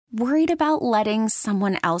Worried about letting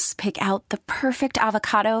someone else pick out the perfect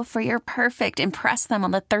avocado for your perfect impress them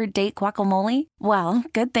on the third date guacamole? Well,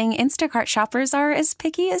 good thing Instacart shoppers are as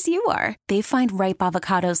picky as you are. They find ripe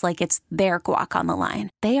avocados like it's their guac on the line.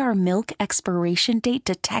 They are milk expiration date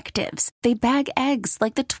detectives. They bag eggs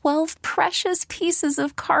like the 12 precious pieces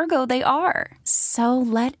of cargo they are. So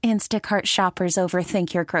let Instacart shoppers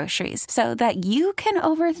overthink your groceries so that you can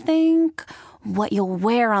overthink what you'll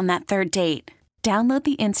wear on that third date. Download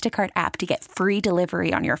the Instacart app to get free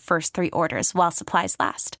delivery on your first 3 orders while supplies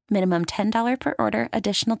last. Minimum $10 per order.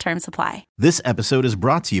 Additional terms apply. This episode is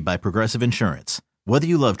brought to you by Progressive Insurance. Whether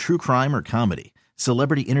you love true crime or comedy,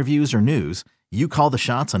 celebrity interviews or news, you call the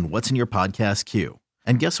shots on what's in your podcast queue.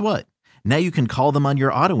 And guess what? Now you can call them on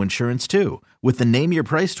your auto insurance too with the Name Your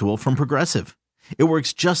Price tool from Progressive. It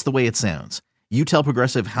works just the way it sounds. You tell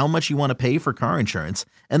Progressive how much you want to pay for car insurance,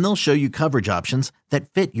 and they'll show you coverage options that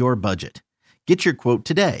fit your budget. Get your quote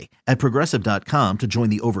today at Progressive.com to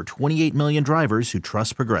join the over 28 million drivers who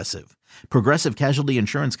trust Progressive. Progressive Casualty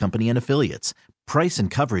Insurance Company and Affiliates. Price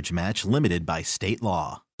and coverage match limited by state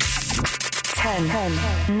law.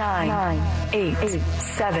 10, 9, 8,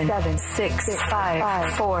 7, 6,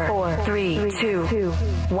 5, 4, 3, 2,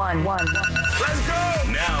 1. Let's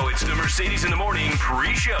go! Now it's the Mercedes in the Morning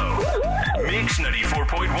pre-show. Mix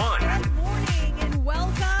 94.1. Good morning and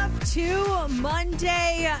welcome to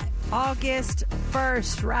Monday, August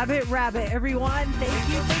 1st. Rabbit, everyone.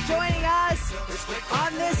 Thank you for joining us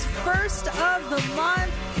on this first of the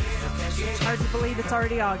month. It's hard to believe it's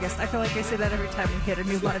already August. I feel like I say that every time we hit a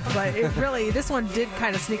new month, but this one did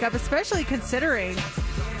kind of sneak up, especially considering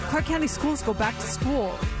Clark County schools go back to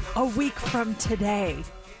school a week from today,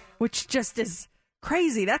 which just is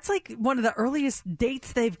crazy. That's like one of the earliest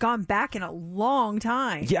dates they've gone back in a long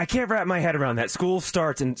time. Yeah, I can't wrap my head around that. School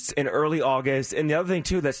starts in early August. And the other thing,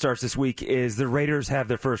 too, that starts this week is the Raiders have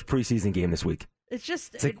their first preseason game this week. It's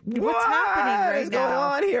just it's like, what's happening right is now. going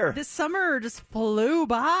on here? This summer just flew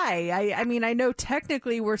by. I mean, I know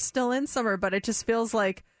technically we're still in summer, but it just feels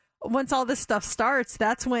like once all this stuff starts,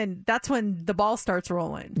 that's when the ball starts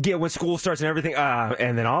rolling. Yeah, when school starts and everything.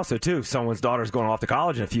 And then also, too, someone's daughter's going off to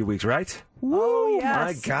college in a few weeks, right? Oh, yes.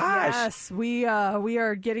 My gosh. Yes, we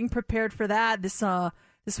are getting prepared for that. This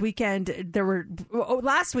weekend,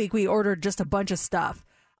 last week we ordered just a bunch of stuff.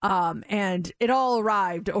 And it all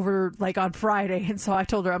arrived over like on Friday. And so I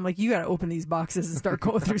told her, I'm like, you got to open these boxes and start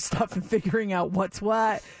going through stuff and figuring out what's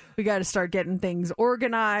what. We got to start getting things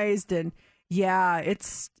organized. And yeah,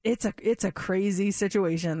 it's a crazy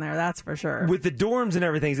situation there. That's for sure. With the dorms and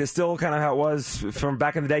everything, is it still kind of how it was from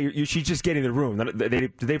back in the day? She's just getting the room. Do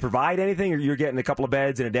they provide anything, or you're getting a couple of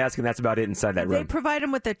beds and a desk and that's about it inside that room? They provide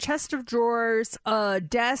them with a chest of drawers, a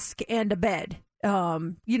desk, and a bed.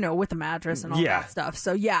 With a mattress and all that stuff.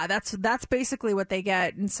 So yeah, that's basically what they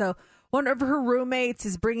get. And so one of her roommates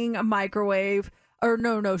is bringing a microwave, or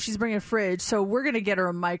no, she's bringing a fridge. So we're going to get her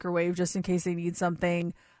a microwave just in case they need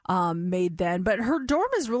something made then. But her dorm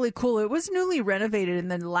is really cool. It was newly renovated in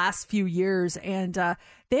the last few years, and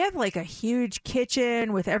they have like a huge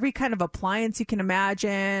kitchen with every kind of appliance you can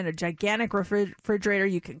imagine, a gigantic refrigerator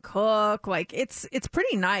you can cook. Like it's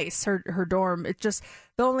pretty nice, her dorm. It's just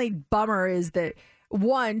the only bummer is that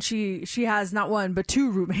one, she has not one but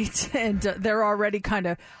 2 roommates, and they're already kind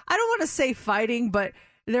of, I don't want to say fighting, but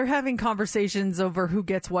they're having conversations over who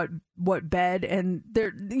gets what bed, and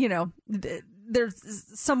there's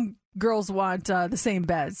some girls want the same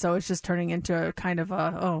bed, so it's just turning into a kind of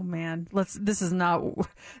a, oh man, this is not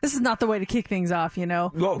the way to kick things off,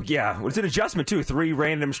 Oh yeah, well, it's an adjustment too. 3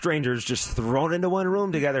 random strangers just thrown into one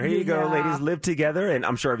room together. Here you go, ladies, live together, and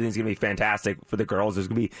I'm sure everything's gonna be fantastic for the girls. There's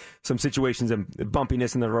gonna be some situations and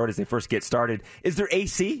bumpiness in the road as they first get started. Is there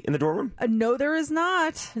AC in the dorm room? No, there is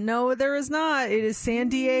not. It is San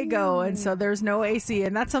Diego, and so there's no AC,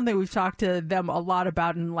 and that's something we've talked to them a lot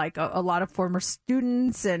about, and like a lot of former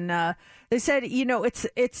students, and they said,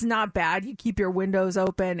 it's not bad. You keep your windows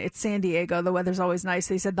open. It's San Diego. The weather's always nice.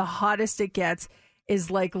 They said the hottest it gets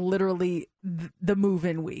is like literally the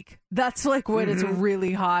move-in week. That's like when it's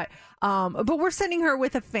really hot. But we're sending her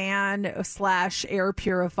with a fan / air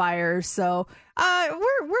purifier. So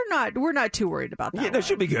we're not too worried about that. Yeah, no,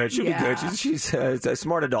 she'll be good. She'll be good. She's a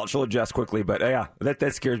smart adult. She'll adjust quickly. But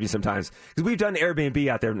that scares me sometimes because we've done Airbnb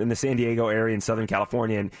out there in the San Diego area in Southern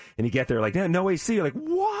California, and you get there like, no AC. You're like,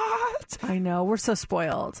 what? I know, we're so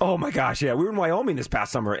spoiled. Oh my gosh, yeah. We were in Wyoming this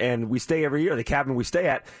past summer, and we stay every year. The cabin we stay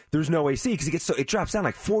at, there's no AC because it drops down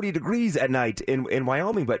like 40 degrees at night in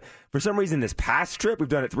Wyoming. But for some reason, this past trip, we've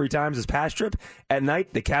done it 3 times. This past trip at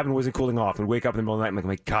night, the cabin wasn't cooling off, and wake up in the middle of the night, I'm like, oh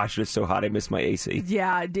my gosh, it's so hot. I miss my AC.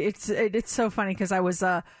 Yeah, it's so funny because I was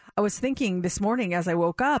I was thinking this morning as I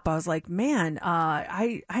woke up, I was like, man,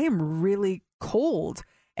 I am really cold.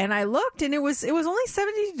 And I looked, and it was only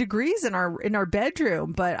 70 degrees in our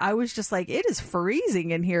bedroom, but I was just like, it is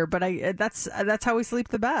freezing in here. But that's how we sleep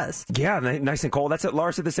the best. Yeah, nice and cold.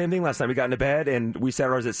 Laura said the same thing last night. We got into bed and we set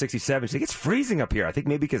ours at 67. She's like, it's freezing up here. I think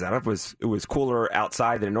maybe because I don't know if it was cooler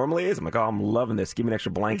outside than it normally is. I'm like, oh, I'm loving this. Give me an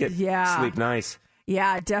extra blanket. Yeah, sleep nice.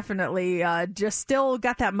 Yeah, definitely. Just still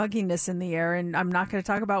got that mugginess in the air, and I'm not going to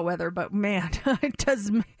talk about weather, but man, it does.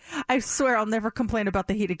 I swear I'll never complain about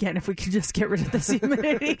the heat again if we could just get rid of this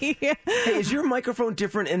humidity. Hey, is your microphone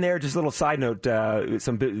different in there? Just a little side note,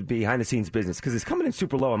 some behind-the-scenes business, because it's coming in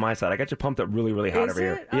super low on my side. I got you pumped up really, really hot over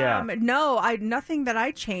here. Yeah. No, nothing that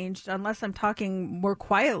I changed unless I'm talking more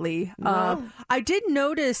quietly. No. I did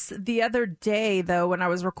notice the other day, though, when I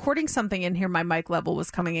was recording something in here, my mic level was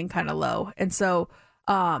coming in kind of low, and so.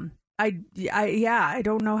 I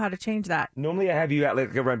don't know how to change that. Normally I have you at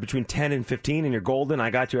like around between 10 and 15 and you're golden. I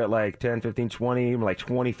got you at like 10, 15, 20, like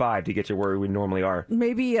 25 to get you where we normally are.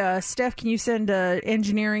 Maybe, Steph, can you send an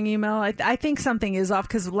engineering email? I think something is off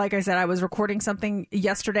because, like I said, I was recording something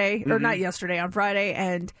yesterday, or not yesterday, on Friday,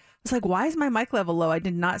 and I was like, why is my mic level low? I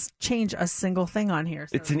did not change a single thing on here.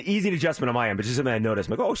 So. It's an easy adjustment on my end, but just something I noticed.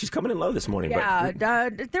 I'm like, oh, she's coming in low this morning. Yeah,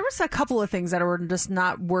 there was a couple of things that were just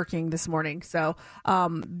not working this morning. So,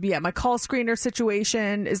 my call screener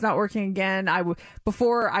situation is not working again.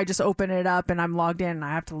 Before I just open it up and I'm logged in, and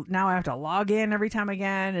I have to log in every time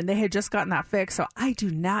again, and they had just gotten that fixed. So I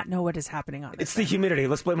do not know what is happening on this. It's the humidity.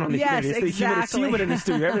 Let's blame it on the humidity. It's exactly. It's humid in the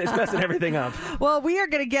studio. It's messing everything up. Well, we are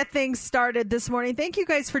going to get things started this morning. Thank you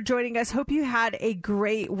guys for joining us. Hope you had a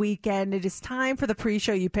great weekend. It is time for the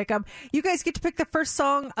pre-show You Pick 'em. You guys get to pick the first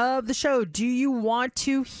song of the show. Do you want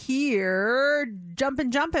to hear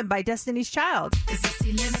Jumpin' Jumpin' by Destiny's Child? It's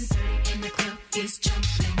 11:30 and the club is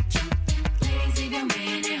jumping, jumping. Ladies, leave your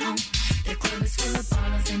man at home. The club is full of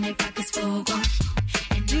ballers and their pockets full grown.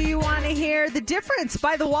 Do you want to hear The Difference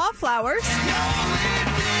by the Wallflowers?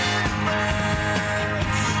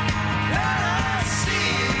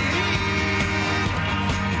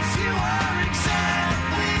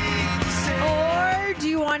 Do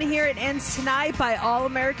you want to hear It Ends Tonight by All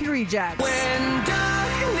American Rejects? When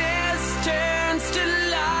darkness turns to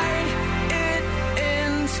light, it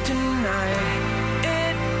ends tonight.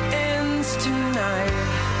 It ends tonight.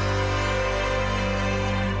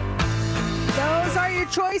 Those are your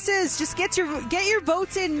choices. Just get your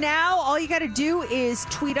votes in now. All you got to do is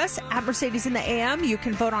tweet us at Mercedes in the AM. You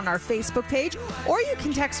can vote on our Facebook page, or you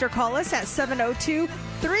can text or call us at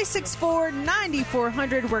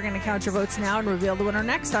 702-364-9400. We're going to count your votes now and reveal the winner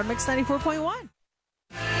next on Mix 94.1.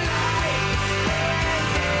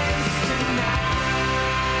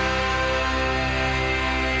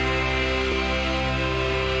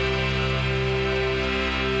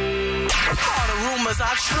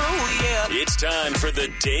 Are true, yeah. It's time for the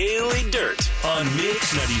Daily Dirt on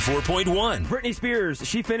Mix 94.1. Britney Spears,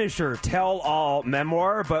 she finished her tell-all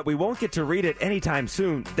memoir, but we won't get to read it anytime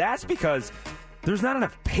soon. That's because there's not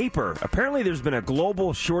enough paper. Apparently, there's been a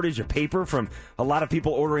global shortage of paper from a lot of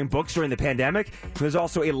people ordering books during the pandemic. There's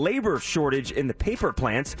also a labor shortage in the paper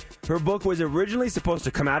plants. Her book was originally supposed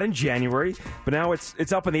to come out in January, but now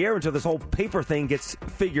it's up in the air until this whole paper thing gets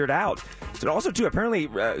figured out. And also, too, apparently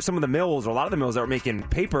some of the mills, or a lot of the mills that were making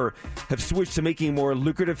paper, have switched to making more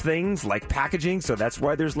lucrative things like packaging, so that's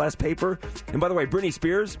why there's less paper. And by the way, Britney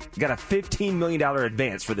Spears got a $15 million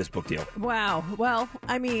advance for this book deal. Wow. Well,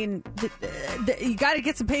 I mean, you got to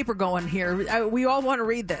get some paper going here. We all want to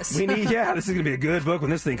read this. This is going to be a good book when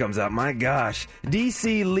this thing comes out. My gosh.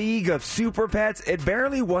 DC League of Super Pets, it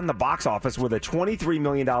barely won the box office with a $23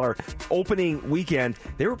 million opening weekend.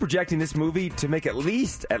 They were projecting this movie to make at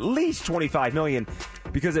least $25 million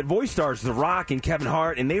because it voice stars The Rock and Kevin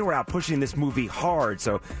Hart, and they were out pushing this movie hard.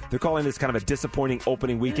 So they're calling this kind of a disappointing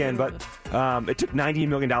opening weekend. But it took $90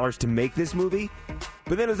 million to make this movie.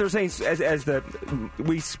 But then, as they're saying, as the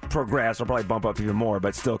weeks progress, I'll probably bump up even more,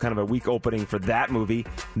 but still kind of a weak opening for that movie.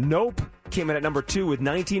 Nope came in at number 2 with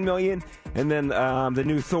 $19 million. And then the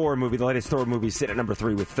new Thor movie, the latest Thor movie, sit at number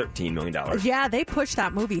 3 with $13 million. Yeah, they pushed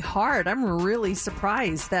that movie hard. I'm really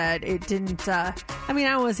surprised that it didn't, I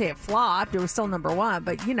don't want to say it flopped. It was still number 1,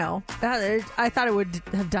 but, I thought it would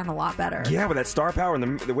have done a lot better. Yeah, with that star power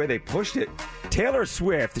and the way they pushed it. Taylor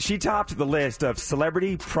Swift, she topped the list of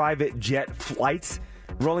celebrity private jet flights.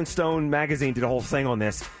 Rolling Stone magazine did a whole thing on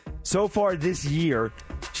this. So far this year,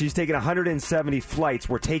 she's taken 170 flights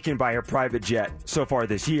were taken by her private jet so far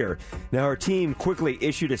this year. Now, her team quickly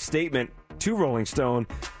issued a statement to Rolling Stone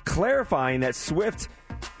clarifying that Swift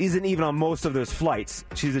isn't even on most of those flights.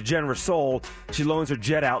 She's a generous soul. She loans her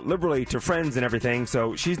jet out liberally to friends and everything,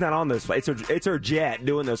 so she's not on those flights. It's her jet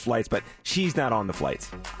doing those flights, but she's not on the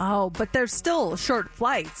flights. Oh, but they're still short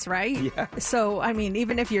flights, right? Yeah. So, I mean,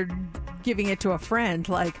 even if you're giving it to a friend,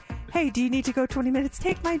 like, hey, do you need to go 20 minutes?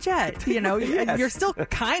 Take my jet. You know, Yes. You're still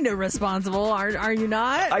kind of responsible, are you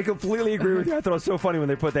not? I completely agree with you. I thought it was so funny when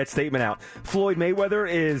they put that statement out. Floyd Mayweather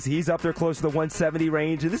he's up there close to the 170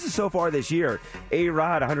 range, and this is so far this year.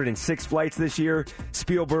 A-Rod, 106 flights this year.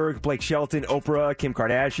 Spielberg, Blake Shelton, Oprah, Kim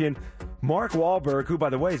Kardashian. Mark Wahlberg, who,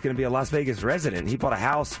 by the way, is going to be a Las Vegas resident. He bought a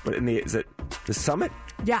house, but is it the Summit?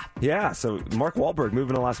 Yeah. Yeah, so Mark Wahlberg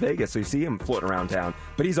moving to Las Vegas, so you see him floating around town.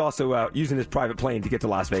 But he's also using his private plane to get to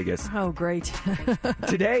Las Vegas. Oh, great.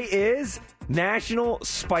 Today is National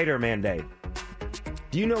Spider-Man Day.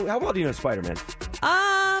 How well do you know Spider-Man?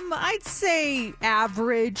 I'd say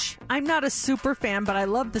average. I'm not a super fan, but I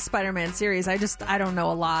love the Spider-Man series. I don't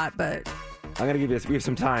know a lot, but... I'm going to give you we have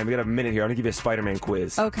some time. We got a minute here. I'm going to give you a Spider-Man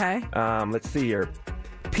quiz. Okay. Let's see here.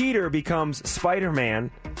 Peter becomes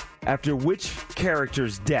Spider-Man after which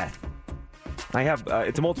character's death? I have,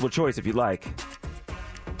 it's a multiple choice if you'd like.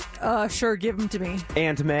 Sure, give them to me.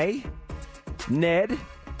 Aunt May, Ned,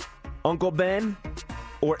 Uncle Ben,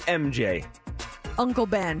 or MJ? Uncle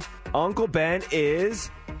Ben. Uncle Ben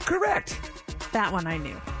is correct. That one I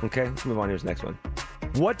knew. Okay, let's move on. Here's the next one.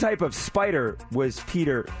 What type of spider was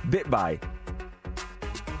Peter bit by?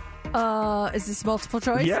 Is this multiple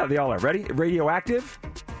choice? Yeah, they all are. Ready? Radioactive,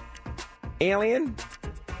 alien,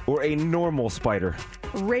 or a normal spider?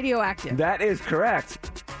 Radioactive. That is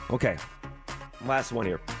correct. Okay, last one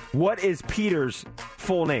here. What is Peter's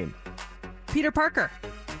full name? Peter Parker.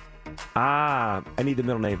 I need the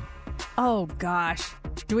middle name. Oh, gosh.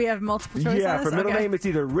 Do we have multiple choice Yeah, on this? for middle Okay. name, it's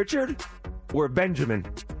either Richard or Benjamin.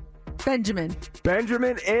 Benjamin.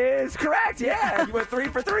 Benjamin is correct. Yeah, you went 3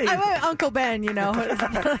 for 3. I went Uncle Ben, you know.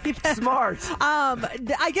 Smart.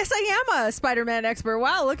 I guess I am a Spider-Man expert.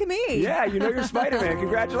 Wow, look at me. Yeah, you know you're Spider-Man.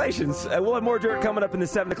 Congratulations. We'll have more dirt coming up in the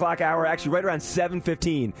 7 o'clock hour, actually right around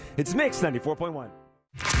 7:15. It's Mix 94.1.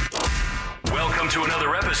 Welcome to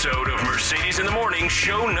another episode of Mercedes in the Morning,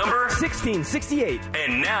 show number 1668.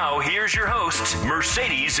 And now, here's your hosts,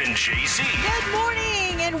 Mercedes and JC. Good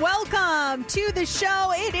morning and welcome to the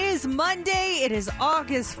show. It is Monday. It is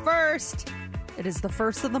August 1st. It is the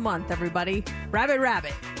first of the month, everybody.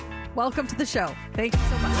 Rabbit. Welcome to the show. Thank you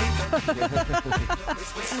so much.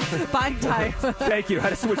 Bye time. Thank you. I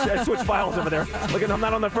had to switch files over there. Look, I'm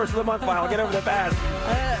not on the first of the month file. Get over there fast.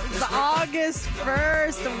 It's August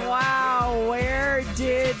 1st. Wow, where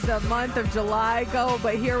did the month of July go?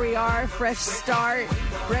 But here we are, fresh start,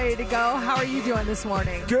 ready to go. How are you doing this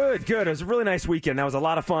morning? Good. It was a really nice weekend. That was a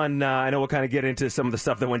lot of fun. I know we'll kind of get into some of the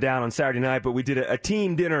stuff that went down on Saturday night, but we did a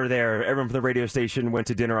team dinner there. Everyone from the radio station went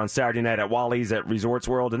to dinner on Saturday night at Wally's at Resorts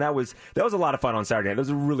World, and that was a lot of fun on Saturday night. It was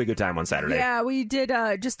a really good time on Saturday. Yeah, we did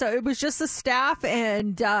it was just the staff,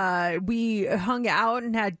 and we hung out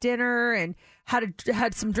and had dinner and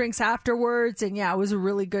had some drinks afterwards, and yeah, it was a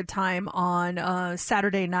really good time on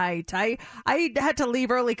Saturday night. I had to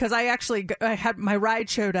leave early because I had my ride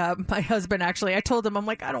showed up. My husband I told him, I'm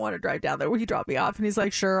like, I don't want to drive down there. Will you drop me off? And he's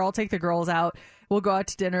like, sure, I'll take the girls out. We'll go out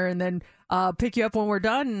to dinner and then pick you up when we're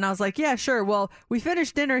done. And I was like, yeah, sure. Well, we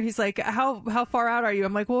finished dinner. He's like, how far out are you?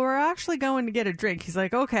 I'm like, well, we're actually going to get a drink. He's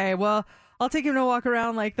like, okay, well, I'll take him to walk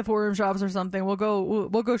around like the four-room shops or something. We'll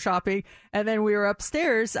go shopping. And then we were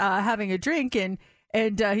upstairs having a drink, and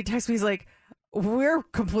he texts me. He's like, we're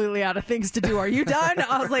completely out of things to do. Are you done?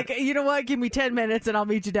 I was like, you know what? Give me 10 minutes and I'll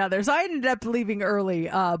meet you down there. So I ended up leaving early,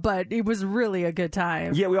 but it was really a good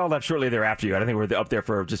time. Yeah, we all left shortly thereafter you. I think we were up there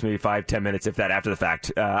for just maybe 5-10 minutes, if that, after the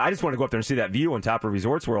fact. I just wanted to go up there and see that view on top of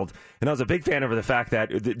Resorts World. And I was a big fan of the fact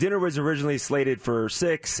that the dinner was originally slated for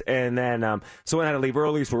 6, and then so I had to leave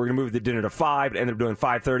early, so we're going to move the dinner to 5, ended up doing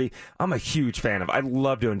 5:30. I'm a huge fan of I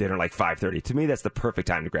love doing dinner like 5:30. To me, that's the perfect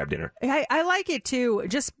time to grab dinner. I like it too,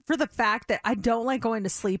 just for the fact that I don't like going to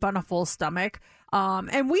sleep on a full stomach.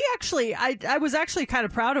 And we actually, I was actually kind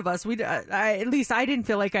of proud of us. At least I didn't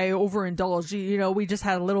feel like I overindulged. You know, we just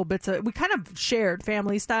had little bits of, we kind of shared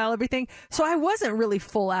family style, everything. So I wasn't really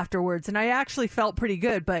full afterwards, and I actually felt pretty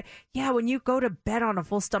good. But yeah, when you go to bed on a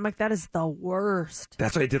full stomach, that is the worst.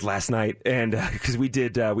 That's what I did last night. And because we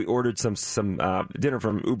ordered some dinner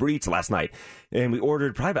from Uber Eats last night, and we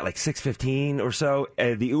ordered probably about like 6:15 or so.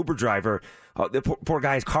 And the Uber driver, the poor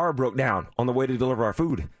guy's car broke down on the way to deliver our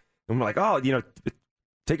food. And we're like, oh,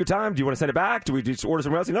 take your time. Do you want to send it back? Do we just order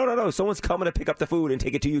somewhere else? No. Someone's coming to pick up the food and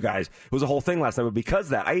take it to you guys. It was a whole thing last night. But because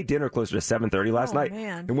of that, I ate dinner closer to 7:30 last night.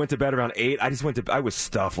 Man. And went to bed around 8. I was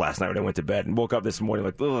stuffed last night when I went to bed and woke up this morning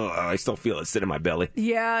like, ugh, I still feel it sit in my belly.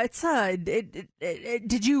 Yeah, it's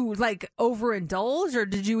did you like overindulge or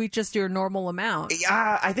did you eat just your normal amount?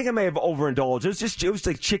 I think I may have overindulged. It was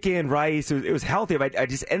like chicken, rice. It was healthy, but I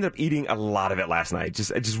just ended up eating a lot of it last night.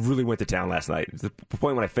 I just really went to town last night. The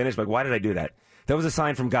point when I finished, like, why did I do that? That was a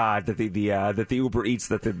sign from God that the Uber Eats,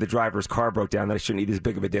 that the driver's car broke down, that I shouldn't eat as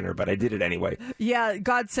big of a dinner, but I did it anyway. Yeah,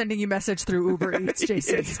 God's sending you a message through Uber Eats,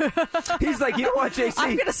 JC. He's like, you know what, JC?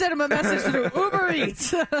 I'm going to send him a message through Uber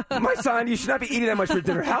Eats. My son, you should not be eating that much for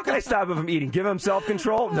dinner. How can I stop him from eating? Give him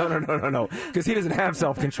self-control? No, because he doesn't have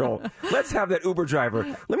self-control. Let's have that Uber driver.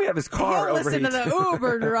 Let me have his car He'll overheat. listen to the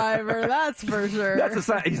Uber driver, that's for sure. That's a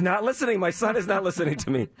sign. He's not listening. My son is not listening to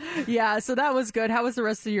me. Yeah, so that was good. How was the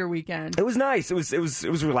rest of your weekend? It was nice. It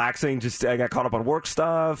was relaxing. Just I got caught up on work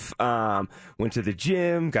stuff. Went to the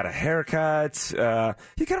gym. Got a haircut. Kind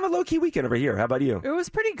of a low key weekend over here. How about you? It was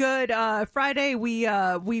pretty good. Friday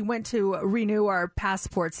we went to renew our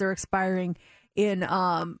passports. They're expiring in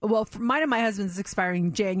mine and my husband's expiring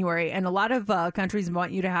in January, and a lot of countries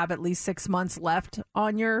want you to have at least 6 months left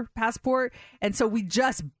on your passport, and so we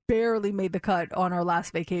just barely made the cut on our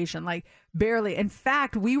last vacation, like barely. In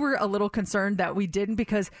fact, we were a little concerned that we didn't,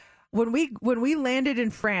 because when we landed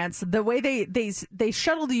in France, the way they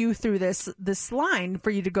shuttled you through this line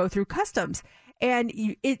for you to go through customs, and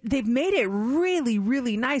they've made it really,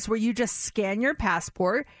 really nice where you just scan your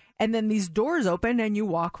passport and then these doors open and you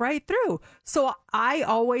walk right through. So I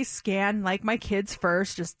always scan like my kids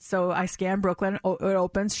first, just so I scan Brooklyn, it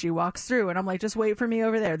opens, she walks through, and I'm like, just wait for me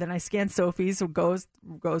over there. Then I scan Sophie's, who goes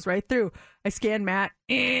right through. I scan Matt,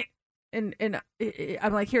 and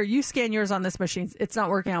I'm like, here, you scan yours on this machine. It's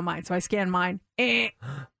not working on mine. So I scan mine, and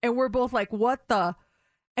we're both like, what the?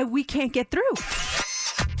 And we can't get through.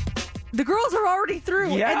 The girls are already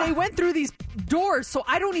through, and they went through these doors, so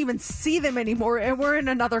I don't even see them anymore, and we're in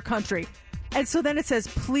another country. And so then it says,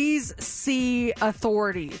 please see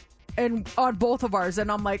authority, and on both of ours.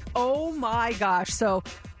 And I'm like, oh my gosh. So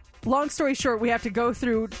long story short, we have to go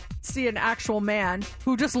through, see an actual man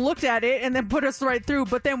who just looked at it and then put us right through.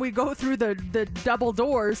 But then we go through the double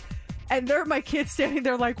doors, and there are my kids standing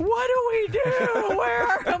there like, what do we do?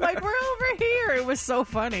 Where? I'm like, we're over here. It was so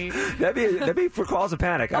funny. That'd be for cause of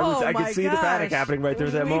panic. I could see the panic happening right there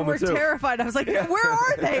at that moment, too. We were terrified. I was like, where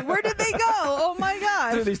are they? Where did they go? Oh, my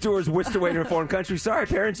gosh. Through these doors, whisked away to a foreign country. Sorry,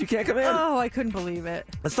 parents, you can't come in. Oh, I couldn't believe it.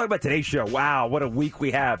 Let's talk about today's show. Wow, what a week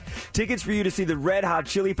we have. Tickets for you to see the Red Hot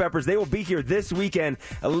Chili Peppers. They will be here this weekend,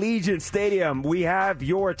 Allegiant Stadium. We have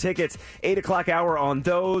your tickets, 8 o'clock hour on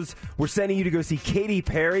those. We're sending you to go see Katy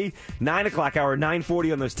Perry. 9 o'clock hour,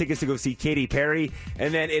 9:40 on those tickets to go see Katy Perry.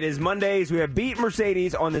 And then it is Mondays. We have Beat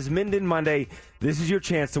Mercedes on this Minden Monday. This is your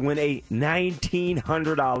chance to win a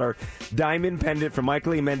 $1,900 diamond pendant from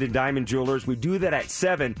Michael E. Menden Diamond Jewelers. We do that at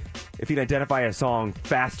 7 if you can identify a song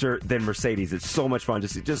faster than Mercedes. It's so much fun.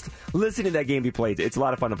 Just listen to that game be played. It's a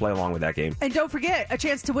lot of fun to play along with that game. And don't forget, a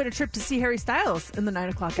chance to win a trip to see Harry Styles in the 9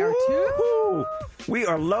 o'clock hour, too. Woo-hoo! We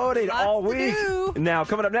are loaded Lots all to week. do. Now,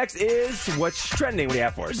 coming up next is What's Trending. What do you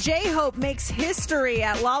have for us? J-Hope makes history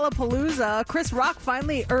at Lollapalooza. Chris Rock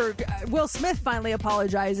Will Smith finally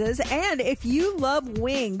apologizes. And if you love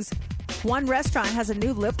wings, one restaurant has a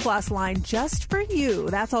new lip gloss line just for you.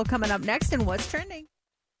 That's all coming up next in What's Trending.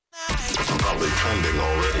 I'm probably trending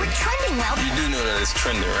already. We're trending well. You do know that it's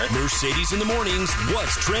trending, right? Mercedes in the mornings.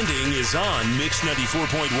 What's Trending is on Mix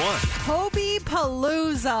 94.1. Hobie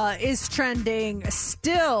Palooza is trending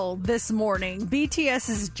still this morning.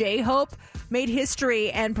 BTS's J-Hope made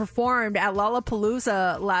history and performed at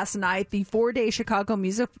Lollapalooza last night. The 4-day Chicago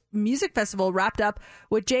Music Festival wrapped up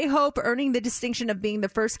with J-Hope earning the distinction of being the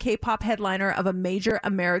first K-pop headliner of a major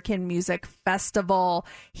American music festival.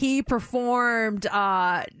 He performed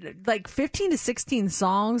like 15 to 16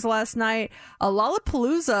 songs last night.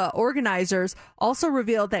 Lollapalooza organizers also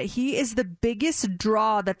revealed that he is the biggest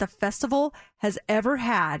draw that the festival has ever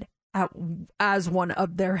had as one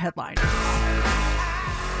of their headliners.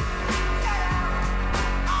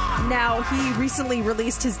 Now, he recently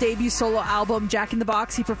released his debut solo album, Jack in the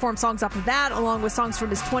Box. He performed songs off of that, along with songs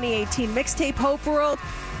from his 2018 mixtape, Hope World.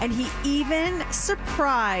 And he even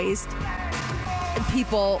surprised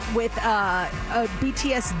people with a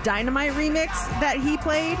BTS Dynamite remix that he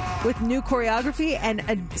played with new choreography and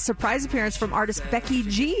a surprise appearance from artist Becky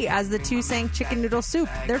G as the two sang Chicken Noodle Soup,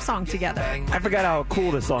 their song together. I forgot how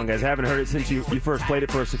cool this song is. I haven't heard it since you first played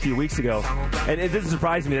it for us a few weeks ago. And it doesn't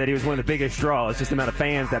surprise me that he was one of the biggest draws. It's just the amount of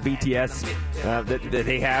fans that BTS that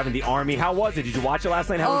they have in the Army. How was it? Did you watch it last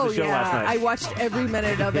night? How was the show last night? I watched every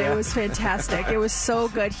minute of it. It was fantastic. It was so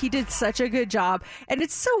good. He did such a good job. And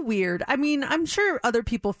it's so weird. I mean, I'm sure other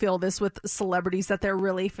people feel this with celebrities that they're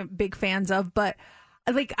really big fans of, but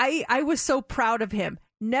like I was so proud of him.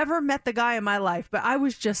 Never met the guy in my life, but I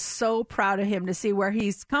was just so proud of him to see where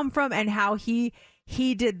he's come from and how he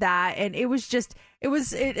did that. And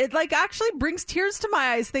it like actually brings tears to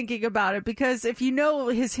my eyes thinking about it, because if you know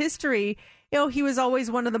his history, you know, he was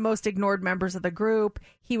always one of the most ignored members of the group.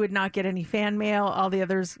 He would not get any fan mail. All the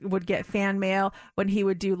others would get fan mail. When he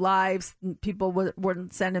would do lives, people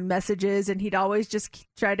wouldn't send him messages, and he'd always just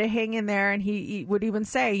try to hang in there. And he would even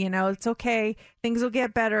say, you know, it's okay, things will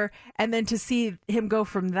get better. And then to see him go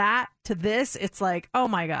from that to this, it's like, oh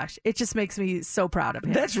my gosh, it just makes me so proud of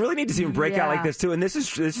him. That's really neat to see him break out like this too. And this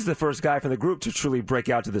is the first guy from the group to truly break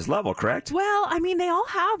out to this level, correct? Well, I mean, they all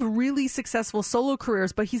have really successful solo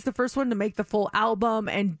careers, but he's the first one to make the full album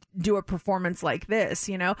and do a performance like this,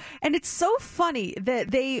 you know? And it's so funny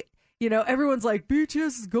that they, you know, everyone's like,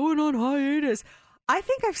 BTS is going on hiatus. I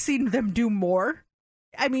think I've seen them do more,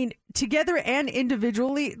 I mean, together and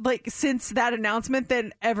individually, like since that announcement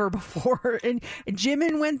than ever before. And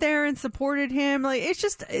Jimin went there and supported him. Like, it's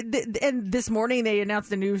just, and this morning they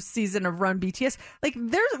announced a new season of Run BTS. Like,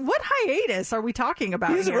 what hiatus are we talking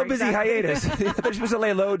about? He's a real busy hiatus. They're supposed to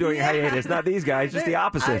lay low during hiatus, not these guys, just the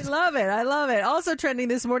opposite. I love it. Also trending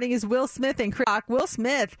this morning is Will Smith and Chris Rock. Will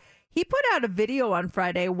Smith, he put out a video on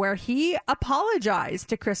Friday where he apologized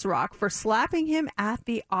to Chris Rock for slapping him at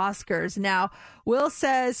the Oscars. Now, Will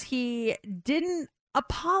says he didn't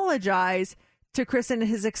apologize to Chris in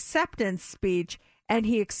his acceptance speech, and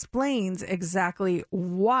he explains exactly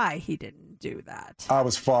why he didn't do that. I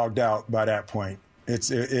was fogged out by that point.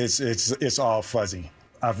 It's all fuzzy.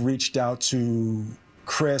 I've reached out to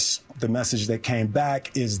Chris. The message that came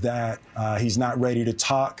back is that he's not ready to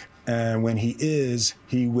talk. And when he is,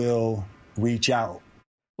 he will reach out.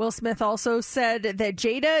 Will Smith also said that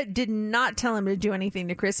Jada did not tell him to do anything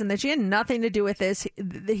to Chris and that she had nothing to do with this.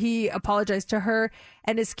 He apologized to her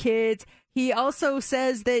and his kids. He also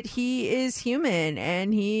says that he is human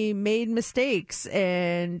and he made mistakes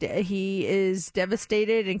and he is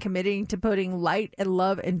devastated and committing to putting light and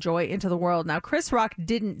love and joy into the world. Now, Chris Rock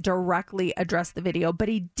didn't directly address the video, but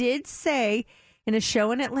he did say in a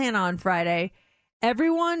show in Atlanta on Friday,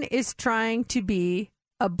 everyone is trying to be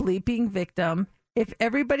a bleeping victim. If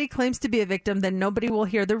everybody claims to be a victim, then nobody will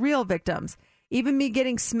hear the real victims. Even me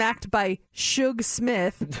getting smacked by Suge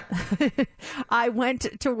Smith, I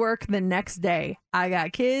went to work the next day. I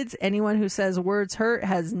got kids. Anyone who says words hurt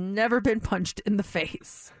has never been punched in the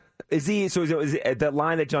face. Is that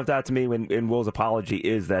line that jumped out to me in Will's apology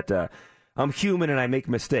is that I'm human and I make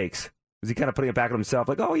mistakes? Was he kind of putting it back on himself?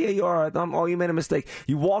 Like, oh, yeah, you are. Oh, you made a mistake.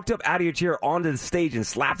 You walked up out of your chair onto the stage and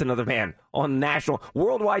slapped another man on national,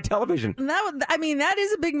 worldwide television. That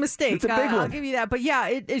is a big mistake. It's a big one. I'll give you that. But yeah,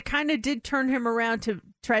 it kind of did turn him around to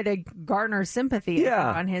try to garner sympathy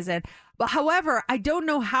on his end. But however, I don't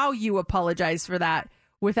know how you apologize for that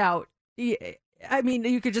without, I mean,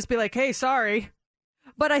 you could just be like, hey, sorry.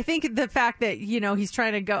 But I think the fact that, you know, he's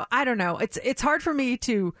trying to go, I don't know. It's hard for me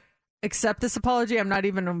to accept this apology. I'm not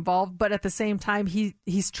even involved, but at the same time,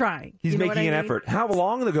 he's trying. He's making an effort. How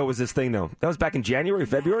long ago was this thing, though? That was back in January,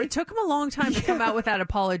 February? It took him a long time to come out with that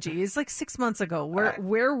apology. It's like 6 months ago.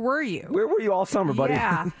 Where were you? Where were you all summer, buddy?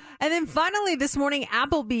 Yeah. And then finally this morning,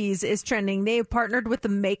 Applebee's is trending. They've partnered with the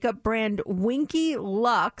makeup brand Winky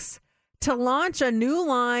Lux to launch a new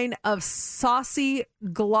line of Saucy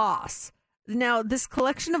Gloss. Now, this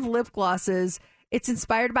collection of lip glosses, it's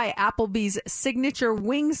inspired by Applebee's signature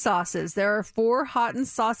wing sauces. There are 4 hot and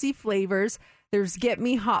saucy flavors. There's Get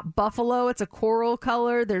Me Hot Buffalo. It's a coral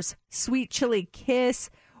color. There's Sweet Chili Kiss,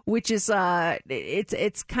 which is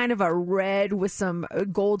it's kind of a red with some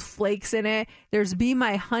gold flakes in it. There's Be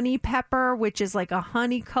My Honey Pepper, which is like a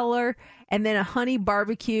honey color, and then a Honey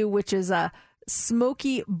Barbecue, which is a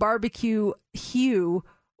smoky barbecue hue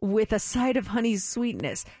with a side of honey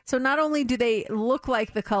sweetness. So not only do they look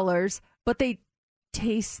like the colors, but they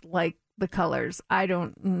taste like the colors.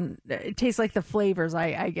 It tastes like the flavors,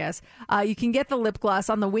 I guess. You can get the lip gloss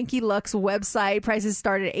on the Winky Lux website. Prices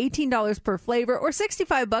start at $18 per flavor or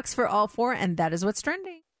 $65 for all 4, and that is what's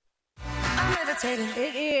trending. I'm levitating.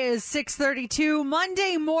 It is 6:32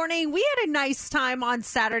 Monday morning. We had a nice time on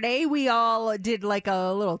Saturday. We all did like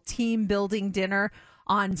a little team building dinner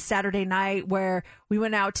on Saturday night where we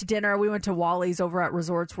went out to dinner. We went to Wally's over at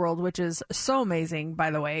Resorts World, which is so amazing, by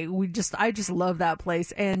the way. I just love that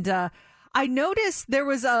place. And I noticed there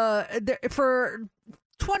was for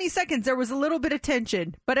 20 seconds, there was a little bit of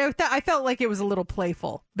tension, but I felt like it was a little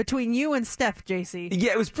playful between you and Steph, JC.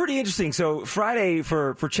 Yeah, it was pretty interesting. So Friday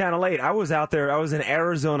for Channel 8, I was out there. I was in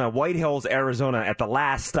Arizona, White Hills, Arizona, at the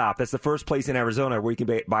last stop. That's the first place in Arizona where you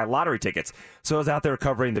can buy lottery tickets. So I was out there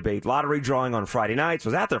covering the big lottery drawing on Friday nights. I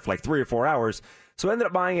was out there for like 3 or 4 hours. So I ended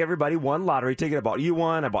up buying everybody one lottery ticket. I bought you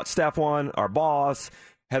one. I bought Steph one, our boss,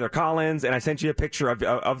 Heather Collins, and I sent you a picture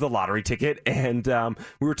of the lottery ticket. And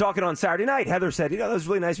we were talking on Saturday night. Heather said, that was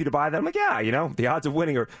really nice of you to buy that. I'm like, yeah, the odds of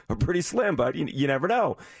winning are pretty slim, but you never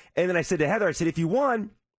know. And then I said to Heather, if you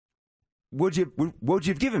won, what would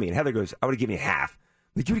you have given me? And Heather goes, I would have given you half.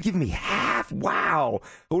 Like, you would have given me half? Wow.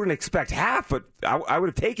 I wouldn't expect half, but I would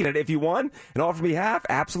have taken it if you won and offered me half.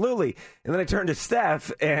 Absolutely. And then I turned to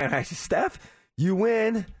Steph, and I said, Steph, you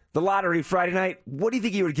win the lottery Friday night. What do you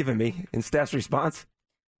think you would have given me? And Steph's response?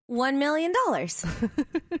 $1 million. I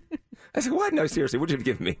said, what? No, seriously, what did you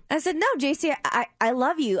give me? I said, no, JC, I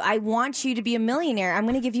love you. I want you to be a millionaire. I'm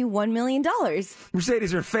going to give you $1 million.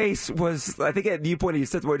 Mercedes, her face was, I think at you pointed, you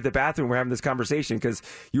stepped away to the bathroom. We're having this conversation because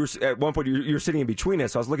you were, at one point, you were sitting in between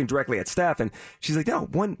us. So I was looking directly at Steph, and she's like, no,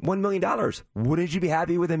 $1 million. Wouldn't you be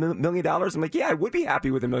happy with $1 million? I'm like, yeah, I would be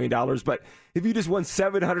happy with $1 million. But if you just won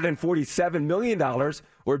 $747 million or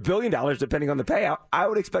 $1 billion, depending on the payout, I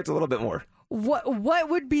would expect a little bit more. What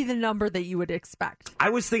would be the number that you would expect? I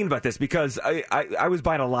was thinking about this because I was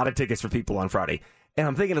buying a lot of tickets for people on Friday. And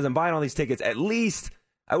I'm thinking as I'm buying all these tickets, at least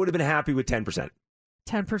I would have been happy with 10%.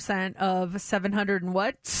 10% of 700 and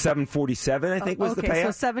what? 747, I think, was the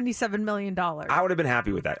payout. So $77 million. I would have been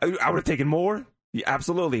happy with that. I would have taken more. Yeah,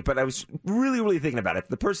 absolutely. But I was really, really thinking about it. If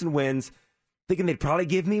the person wins, thinking they'd probably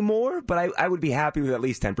give me more, but I would be happy with at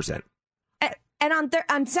least 10%. And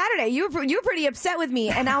on Saturday, you were pretty upset with me.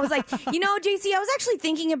 And I was like, JC, I was actually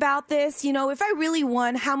thinking about this. If I really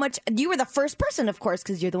won, how much? You were the first person, of course,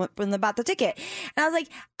 because you're the one about the ticket. And I was like,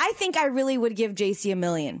 I think I really would give JC $1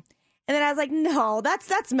 million. And then I was like, no,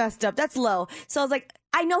 that's messed up. That's low. So I was like,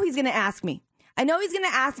 I know he's going to ask me. And I'm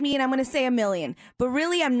going to say $1 million. But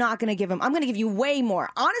really, I'm not going to give him. I'm going to give you way more.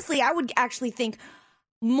 Honestly, I would actually think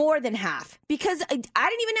more than half. Because I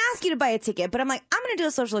didn't even ask you to buy a ticket. But I'm like, I'm going to do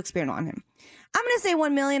a social experiment on him. I'm going to say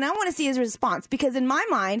 $1 million. I want to see his response because in my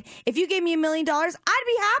mind, if you gave me $1 million, I'd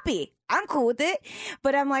be happy. I'm cool with it.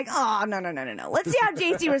 But I'm like, oh, no. Let's see how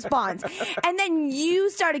JC responds. And then you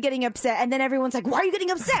started getting upset. And then everyone's like, why are you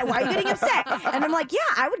getting upset? Why are you getting upset? And I'm like,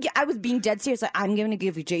 yeah, I was being dead serious. Like, I'm going to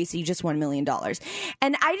give JC just $1 million.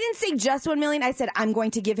 And I didn't say just $1 million. I said, I'm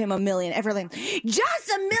going to give him $1 million. Everyone, just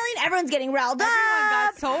 $1 million. Everyone's getting riled up. Everyone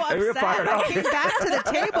got so upset. I came back to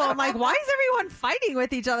the table. I'm like, why is everyone fighting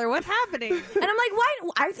with each other? What's happening? And I'm like,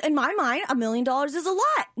 why? In my mind, $1 million is a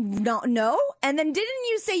lot. No. And then didn't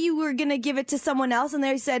you say you were going to give it to someone else and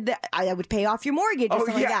they said that I would pay off your mortgage or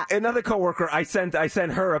something like that? Another coworker, I sent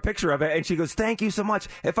her a picture of it and she goes, thank you so much.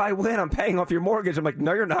 If I win, I'm paying off your mortgage. I'm like,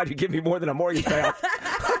 no, you're not. You give me more than a mortgage payoff.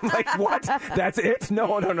 I'm like, what? That's it?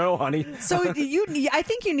 No, honey. So I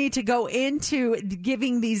think you need to go into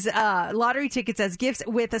giving these lottery tickets as gifts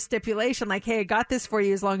with a stipulation like, hey, I got this for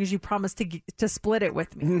you as long as you promise to split it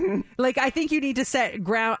with me. Mm-hmm. Like, I think you need to set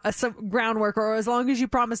some groundwork, or as long as you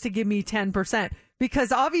promise to give me 10%.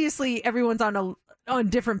 Because obviously everyone's on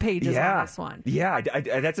different pages on this one. Yeah,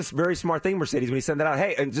 that's a very smart thing, Mercedes, when you send that out.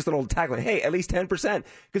 Hey, and just a little tagline, hey, at least 10%.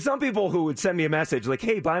 Because some people who would send me a message like,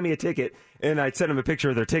 hey, buy me a ticket, and I'd send them a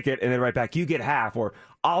picture of their ticket, and then write back, you get half, or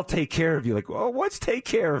I'll take care of you. Like, oh, what's take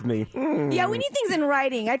care of me? Yeah, we need things in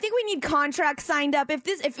writing. I think we need contracts signed up.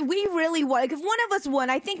 If we really won, like if one of us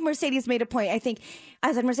won, I think Mercedes made a point.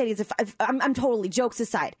 I said, Mercedes, if I'm totally, jokes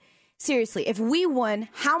aside. Seriously, if we won,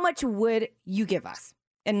 how much would you give us?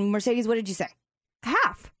 And Mercedes, what did you say?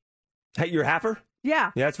 Half. Hey, you're a halfer?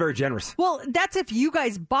 Yeah. Yeah, that's very generous. Well, that's if you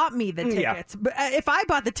guys bought me the tickets. But if I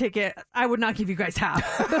bought the ticket, I would not give you guys half.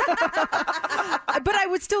 But I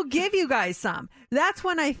would still give you guys some. That's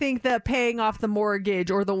when I think the paying off the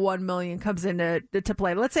mortgage or the $1 million comes into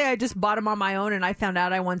play. Let's say I just bought them on my own and I found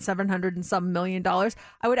out I won $700 and some million.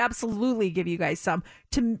 I would absolutely give you guys some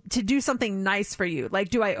to do something nice for you. Like,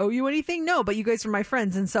 do I owe you anything? No, but you guys are my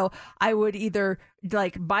friends. And so I would either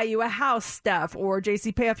like buy you a house, Steph, or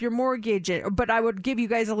JC pay off your mortgage. But I would give you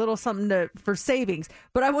guys a little something for savings.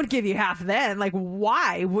 But I wouldn't give you half then. Like,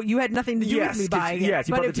 why? Well, you had nothing to do with me buying it. Yes,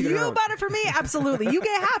 but if you bought it for me, absolutely. You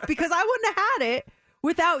get half because I wouldn't have had it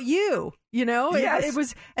without you. You know, Yes. it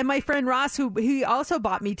was, and my friend Ross, he also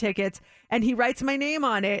bought me tickets, and he writes my name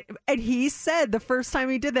on it. And he said the first time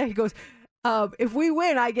he did that, he goes, if we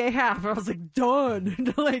win, I get half. I was like,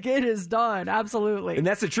 done. Like, it is done. Absolutely. And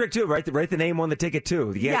that's the trick, too, right? Write the name on the ticket,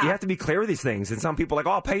 too. You have to be clear with these things. And some people are like,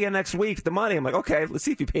 oh, I'll pay you next week the money. I'm like, okay, let's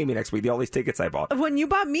see if you pay me next week. All these tickets I bought. When you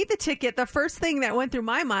bought me the ticket, the first thing that went through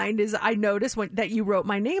my mind is I noticed that you wrote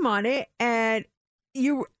my name on it, and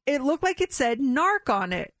it looked like it said NARC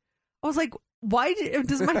on it. I was like, why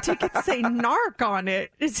does my ticket say NARC on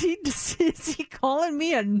it? Is he calling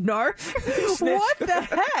me a narc? What the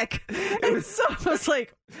heck? And so I was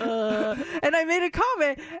like, and I made a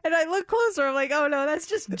comment, and I looked closer. I'm like, oh no, that's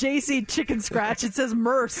just JC Chicken Scratch. It says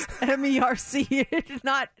MERC, MERC,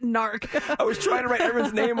 not narc. I was trying to write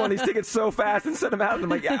everyone's name on these tickets so fast and send them out, and I'm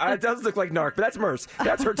like, yeah, it does look like NARC, but that's MERC.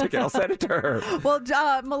 That's her ticket. I'll send it to her. Well,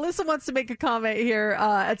 Melissa wants to make a comment here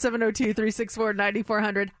at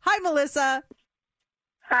 702-364-9400. Hi, Melissa.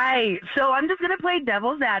 Hi. So I'm just going to play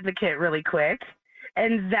devil's advocate really quick.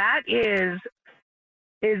 And that is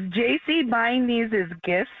JC buying these as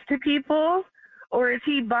gifts to people, or is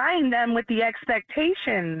he buying them with the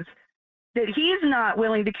expectations that he's not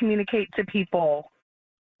willing to communicate to people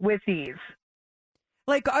with these?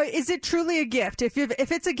 Like, is it truly a gift? If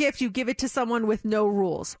it's a gift, you give it to someone with no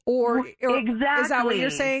rules, or exactly. Is that what you're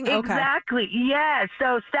saying? Exactly. Okay. Yes.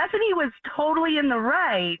 So Stephanie was totally in the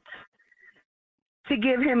right to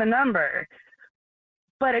give him a number.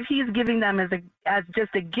 But if he's giving them as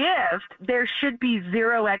just a gift, there should be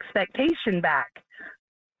zero expectation back.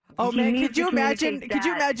 Oh man, could you imagine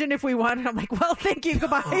if we won? I'm like, well, thank you,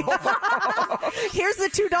 goodbye. Here's the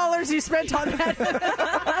 $2 you spent on that.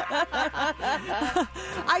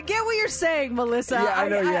 I get what you're saying, Melissa. Yeah, I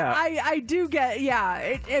know. I do get.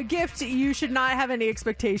 Yeah, a gift, you should not have any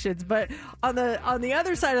expectations. But on the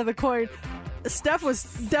other side of the coin, Steph was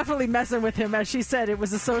definitely messing with him, as she said. It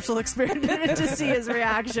was a social experiment to see his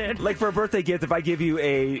reaction. Like for a birthday gift, if I give you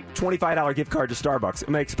a $25 gift card to Starbucks,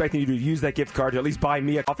 am I expecting you to use that gift card to at least buy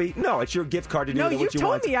me a coffee? No, it's your gift card to do what you want. No, you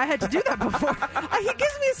told me I had to do that before. He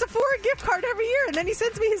gives me a Sephora gift card every year, and then he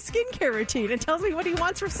sends me his skincare routine and tells me what he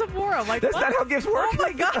wants from Sephora. I'm like, that's what? not how gifts work. Oh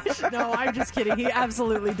my gosh. No, I'm just kidding. He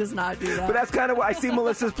absolutely does not do that. But that's kind of what I see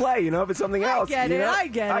Melissa's play, if it's something else. I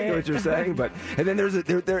get I get what you're saying. And then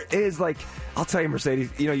there is, like, I'll tell you,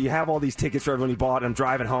 Mercedes, you have all these tickets for everyone you bought, and I'm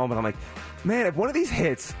driving home, and I'm like, man, if one of these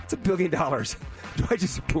hits, it's $1 billion. Do I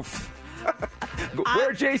just poof?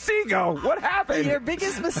 Where'd JC go? What happened? Your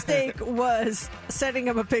biggest mistake was sending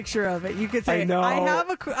him a picture of it. You could say, I know.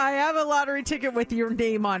 I have a lottery ticket with your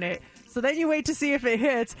name on it. So then you wait to see if it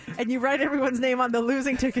hits, and you write everyone's name on the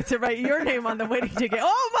losing ticket to write your name on the winning ticket.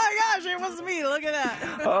 Oh my gosh, it was me. Look at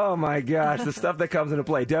that. Oh my gosh, the stuff that comes into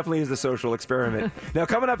play definitely is a social experiment. Now,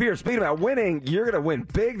 coming up here, speaking about winning, you're going to win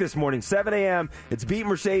big this morning, 7 a.m. It's Beat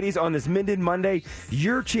Mercedes on this Minden Monday.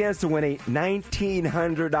 Your chance to win a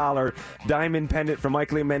 $1,900 diamond pendant from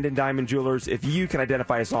Michael E. Menden Diamond Jewelers. If you can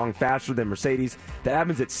identify a song faster than Mercedes, that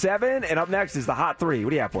happens at 7. And up next is the Hot 3. What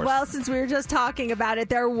do you have for us? Well, since we were just talking about it,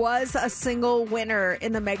 there was a single winner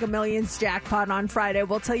in the Mega Millions jackpot on Friday.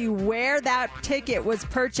 We'll tell you where that ticket was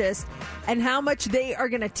purchased and how much they are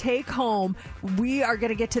going to take home. We are going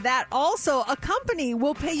to get to that. Also, a company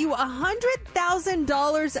will pay you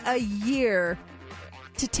 $100,000 a year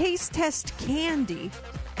to taste test candy.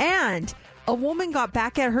 And a woman got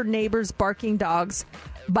back at her neighbors' barking dogs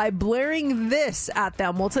by blaring this at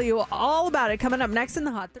them. We'll tell you all about it coming up next in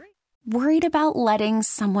the Hot 3. Worried about letting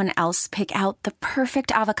someone else pick out the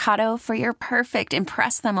perfect avocado for your perfect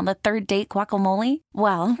impress them on the third date guacamole?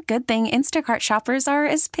 Well, good thing Instacart shoppers are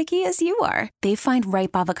as picky as you are. They find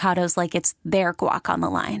ripe avocados like it's their guac on the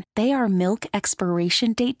line. They are milk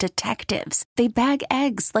expiration date detectives. They bag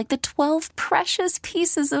eggs like the 12 precious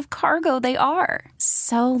pieces of cargo they are.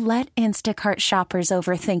 So let Instacart shoppers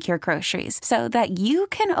overthink your groceries so that you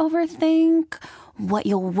can overthink what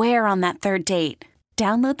you'll wear on that third date.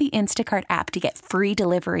 Download the Instacart app to get free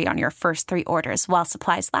delivery on your first 3 orders while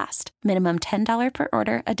supplies last. Minimum $10 per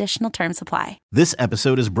order. Additional terms apply. This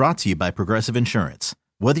episode is brought to you by Progressive Insurance.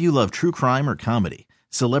 Whether you love true crime or comedy,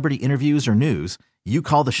 celebrity interviews or news, you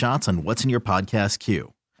call the shots on what's in your podcast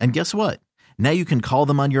queue. And guess what? Now you can call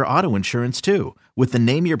them on your auto insurance too with the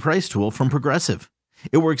Name Your Price tool from Progressive.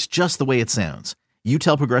 It works just the way it sounds. You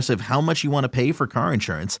tell Progressive how much you want to pay for car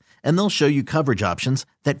insurance, and they'll show you coverage options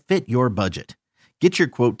that fit your budget. Get your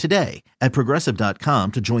quote today at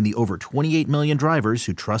Progressive.com to join the over 28 million drivers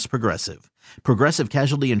who trust Progressive. Progressive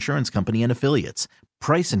Casualty Insurance Company and Affiliates.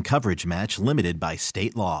 Price and coverage match limited by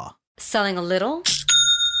state law. Selling a little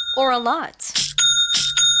or a lot?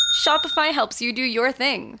 Shopify helps you do your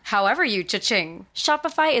thing, however you cha-ching.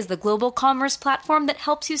 Shopify is the global commerce platform that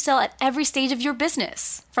helps you sell at every stage of your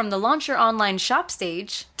business. From the launch your online shop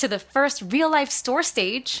stage, to the first real-life store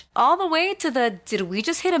stage, all the way to the did we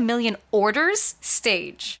just hit 1 million orders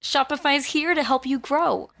stage. Shopify's here to help you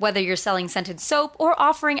grow. Whether you're selling scented soap or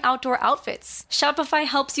offering outdoor outfits, Shopify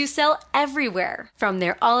helps you sell everywhere. From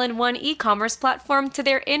their all-in-one e-commerce platform to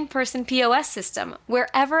their in-person POS system.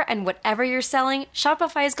 Wherever and whatever you're selling,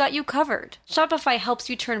 Shopify's got you covered. Shopify helps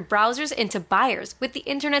you turn browsers into buyers with the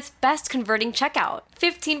internet's best converting checkout.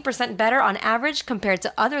 15% better on average compared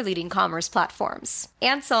to other leading commerce platforms.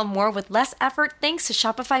 And sell more with less effort thanks to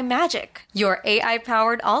Shopify Magic, your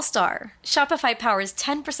AI-powered all-star. Shopify powers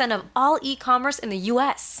 10% of all e-commerce in the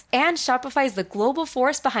U.S. And Shopify is the global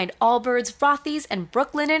force behind Allbirds, Rothy's, and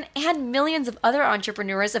Brooklinen, and millions of other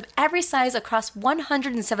entrepreneurs of every size across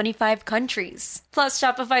 175 countries. Plus,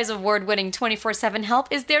 Shopify's award-winning 24/7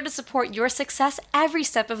 help is there to support your success every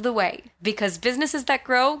step of the way. Because businesses that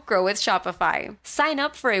grow with Shopify. Sign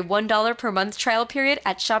up for a $1 per month trial period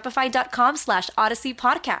at shopify.com/Odyssey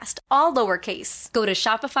Podcast, all lowercase. Go to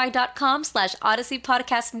shopify.com/Odyssey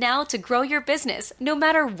Podcast now to grow your business, no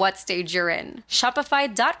matter what stage you're in.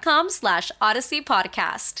 Shopify.com/Odyssey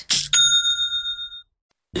Podcast.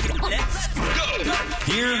 Let's go.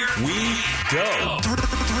 Here we go.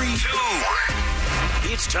 3, 2.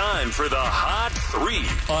 It's time for the Hot 3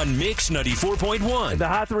 on Mix 94.1. The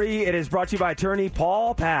Hot 3, it is brought to you by attorney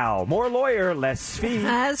Paul Powell. More lawyer, less fee.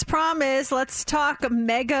 As promised, let's talk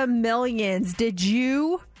Mega Millions. Did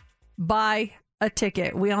you buy a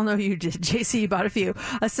ticket? We all know you did. JC, you bought a few.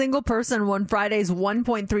 A single person won Friday's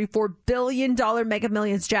 $1.34 billion Mega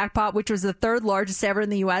Millions jackpot, which was the third largest ever in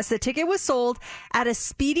the U.S. The ticket was sold at a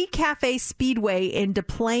Speedy Cafe Speedway in Des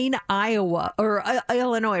Plaines,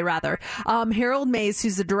 Illinois, rather. Harold Mays,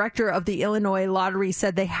 who's the director of the Illinois Lottery,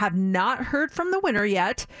 said they have not heard from the winner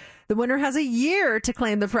yet. The winner has a year to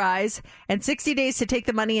claim the prize and 60 days to take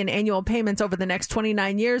the money in annual payments over the next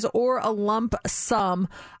 29 years or a lump sum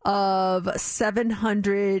of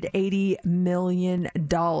 $780 million.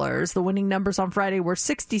 The winning numbers on Friday were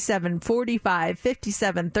 67, 45,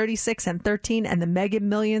 57, 36, and 13, and the Mega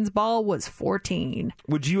Millions ball was 14.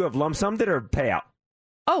 Would you have lump summed it or payout?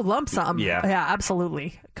 Oh, lump sum. Yeah,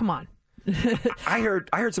 absolutely. Come on. I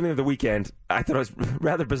heard something over the weekend. I thought it was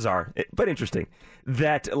rather bizarre, but interesting,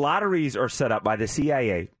 that lotteries are set up by the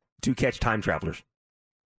CIA to catch time travelers.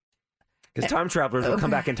 Because time travelers will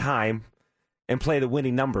come back in time and play the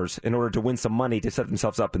winning numbers in order to win some money to set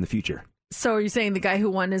themselves up in the future. So are you saying the guy who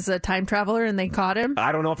won is a time traveler and they caught him?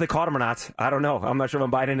 I don't know if they caught him or not. I don't know. I'm not sure if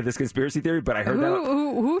I'm buying into this conspiracy theory, but I heard that.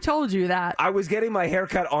 Who told you that? I was getting my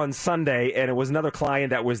haircut on Sunday, and it was another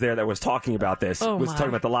client that was there that was talking about this, talking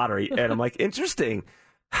about the lottery. And I'm like, interesting.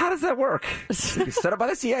 How does that work? Set up by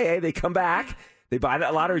the CIA. They come back. They buy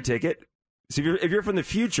that lottery ticket. So if you're from the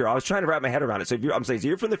future, I was trying to wrap my head around it. So I'm saying, so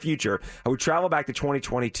you're from the future. I would travel back to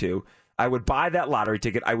 2022. I would buy that lottery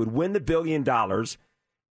ticket. I would win the $1 billion.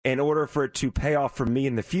 In order for it to pay off for me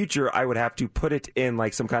in the future, I would have to put it in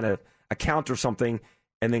like some kind of account or something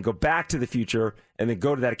and then go back to the future and then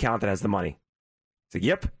go to that account that has the money. It's like,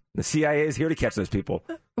 yep, the CIA is here to catch those people.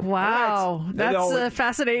 Wow. Right. That's a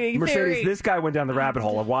fascinating Mercedes, theory. this guy went down the rabbit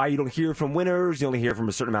hole of why you don't hear from winners. You only hear from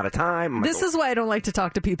a certain amount of time. This is why I don't like to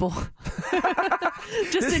talk to people.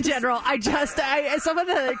 Just in general. Some of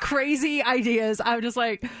the crazy ideas, I'm just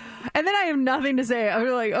like, and then I have nothing to say. I'm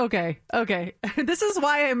like, okay. This is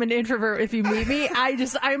why I'm an introvert. If you meet me,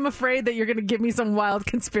 I'm afraid that you're going to give me some wild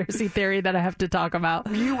conspiracy theory that I have to talk about.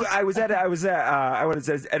 I was at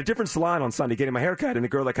a different salon on Sunday getting my hair cut, and the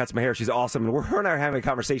girl that cuts my hair, she's awesome. And her and I are having a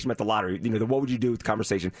conversation about the lottery. You know, what would you do with the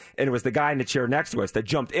conversation? And it was the guy in the chair next to us that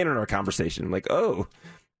jumped in on our conversation. I'm like, oh.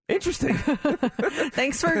 Interesting.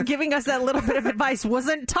 Thanks for giving us that little bit of advice.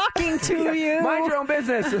 Wasn't talking to you. Mind your own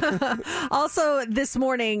business. Also, this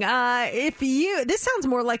morning, this sounds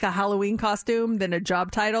more like a Halloween costume than a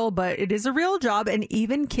job title, but it is a real job, and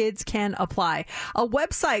even kids can apply. A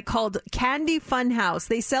website called Candy Funhouse.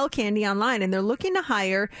 They sell candy online, and they're looking to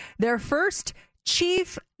hire their first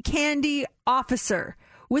chief candy officer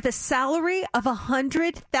with a salary of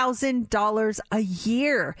 $100,000 a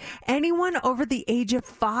year. Anyone over the age of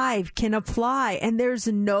 5 can apply, and there's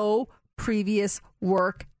no previous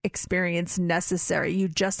work experience necessary. You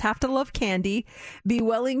just have to love candy, be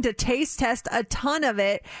willing to taste test a ton of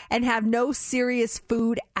it, and have no serious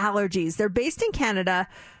food allergies. They're based in Canada,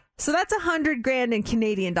 So that's $100,000 in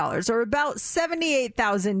Canadian dollars, or about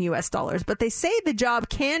 $78,000 US dollars. But they say the job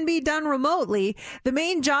can be done remotely. The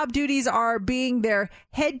main job duties are being their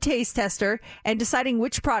head taste tester and deciding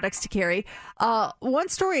which products to carry. One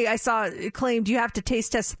story I saw claimed you have to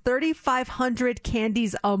taste test 3,500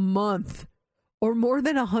 candies a month, or more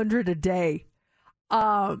than 100 a day.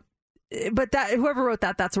 But that whoever wrote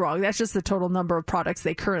that, that's wrong. That's just the total number of products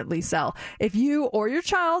they currently sell. If you or your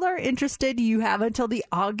child are interested, you have until the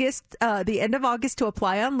end of August to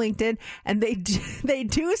apply on LinkedIn, and they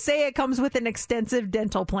do say it comes with an extensive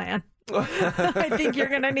dental plan. I think you're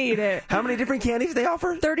gonna need it. How many different candies do they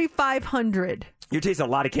offer? 3,500. You taste a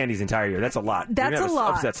lot of candies the entire year. That's a lot. That's a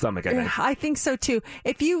lot. Upset stomach, I think. I think so too.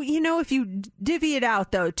 If you divvy it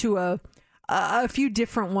out though to a few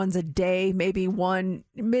different ones a day, maybe one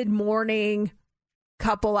mid-morning,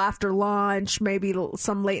 couple after lunch, maybe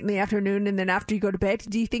some late in the afternoon, and then after you go to bed.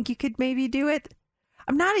 Do you think you could maybe do it?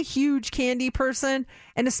 I'm not a huge candy person,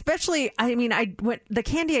 and especially, the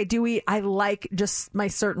candy I do eat, I like just my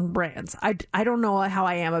certain brands. I don't know how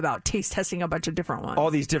I am about taste testing a bunch of different ones.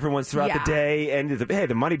 All these different ones throughout the day, and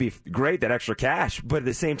the money be great, that extra cash. But at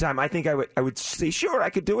the same time, I think I would say, sure, I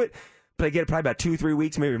could do it. But I get it probably about 2-3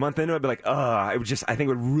 weeks, maybe a month into it. I'd be like, I think it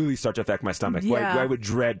would really start to affect my stomach. Yeah. I would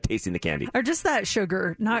dread tasting the candy. Or just that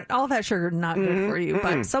sugar. Not all that sugar, not good for you.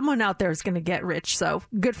 But someone out there is going to get rich, so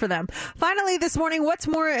good for them. Finally, this morning, what's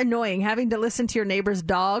more annoying, having to listen to your neighbor's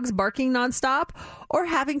dogs barking nonstop, or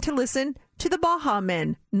having to listen to the Baha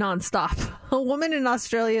Men nonstop? A woman in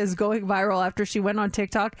Australia is going viral after she went on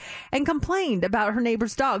TikTok and complained about her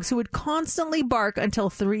neighbor's dogs who would constantly bark until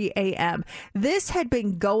 3 a.m. This had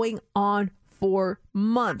been going on for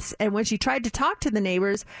months, and when she tried to talk to the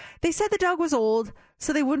neighbors, they said the dog was old,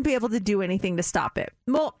 so they wouldn't be able to do anything to stop it.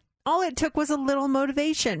 Well, all it took was a little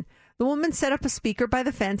motivation. The woman set up a speaker by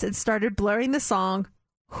the fence and started blaring the song,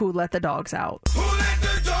 "Who Let the Dogs Out?"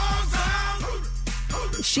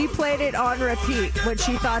 She played it on repeat when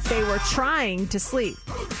she thought they were trying to sleep.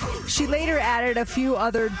 She later added a few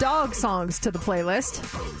other dog songs to the playlist.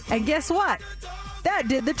 And guess what? That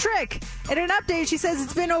did the trick. In an update, she says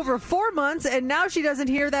it's been over 4 months, and now she doesn't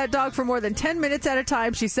hear that dog for more than 10 minutes at a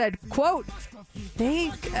time. She said, quote,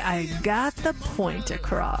 "Think I got the point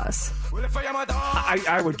across."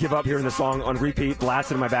 I would give up hearing the song on repeat,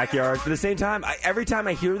 blasted in my backyard. But at the same time, every time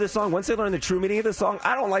I hear this song, once I learn the true meaning of the song,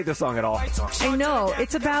 I don't like the song at all. I know.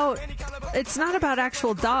 It's not about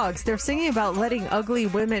actual dogs. They're singing about letting ugly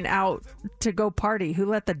women out to go party. Who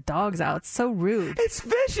let the dogs out? It's so rude. It's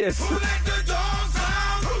vicious.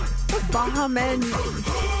 Baha Men,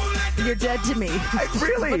 you're dead to me.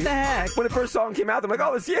 Really? What the heck? When the first song came out, I'm like,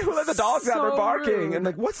 oh, who let the dogs out? They're barking. Rude. And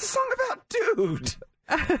like, what's the song about? Dude.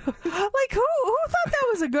 Like, who thought that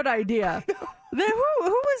was a good idea? Who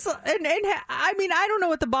was, and I don't know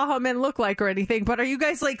what the Baha Men look like or anything, but are you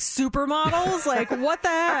guys like supermodels? Like, what the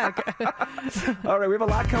heck? All right, we have a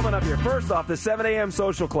lot coming up here. First off, the 7 a.m.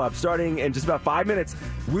 Social Club, starting in just about 5 minutes.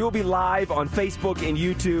 We will be live on Facebook and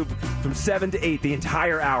YouTube from 7 to 8, the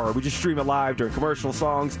entire hour. We just stream it live during commercial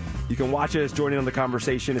songs. You can watch us, join in on the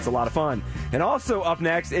conversation. It's a lot of fun. And also up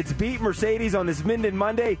next, it's Beat Mercedes on this Minden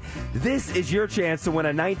Monday. This is your chance to win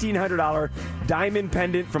a $1,900 diamond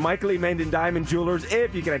pendant from Michael E. Minden Diamond Jewelers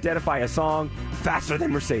if you can identify a song faster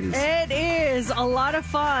than Mercedes. It is a lot of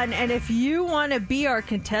fun, and if you want to be our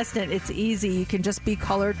contestant, it's easy. You can just be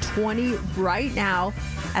caller 20 right now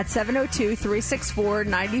at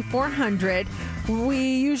 702-364-9400.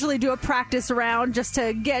 We usually do a practice round just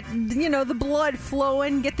to get, the blood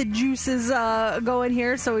flowing, get the juices going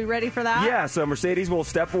here. So we ready for that? Yeah, so Mercedes will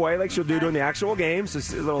step away like she'll do during the actual games.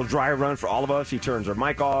 It's a little dry run for all of us. She turns her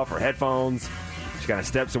mic off, her headphones. She kind of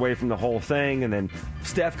steps away from the whole thing, and then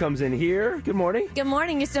Steph comes in here. Good morning. Good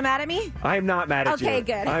morning. You still mad at me? I am not mad at you. Okay,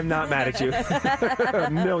 good. I'm not mad at you.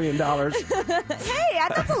 $1 million. Hey,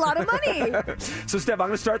 that's a lot of money. So, Steph, I'm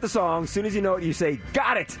going to start the song. As soon as you know it, you say,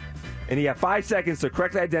 "Got it!" And you have 5 seconds to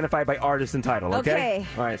correctly identify by artist and title, okay?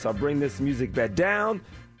 All right, so I'll bring this music bed down,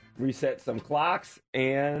 reset some clocks,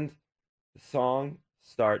 and the song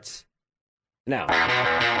starts now.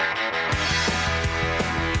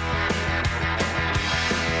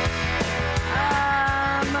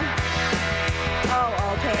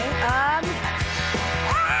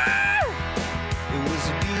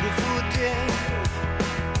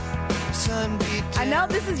 I know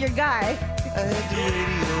this is your guy.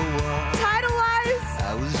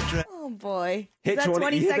 Title-wise? Oh, boy. Hit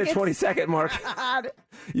 20 seconds? You hit the 20-second mark.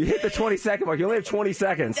 You hit the 20-second mark. You only have 20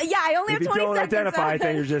 seconds. Yeah, I only have 20 seconds. If you don't identify,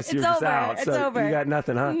 then you're just out. It's so over. You got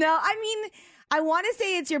nothing, huh? No, I want to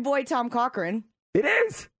say it's your boy Tom Cochran. It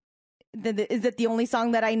is. Is it the only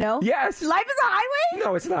song that I know? Yes. Life is a Highway?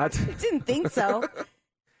 No, it's not. I didn't think so.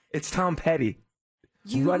 It's Tom Petty.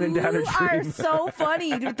 You Running Down a Dream. are so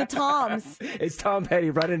funny with the Toms. It's Tom Petty,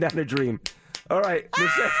 Running Down a Dream. All right.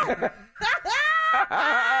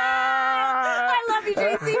 I love you,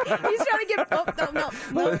 JC. He's trying to get. Oh, no.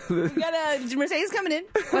 We got Mercedes coming in.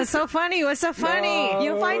 What's so funny? What's so funny? No.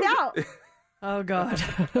 You'll find out. Oh, God.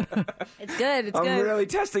 It's good. It's I'm good. really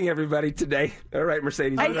testing everybody today. All right,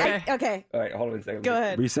 Mercedes. Okay. All right, hold on a second. Go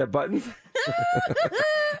ahead. Reset button.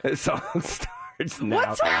 The song starts now.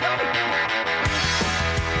 What's so funny?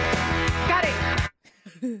 Got it.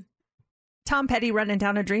 Tom Petty, Running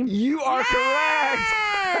Down a Dream. You are correct.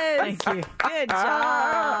 Thank you. Good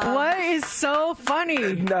job. What is so funny?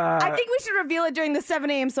 I think we should reveal it during the 7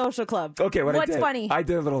 a.m. social club. Okay, what's funny? I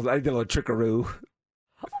did a little trickaroo.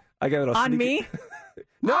 I got a little on sneaky. me.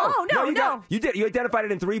 No. You did. You identified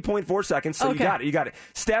it in 3.4 seconds, so Okay. You got it.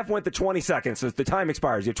 Steph went to 20 seconds, so the time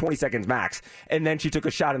expires. You have 20 seconds max, and then she took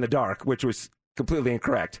a shot in the dark, which was completely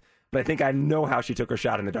incorrect. But I think I know how she took her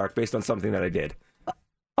shot in the dark based on something that I did.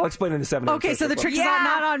 I'll explain in the 7 a.m. Okay, so the trick is Yeah.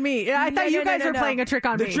 not on me. Yeah, I thought you guys were playing a trick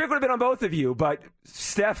on The me. trick would have been on both of you, but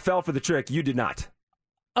Steph fell for the trick. You did not.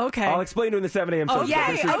 Okay. I'll explain to you in the 7 a.m. social club.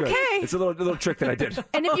 Okay, This is good. okay. It's a little trick that I did.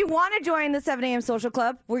 And if you want to join the 7 a.m. social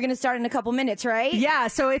club, we're going to start in a couple minutes, right? Yeah,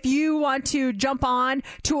 so if you want to jump on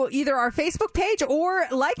to either our Facebook page or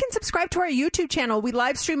like and subscribe to our YouTube channel, we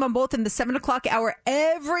live stream on both in the 7 o'clock hour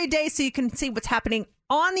every day so you can see what's happening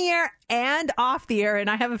on the air and off the air. And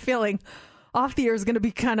I have a feeling off the air is going to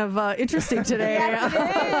be kind of interesting today. Yes, it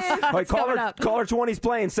is. All right, coming up. caller 20's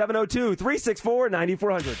playing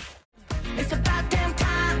 702-364-9400. It's about damn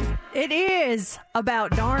time. It is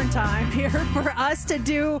about darn time here for us to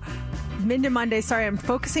do Minden Monday. Sorry, I'm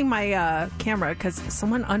focusing my camera because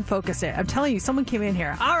someone unfocused it. I'm telling you, someone came in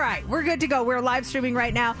here. All right, we're good to go. We're live streaming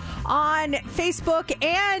right now on Facebook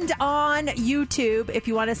and on YouTube if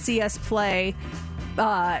you want to see us play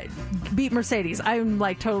Beat Mercedes. I'm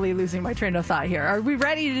like totally losing my train of thought here. Are we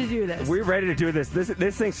ready to do this? We're ready to do this.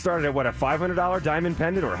 This thing started at, what, a $500 diamond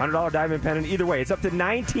pendant or a $100 diamond pendant? Either way, it's up to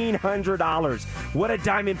 $1,900. What a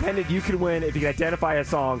diamond pendant you can win if you can identify a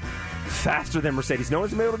song faster than Mercedes. No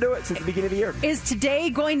one's been able to do it since the beginning of the year. Is today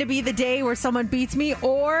going to be the day where someone beats me,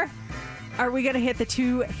 or are we going to hit the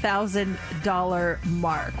 $2,000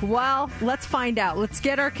 mark? Well, let's find out. Let's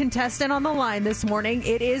get our contestant on the line this morning.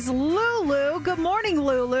 It is Lulu. Good morning,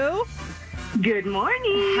 Lulu. Good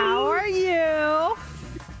morning. How are you?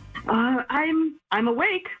 I'm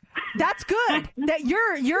awake. That's good. That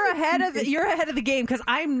you're ahead of the game because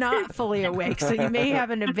I'm not fully awake, so you may have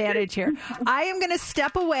an advantage here. I am going to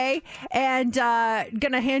step away and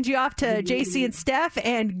going to hand you off to JC and Steph.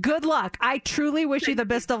 And good luck. I truly wish you the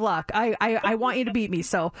best of luck. I want you to beat me.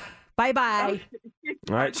 So bye bye.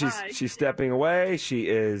 All right, she's stepping away. She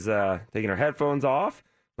is taking her headphones off.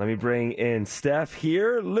 Let me bring in Steph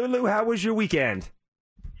here. Lulu, how was your weekend?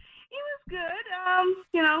 Good.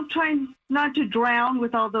 Trying not to drown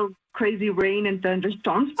with all the crazy rain and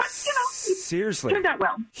thunderstorms, but Seriously, turned out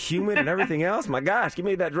well. Humid and everything else. My gosh, give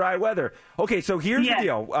me that dry weather. Okay, so here's the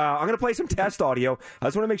deal. I'm going to play some test audio. I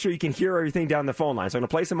just want to make sure you can hear everything down the phone line. So I'm going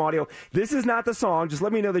to play some audio. This is not the song. Just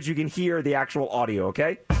let me know that you can hear the actual audio.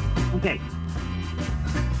 Okay. Okay.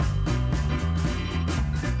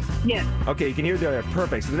 Yes. Okay, you can hear the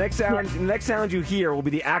perfect. So the next sound you hear will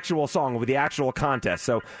be the actual song, will be the actual contest.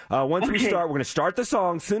 So once we start, we're going to start the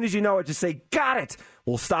song. As soon as you know it, just say, got it.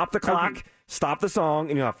 We'll stop the clock, stop the song,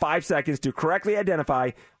 and you'll have 5 seconds to correctly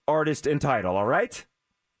identify artist and title, all right?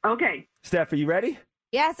 Okay. Steph, are you ready?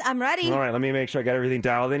 Yes, I'm ready. All right, let me make sure I got everything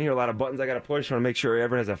dialed in here. A lot of buttons I got to push. I want to make sure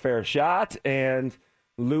everyone has a fair shot. And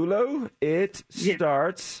Lulu, it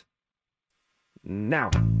starts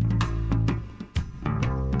now.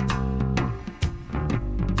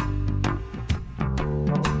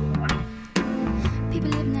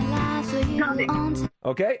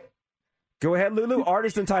 Okay. Go ahead, Lulu.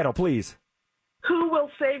 Artist and title, please. Who will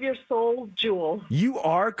save your soul, Jewel? You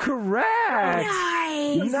are correct.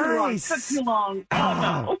 Nice. Took too long.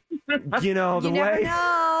 Oh, no. You know, the You way. never know.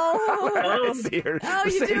 I see her. Oh,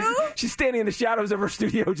 you do? She's standing in the shadows of her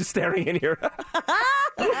studio just staring in here.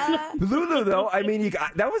 Lulu, though, I mean,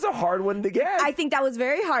 that was a hard one to get. I think that was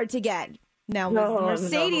very hard to get. Now,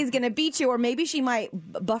 Mercedes going to beat you, or maybe she might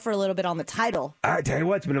buffer a little bit on the title. I tell you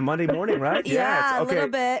what, it's been a Monday morning, right? Yeah, it's, okay. a little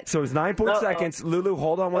bit. So it's 9 seconds. Lulu,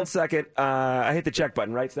 hold on 1 second. I hit the check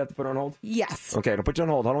button, right? So I have to put it on hold? Yes. Okay, I'll put you on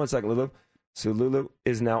hold. Hold on 1 second, Lulu. So Lulu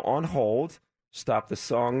is now on hold. Stop the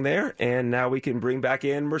song there, and now we can bring back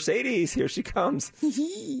in Mercedes. Here she comes.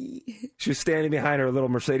 She was standing behind her little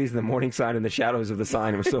Mercedes in the morning sign in the shadows of the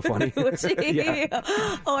sign. It was so funny. Was she? Yeah.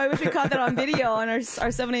 Oh, I wish we caught that on video on our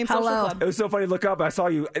 7 a.m. social club. It was so funny to look up. I saw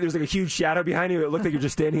you. There was like a huge shadow behind you. It looked like you're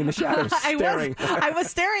just standing in the shadows staring. I was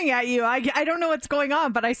staring at you. I don't know what's going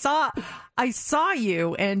on, but I saw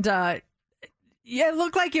you, and yeah, it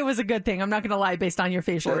looked like it was a good thing. I'm not going to lie based on your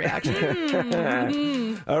facial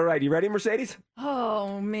reaction. All right, you ready, Mercedes?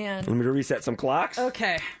 Oh, man. Want me to reset some clocks?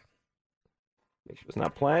 Okay. Make sure it's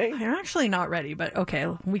not playing. I'm actually not ready, but okay,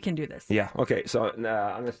 we can do this. Yeah, okay. So I'm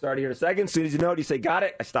going to start here in a second. As soon as you know it, you say, got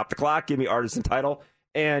it. I stop the clock. Give me artist and title.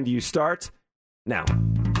 And you start now.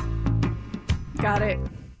 Got it.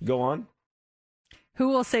 Go on. Who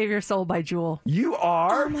Will Save Your Soul by Jewel. You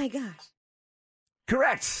are. Oh, my gosh.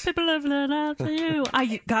 Correct. People have learned out to you.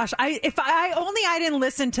 If I didn't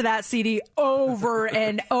listen to that CD over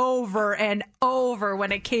and over and over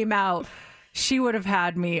when it came out, she would have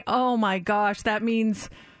had me. Oh my gosh, that means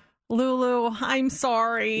Lulu, I'm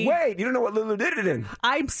sorry. Wait, you don't know what Lulu did it in.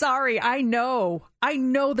 I'm sorry. I know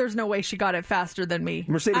there's no way she got it faster than me.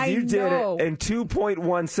 Mercedes, you did it in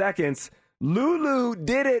 2.1 seconds. Lulu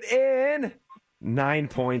did it in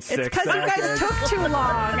 9.6 seconds. It's because you guys took too long.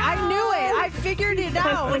 I knew it. I figured it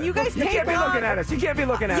out. When you guys take You can't be looking at us. You can't be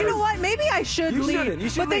looking at us. You know what? Maybe I should leave. You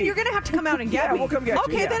should but then leave. you're going to have to come out and get me. We'll come get you.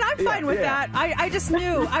 Okay, then I'm fine with that. I just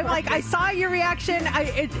knew. I'm like, I saw your reaction.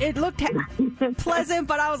 It looked pleasant,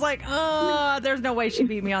 but I was like, there's no way she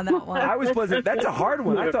beat me on that one. I was pleasant. That's a hard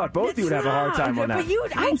one. I thought both of you would have a hard time on that.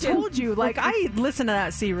 But I told you, like, I listened to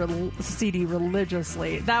that CD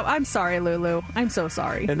religiously. I'm sorry, Lulu. I'm so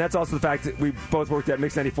sorry. And that's also the fact that we both worked at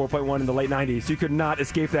Mix 94.1 in the late 90s. You could not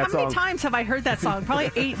escape that song. How many times have I heard that song? Probably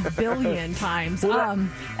 8 billion times.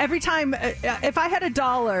 Every time, if I had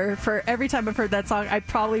 $1 for every time I've heard that song, I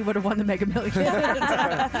probably would have won the Mega Millions.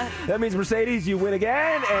 That means, Mercedes, you win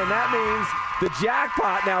again, and that means the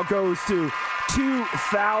jackpot now goes to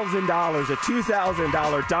 $2,000. A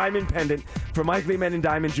 $2,000 diamond pendant from Mike Lehman and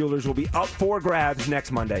Diamond Jewelers will be up for grabs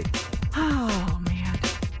next Monday. Oh, man.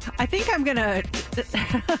 I think I'm going to...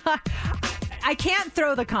 I can't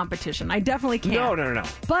throw the competition. I definitely can't. No.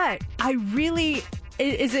 But I really...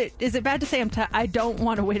 Is it bad to say I don't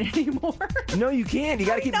want to win anymore? No, you can't. You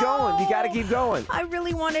got to keep going. You got to keep going. I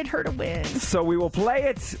really wanted her to win. So we will play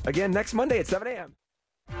it again next Monday at 7 a.m.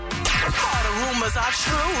 All the rumors are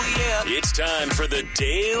true, yeah. It's time for the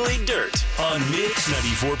Daily Dirt on Mix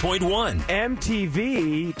 94.1.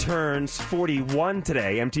 MTV turns 41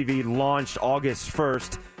 today. MTV launched August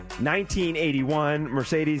 1st, 1981.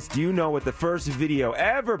 Mercedes, do you know what the first video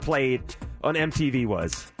ever played on MTV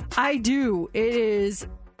was? I do. It is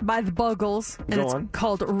by the Buggles, and it's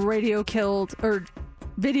called Video Killed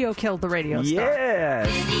the Radio Star. Yes.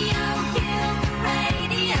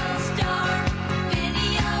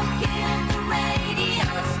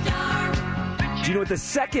 Do you know what the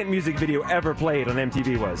second music video ever played on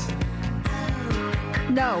MTV was?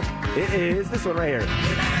 No. It is this one right here.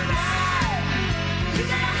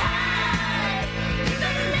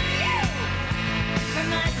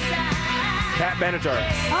 Pat Benatar.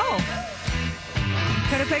 Oh.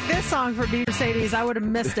 Could have picked this song for Mercedes. I would have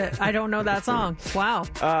missed it. I don't know that song. Wow.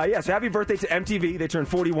 So happy birthday to MTV. They turned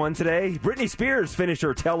 41 today. Britney Spears finished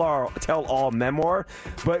her tell-all memoir,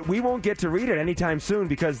 but we won't get to read it anytime soon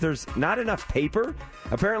because there's not enough paper.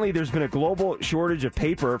 Apparently, there's been a global shortage of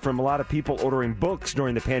paper from a lot of people ordering books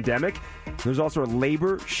during the pandemic. There's also a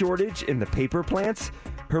labor shortage in the paper plants.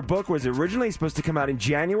 Her book was originally supposed to come out in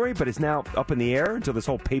January, but it's now up in the air until this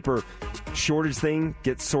whole paper shortage thing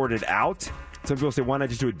gets sorted out. Some people say, why not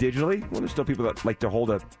just do it digitally? Well, there's still people that like to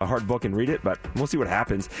hold a hard book and read it, but we'll see what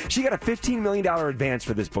happens. She got a $15 million advance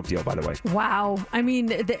for this book deal, by the way. Wow. I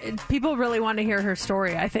mean, people really want to hear her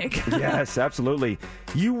story, I think. Yes, absolutely.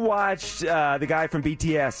 You watched the guy from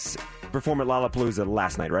BTS perform at Lollapalooza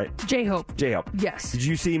last night, right? J-Hope. Yes. Did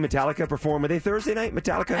you see Metallica perform? Were they Thursday night,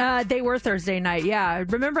 Metallica? They were Thursday night, yeah.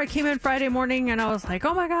 Remember I came in Friday morning and I was like,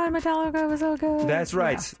 oh my God, Metallica was so good. That's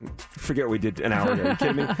right. Yeah. Forget what we did an hour ago. Are you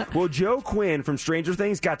kidding me? Well, Joe Quinn from Stranger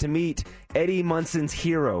Things got to meet Eddie Munson's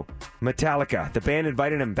hero, Metallica. The band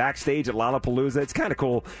invited him backstage at Lollapalooza. It's kind of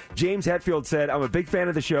cool. James Hetfield said, I'm a big fan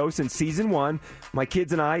of the show since season 1. My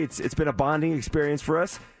kids and I, it's been a bonding experience for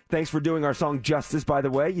us. Thanks for doing our song Justice, by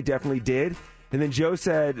the way. You definitely did. And then Joe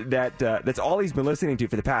said that that's all he's been listening to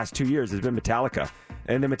for the past 2 years has been Metallica.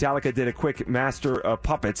 And then Metallica did a quick Master of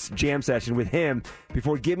Puppets jam session with him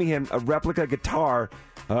before giving him a replica guitar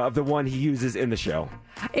of the one he uses in the show.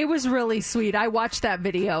 It was really sweet. I watched that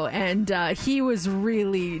video, and he was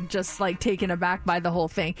really just like taken aback by the whole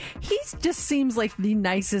thing. He just seems like the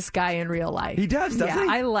nicest guy in real life. He does, doesn't he?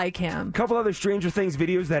 I like him. A couple other Stranger Things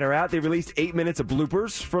videos that are out. They released 8 minutes of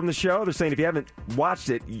bloopers from the show. They're saying if you haven't watched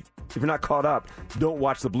it, if you're not caught up, don't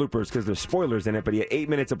watch the bloopers because there's spoilers in it. But he had 8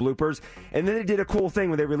 minutes of bloopers. And then they did a cool thing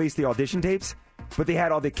when they released the audition tapes, but they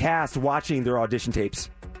had all the cast watching their audition tapes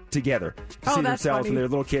together to see themselves funny. and their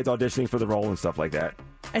little kids auditioning for the role and stuff like that.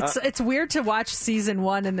 It's weird to watch season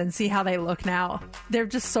 1 and then see how they look now. They're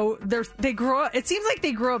just they grow up. It seems like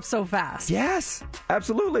they grow up so fast. Yes,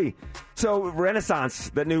 absolutely. So Renaissance,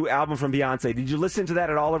 that new album from Beyonce, did you listen to that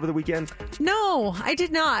at all over the weekend? No, I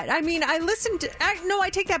did not. I mean, I listened. I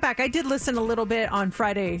take that back. I did listen a little bit on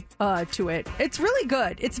Friday to it. It's really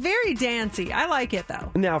good. It's very dancey. I like it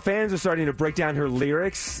though. Now fans are starting to break down her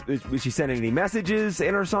lyrics. Is she sending any messages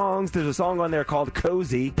in her songs? There's a song on there called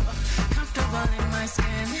Cozy. Comfortable in my skin,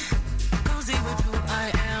 cozy with who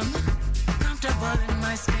I am. Comfortable in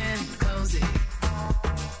my skin, cozy.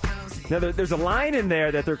 Now, there's a line in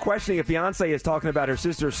there that they're questioning if Beyonce is talking about her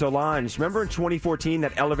sister Solange. Remember in 2014,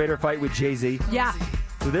 that elevator fight with Jay-Z? Yeah.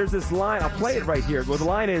 So there's this line. I'll play it right here. Well, the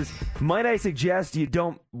line is, might I suggest you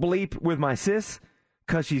don't bleep with my sis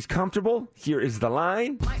because she's comfortable? Here is the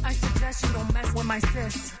line. Might I suggest you don't mess with my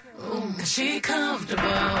sis? Ooh, 'cause she comfortable.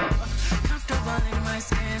 Comfortable in my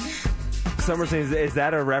skin. Summer saying, is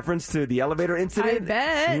that a reference to the elevator incident? I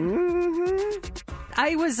bet. Mm-hmm.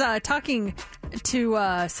 I was talking to,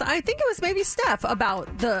 I think it was maybe Steph,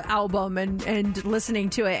 about the album and listening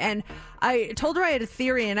to it. And I told her I had a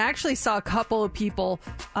theory, and I actually saw a couple of people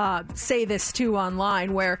say this too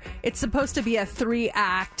online, where it's supposed to be a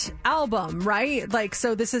 3-act album, right? Like,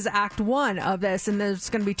 so this is act 1 of this, and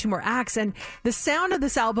there's going to be 2 more acts. And the sound of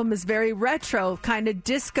this album is very retro, kind of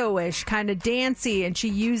disco-ish, kind of dancey, and she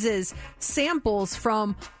uses samples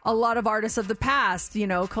from a lot of artists of the past, you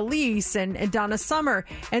know, Khalees and Donna Summer.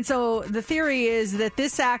 And so the theory is that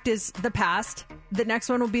this act is the past, the next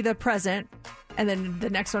one will be the present, and then the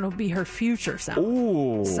next one will be her future sound.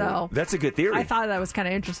 Ooh, so that's a good theory. I thought that was kind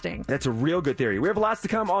of interesting. That's a real good theory. We have lots to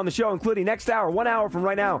come on the show, including next hour, 1 hour from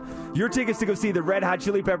right now, your tickets to go see the Red Hot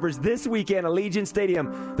Chili Peppers this weekend at Allegiant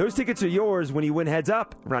Stadium. Those tickets are yours when you win Heads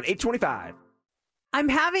Up around 8:25. I'm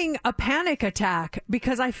having a panic attack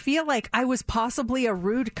because I feel like I was possibly a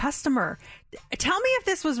rude customer. Tell me if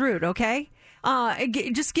this was rude, okay?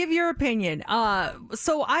 Just give your opinion.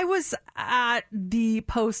 So I was at the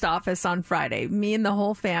post office on Friday, me and the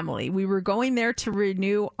whole family. We were going there to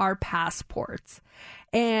renew our passports.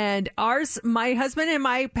 And my husband and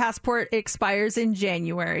my passport expires in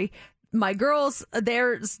January. My girls,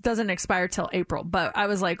 theirs doesn't expire till April, but I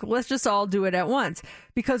was like, let's just all do it at once.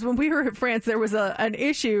 Because when we were in France, there was an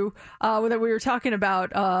issue that we were talking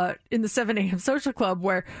about in the 7 a.m. social club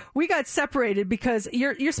where we got separated because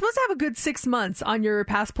you're supposed to have a good 6 months on your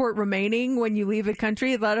passport remaining when you leave a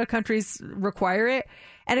country. A lot of countries require it.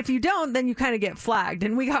 And if you don't, then you kind of get flagged.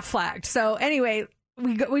 And we got flagged. So anyway,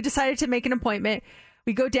 we decided to make an appointment.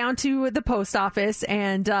 We go down to the post office,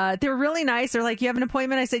 and they were really nice. They're like, you have an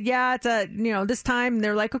appointment? I said, yeah, it's this time. And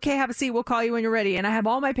they're like, okay, have a seat. We'll call you when you're ready. And I have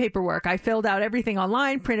all my paperwork. I filled out everything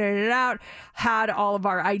online, printed it out, had all of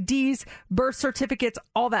our IDs, birth certificates,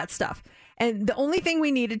 all that stuff. And the only thing we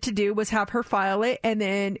needed to do was have her file it and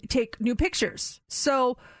then take new pictures.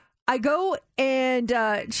 So I go and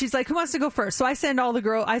she's like, who wants to go first? So I send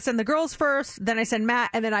the girls first, then I send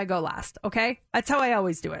Matt, and then I go last. Okay. That's how I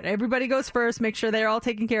always do it. Everybody goes first, make sure they're all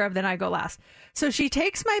taken care of. Then I go last. So she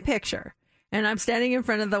takes my picture and I'm standing in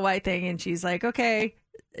front of the white thing and she's like, okay,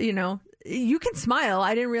 you can smile.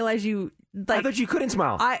 I didn't realize you I thought you couldn't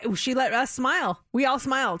smile. She let us smile. We all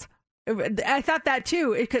smiled. I thought that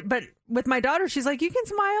too. But with my daughter, she's like, you can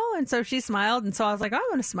smile. And so she smiled. And so I was like, I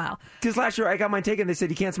want to smile. Because last year I got mine taken. They said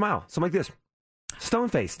you can't smile. So I'm like this,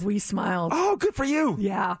 stone-faced. We smiled. Oh, good for you.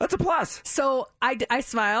 Yeah. That's a plus. So I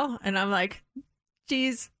smile and I'm like,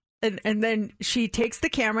 geez. And then she takes the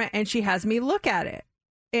camera and she has me look at it.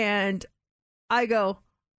 And I go,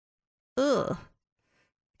 ugh.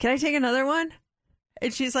 Can I take another one?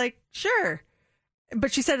 And she's like, sure.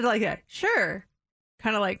 But she said it like that. Sure.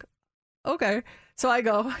 Kind of like, okay. So I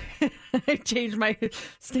go, I change my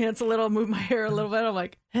stance a little, move my hair a little bit. I'm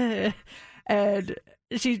like, and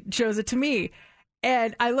she shows it to me.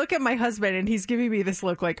 And I look at my husband and he's giving me this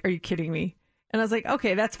look like, are you kidding me? And I was like,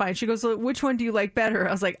 okay, that's fine. She goes, well, which one do you like better?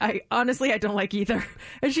 I was like, I don't like either.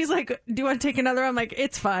 And she's like, do you want to take another? I'm like,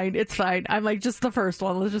 it's fine. I'm like, just the first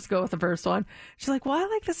one. Let's just go with the first one. She's like, well, I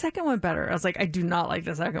like the second one better. I was like, I do not like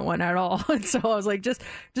the second one at all. And so I was like, just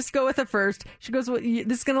go with the first. She goes, well,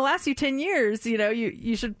 this is going to last you 10 years.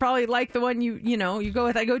 You should probably like the one you go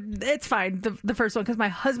with. I go, it's fine. The first one. Because my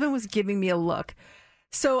husband was giving me a look.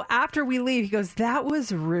 So after we leave, he goes, that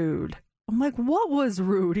was rude. I'm like, what was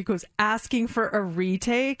rude? He goes, asking for a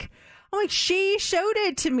retake. I'm like, she showed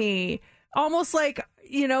it to me. Almost like,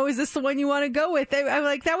 is this the one you want to go with? I'm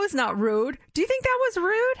like, that was not rude. Do you think that was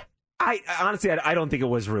rude? I honestly don't think it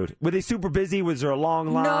was rude. Were they super busy? Was there a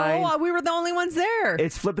long line? No, we were the only ones there.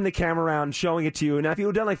 It's flipping the camera around, showing it to you. Now, if you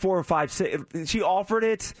were done like 4 or 5, 6, she offered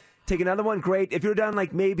it. Take another one, great. If you're done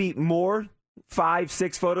like maybe more, 5,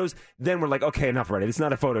 6 photos, then we're like, okay, enough already. It's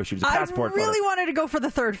not a photo shoot. It's a passport photo. I really wanted to go for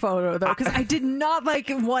the third photo, though, because I did not like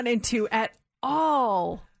 1 and 2 at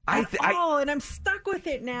all. And I'm stuck with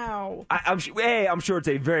it now. I'm sure it's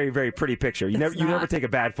a very, very pretty picture. You never take a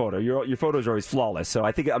bad photo. Your photos are always flawless. So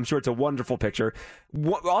I'm sure it's a wonderful picture.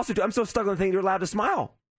 Also, I'm so stuck on the thing you're allowed to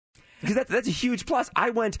smile. Because that's a huge plus.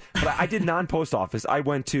 But I did non-post office.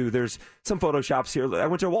 There's some photo shops here. I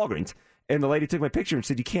went to Walgreens. And the lady took my picture and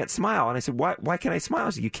said, you can't smile. And I said, why can't I smile?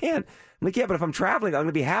 She said, you can't. I'm like, yeah, but if I'm traveling, I'm going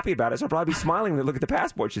to be happy about it. So I'll probably be smiling and look at the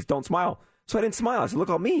passport. She says, don't smile. So I didn't smile. I said, look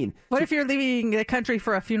how mean. What if you're leaving the country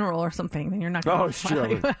for a funeral or something? Then you're not going to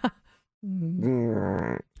smile.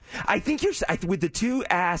 True. I think with the 2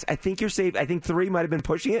 ass, I think you're safe. I think 3 might have been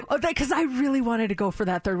pushing it. Oh, because I really wanted to go for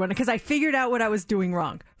that third one because I figured out what I was doing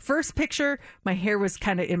wrong. First picture, my hair was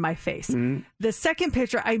kind of in my face. Mm-hmm. The second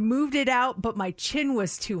picture, I moved it out, but my chin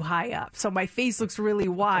was too high up. So my face looks really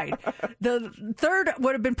wide. The third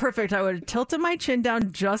would have been perfect. I would have tilted my chin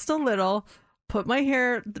down just a little, put my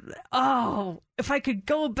hair. Oh, if I could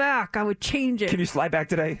go back, I would change it. Can you slide back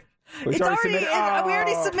today? We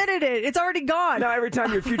already submitted it. It's already gone. Now every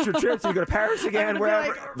time your future trips, you go to Paris again,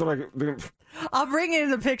 wherever. I'll bring in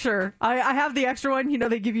the picture. I have the extra one.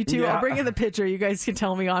 They give you 2. Yeah. I'll bring in the picture. You guys can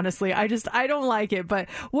tell me honestly. I don't like it. But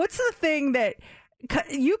what's the thing that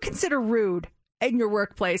you consider rude in your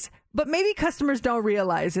workplace, but maybe customers don't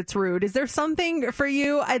realize it's rude? Is there something for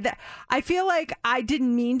you? I feel like I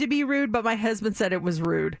didn't mean to be rude, but my husband said it was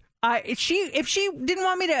rude. If she didn't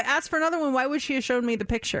want me to ask for another one, why would she have shown me the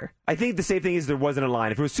picture? I think the safe thing is there wasn't a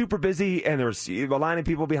line. If it was super busy and there was a line of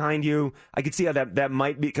people behind you, I could see how that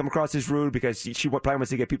might come across as rude because she probably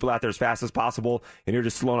wants to get people out there as fast as possible, and you're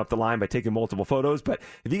just slowing up the line by taking multiple photos. But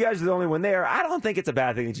if you guys are the only one there, I don't think it's a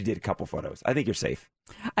bad thing that you did a couple photos. I think you're safe.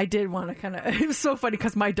 I did want to kind of... It was so funny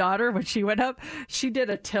because my daughter, when she went up, she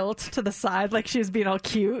did a tilt to the side like she was being all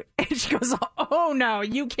cute. And she goes, oh, no,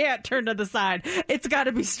 you can't turn to the side. It's got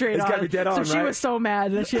to be straight on. It's got to be dead on, So she was so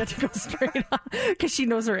mad that she had to go straight on because she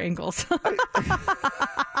knows her angles.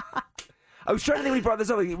 I was trying to think, we brought this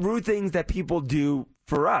up, like rude things that people do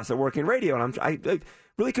for us that work in radio. And I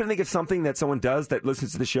really couldn't think of something that someone does that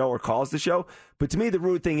listens to the show or calls the show. But to me, the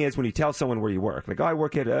rude thing is when you tell someone where you work. Like, I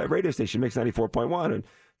work at a radio station, Mix 94.1. And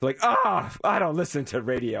they're like, I don't listen to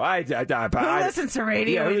radio. I listens to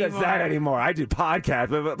radio anymore? Who does that anymore? I do podcasts.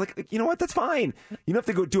 But like, you know what? That's fine. You don't have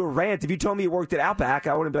to go do a rant. If you told me you worked at Outback,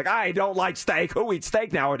 I wouldn't be like, I don't like steak. Who eats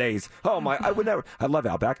steak nowadays? Oh, my. I would never. I love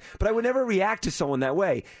Outback. But I would never react to someone that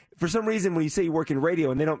way. For some reason, when you say you work in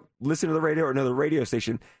radio and they don't listen to the radio or another radio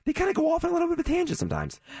station, they kind of go off on a little bit of a tangent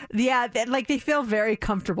sometimes. Yeah, they feel very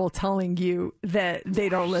comfortable telling you that they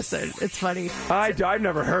don't listen. It's funny. I've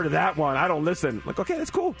never heard of that one. I don't listen. Like, okay,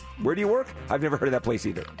 that's cool. Where do you work? I've never heard of that place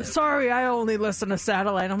either. Sorry, I only listen to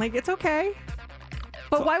satellite. I'm like, it's okay.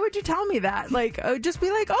 But why would you tell me that? Like, just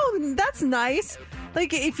be like, oh, that's nice.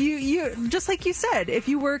 Like, if you just like you said, if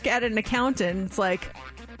you work at an accountant, it's like,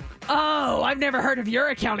 oh, I've never heard of your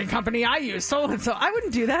accounting company. I use so-and-so. I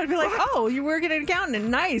wouldn't do that. I'd be like, oh, you work at an accountant.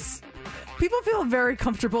 Nice. People feel very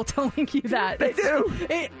comfortable telling you that. They do.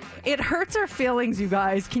 It hurts our feelings, you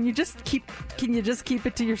guys. Can you just keep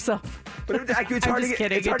it to yourself? But it's hard to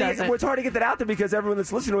get. It's hard to get that out there because everyone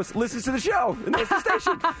that's listening to us listens to the show and knows the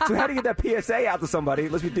station. So how do you get that PSA out to somebody?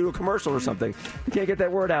 Unless we do a commercial or something. You can't get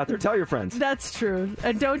that word out there. Tell your friends. That's true.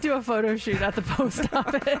 And don't do a photo shoot at the post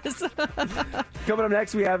office. Coming up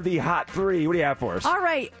next, we have the Hot 3. What do you have for us? All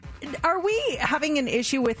right. Are we having an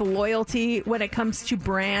issue with loyalty when it comes to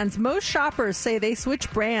brands? Most shoppers say they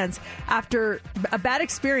switch brands after a bad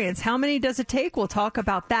experience. How many does it take? We'll talk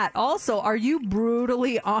about that. Also, are you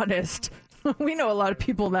brutally honest? We know a lot of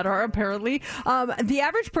people that are, apparently. The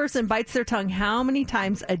average person bites their tongue how many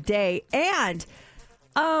times a day? And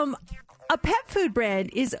a pet food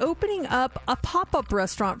brand is opening up a pop-up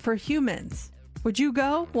restaurant for humans. Would you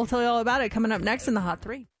go? We'll tell you all about it coming up next in the Hot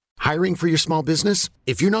 3. Hiring for your small business?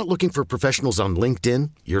 If you're not looking for professionals on LinkedIn,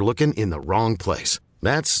 you're looking in the wrong place.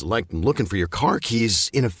 That's like looking for your car keys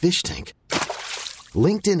in a fish tank.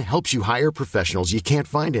 LinkedIn helps you hire professionals you can't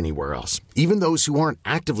find anywhere else, even those who aren't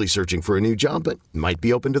actively searching for a new job but might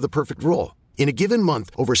be open to the perfect role. In a given month,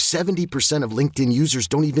 over 70% of LinkedIn users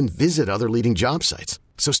don't even visit other leading job sites.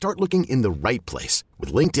 So start looking in the right place.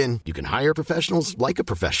 With LinkedIn, you can hire professionals like a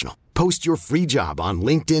professional. Post your free job on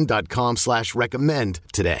linkedin.com/recommend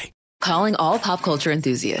today. Calling all pop culture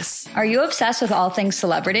enthusiasts. Are you obsessed with all things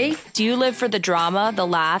celebrity? Do you live for the drama, the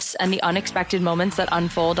laughs, and the unexpected moments that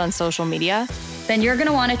unfold on social media? Then you're going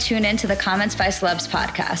to want to tune in to the Comments by Celebs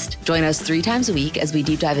podcast. Join us 3 times a week as we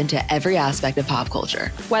deep dive into every aspect of pop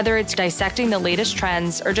culture. Whether it's dissecting the latest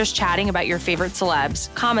trends or just chatting about your favorite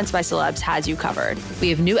celebs, Comments by Celebs has you covered. We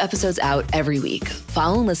have new episodes out every week.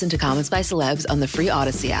 Follow and listen to Comments by Celebs on the free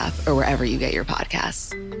Odyssey app or wherever you get your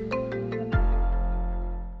podcasts.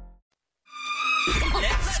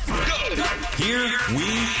 Here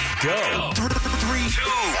we go. 3, 2.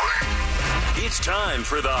 It's time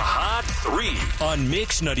for the Hot 3 on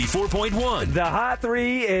Mix 94.1. The Hot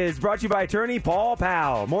 3 is brought to you by attorney Paul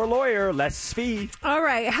Powell. More lawyer, less fee. All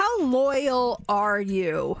right. How loyal are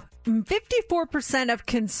you? 54% of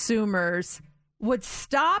consumers would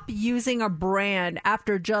stop using a brand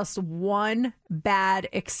after just one bad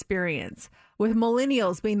experience, with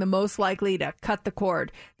millennials being the most likely to cut the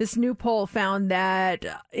cord. This new poll found that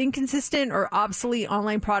inconsistent or obsolete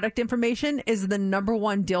online product information is the number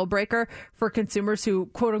one deal breaker for consumers who,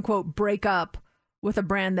 quote unquote, break up with a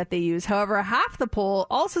brand that they use. However, half the poll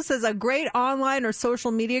also says a great online or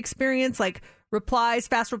social media experience, like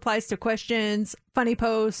fast replies to questions, funny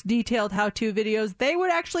posts, detailed how-to videos, they would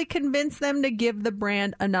actually convince them to give the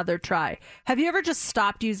brand another try. Have you ever just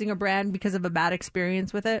stopped using a brand because of a bad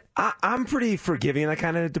experience with it? I'm pretty forgiving in that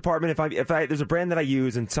kind of department. If there's a brand that I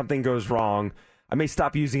use and something goes wrong, I may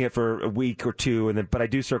stop using it for a week or two, but I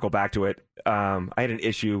do circle back to it. I had an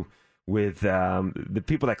issue with the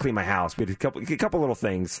people that clean my house. We had a couple little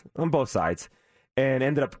things on both sides. And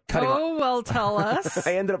ended up cutting. Oh, well, tell us.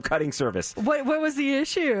 I ended up cutting service. What was the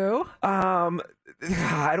issue? You're not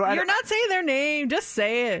saying their name. Just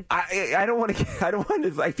say it. I don't want to. I don't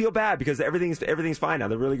want to. I feel bad because everything's fine now.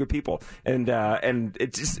 They're really good people, and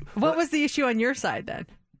it just. What was the issue on your side then?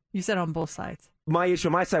 You said on both sides. My issue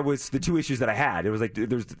on my side was the two issues that I had. It was like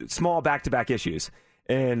there's small back-to-back issues.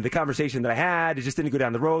 And the conversation that I had, it just didn't go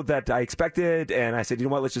down the road that I expected. And I said, you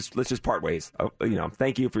know what, let's just part ways.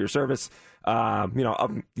 Thank you for your service. I'll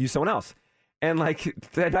use someone else. And like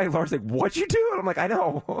that night, Laura's like, what'd you do? And I'm like, I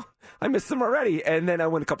know, I missed them already. And then I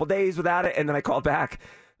went a couple days without it, and then I called back.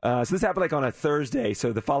 So this happened like on a Thursday.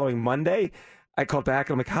 So the following Monday, I called back.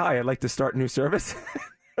 And I'm like, hi, I'd like to start a new service.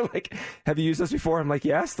 Like, have you used this before? I'm like,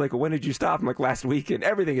 yes. Like, when did you stop? I'm like, last week. And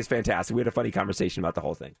everything is fantastic. We had a funny conversation about the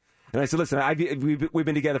whole thing. And I said, listen, we've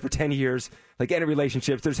been together for 10 years. Like, any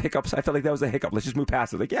relationships, there's hiccups. I felt like that was a hiccup. Let's just move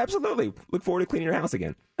past it. Like, yeah, absolutely. Look forward to cleaning your house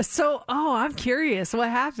again. So, I'm curious. What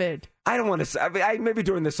happened? I don't want to. Maybe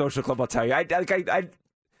during the social club, I'll tell you.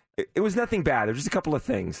 It was nothing bad. There was just a couple of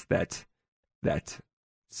things that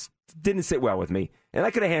didn't sit well with me, and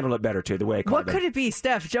I could have handled it better too. The way I called What could it be,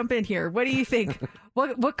 Steph? Jump in here. What do you think?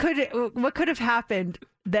 what could have happened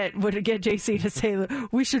that would get JC to say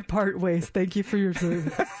we should part ways? Thank you for your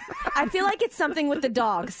service. I feel like it's something with the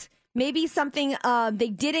dogs. Maybe something they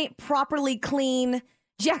didn't properly clean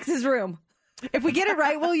Jax's room. If we get it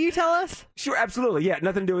right, will you tell us? Sure, absolutely. Yeah,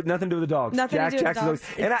 nothing to do with the dogs. Nothing to do with dogs.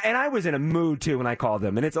 And I was in a mood too when I called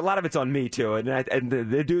them, and a lot of it's on me too. And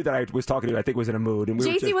the dude that I was talking to, I think, was in a mood. And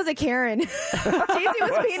JC was a Karen. JC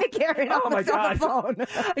was being a Karen. Oh my God! On the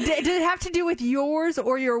phone. Did it have to do with yours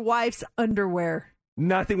or your wife's underwear?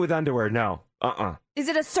 Nothing with underwear. No. Is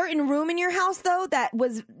it a certain room in your house though that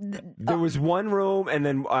was? There was one room, and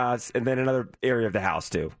then another area of the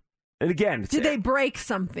house too. And again, did they break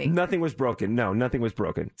something? Nothing was broken. No, nothing was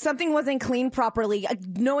broken. Something wasn't cleaned properly.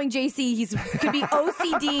 Knowing JC, he could be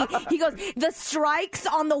OCD. He goes, the strikes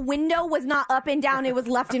on the window was not up and down; it was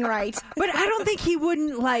left and right. But I don't think he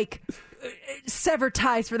wouldn't sever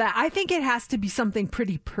ties for that. I think it has to be something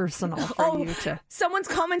pretty personal for you to. Someone's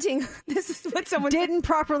commenting. This is what someone didn't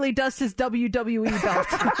properly dust his WWE belt.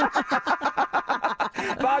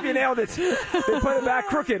 Bob, you nailed it. They put it back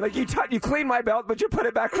crooked. Like you cleaned my belt, but you put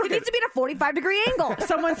it back crooked. It needs to be at a 45-degree angle.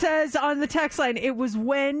 Someone says on the text line, it was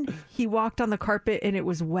when he walked on the carpet and it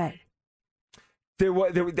was wet. I don't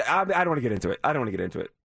want to get into it.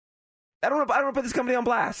 I don't want to put this company on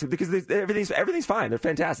blast because everything's fine. They're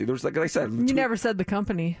fantastic. There's like I said, you never said the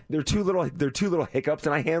company. There are two little hiccups,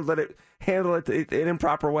 and I handled it in an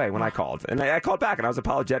improper way when I called, and I called back, and I was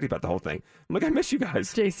apologetic about the whole thing. I'm like, I miss you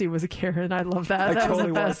guys. JC was a Karen. I love that. That was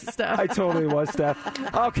the best stuff. I totally was, Steph.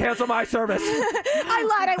 I'll cancel my service. I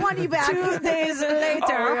lied. I want you back. 2 days later.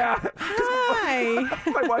 Oh, yeah. Hi.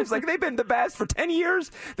 My wife's like, they've been the best for 10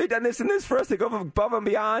 years. They've done this and this for us. They go above and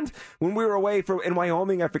beyond. When we were away in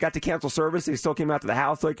Wyoming, I forgot to cancel service. They still came out to the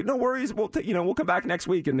house. Like, no worries. We'll come back next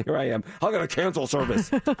week. And here I am. I'm going to cancel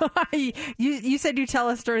service. You said you tell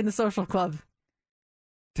us during the social club.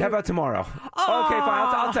 How about tomorrow? Oh. Okay,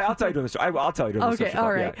 fine. I'll tell you during the I'll tell you during the Okay, social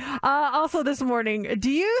all club, right. yeah. Also this morning, do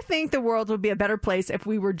you think the world would be a better place if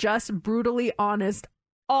we were just brutally honest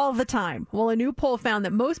all the time? Well, a new poll found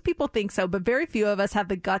that most people think so, but very few of us have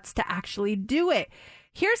the guts to actually do it.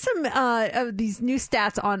 Here's some of these new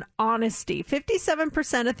stats on honesty.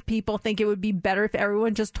 57% of the people think it would be better if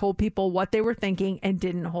everyone just told people what they were thinking and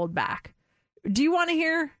didn't hold back. Do you want to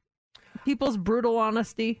hear people's brutal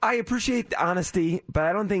honesty? I appreciate the honesty, but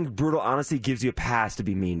I don't think brutal honesty gives you a pass to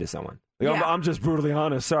be mean to someone. Like, Yeah. I'm just brutally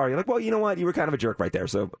honest. Sorry. Like, well, you know what? You were kind of a jerk right there.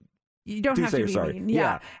 So You don't have say to you're be sorry. mean.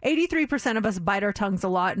 Yeah. 83% of us bite our tongues a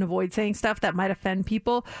lot and avoid saying stuff that might offend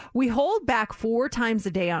people. We hold back 4 times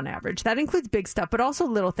a day on average. That includes big stuff, but also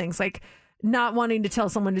little things like not wanting to tell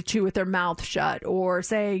someone to chew with their mouth shut, or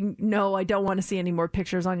saying, no, I don't want to see any more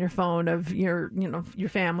pictures on your phone of your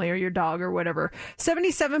family or your dog or whatever.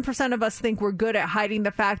 77% of us think we're good at hiding the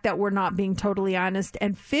fact that we're not being totally honest.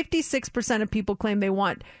 And 56% of people claim they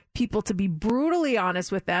want people to be brutally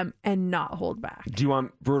honest with them and not hold back. do you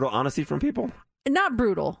want brutal honesty from people? Not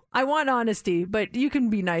brutal. I want honesty, but you can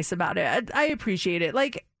be nice about it. I appreciate it.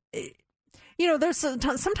 Like, there's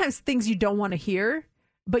sometimes things you don't want to hear,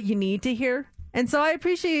 but you need to hear. And so I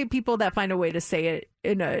appreciate people that find a way to say it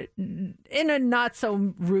in a not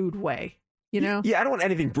so rude way, Yeah, I don't want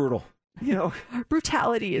anything brutal.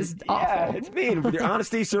 Brutality is awful. Yeah, it's mean. With your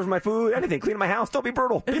honesty, serving my food, anything, cleaning my house, don't be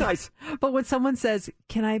brutal. Be nice. But when someone says,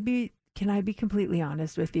 can I be completely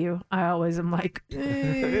honest with you? I always am like, no.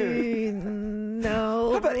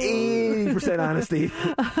 How about 80% honesty?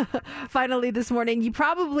 Finally, this morning, you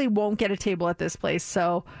probably won't get a table at this place,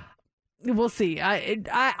 so we'll see.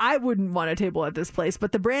 I wouldn't want a table at this place,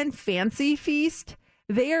 but the brand Fancy Feast,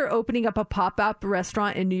 they are opening up a pop-up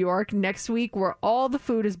restaurant in New York next week where all the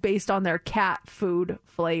food is based on their cat food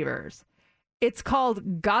flavors. It's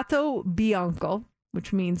called Gatto Bianco,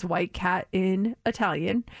 which means white cat in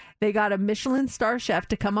Italian. They got a Michelin star chef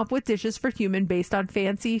to come up with dishes for human based on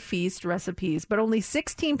Fancy Feast recipes, but only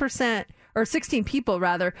 16 people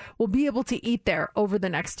will be able to eat there over the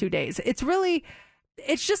next 2 days.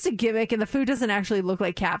 It's just a gimmick, and the food doesn't actually look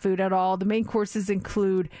like cat food at all. The main courses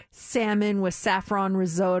include salmon with saffron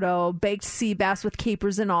risotto, baked sea bass with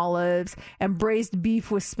capers and olives, and braised beef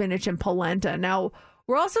with spinach and polenta. Now,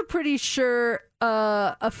 we're also pretty sure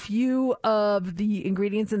a few of the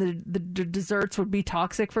ingredients in the desserts would be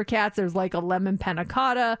toxic for cats. There's like a lemon panna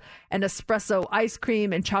cotta, an espresso ice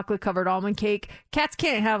cream, and chocolate-covered almond cake. Cats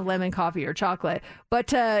can't have lemon coffee or chocolate. But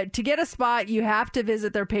to get a spot, you have to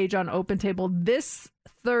visit their page on OpenTable this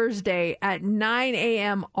Thursday at 9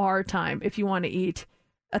 a.m. our time if you want to eat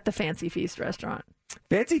at the Fancy Feast restaurant.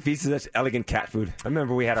 Fancy Feast is such elegant cat food. I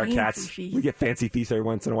remember we had our cats. Feast. We get Fancy Feast every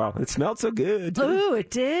once in a while. It smelled so good. Oh, it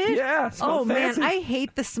did? Yeah. It smelled fancy. Man, I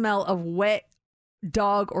hate the smell of wet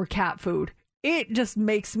dog or cat food. It just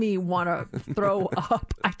makes me want to throw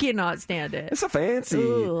up. I cannot stand it. It's so fancy.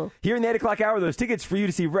 Ugh. Here in the 8 o'clock hour, those tickets for you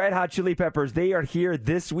to see Red Hot Chili Peppers. They are here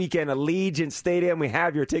this weekend at Allegiant Stadium. We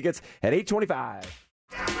have your tickets at $8.25.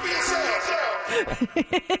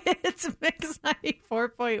 It's Mix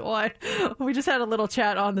 94.1. We just had a little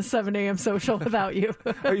chat on the 7 a.m. social without you.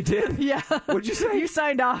 Oh, you did? Yeah. What'd you say? You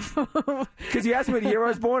signed off. Because you asked me the year I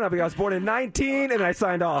was born. I was born in 19, and I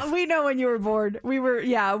signed off. We know when you were born.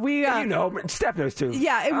 Steph knows too.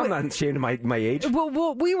 Yeah. I'm not ashamed of my age. Well,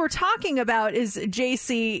 what we were talking about is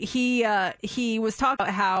JC, he was talking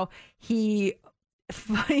about how he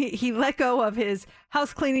let go of his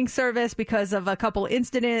house cleaning service because of a couple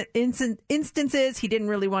instances. He didn't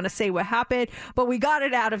really want to say what happened, but we got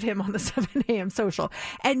it out of him on the 7 a.m. social.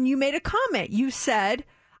 And you made a comment. You said,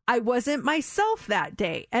 I wasn't myself that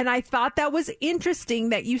day. And I thought that was interesting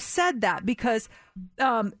that you said that because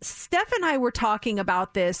Steph and I were talking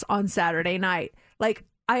about this on Saturday night. Like,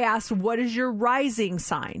 I asked, what is your rising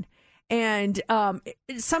sign? And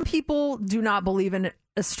some people do not believe in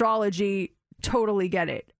astrology. Totally get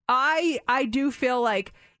it. I do feel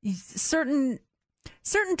like certain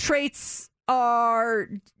traits are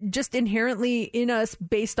just inherently in us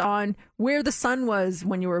based on where the sun was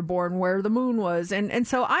when you were born, where the moon was. And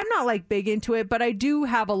so I'm not like big into it, but I do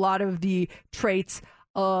have a lot of the traits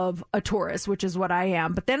of a Taurus, which is what I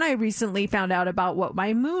am. But then I recently found out about what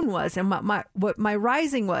my moon was and what my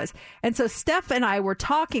rising was. And so Steph and I were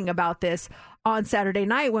talking about this on Saturday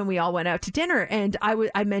night when we all went out to dinner. And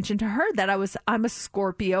I mentioned to her that I'm a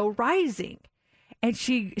Scorpio rising. And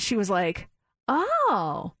she was like,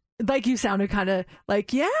 oh, like you sounded kind of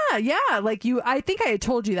like, yeah, like you, I think I had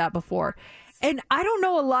told you that before. And I don't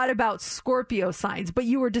know a lot about Scorpio signs, but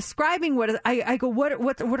you were describing what I go,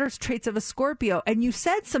 what are traits of a Scorpio? And you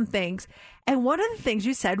said some things. And one of the things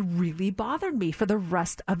you said really bothered me for the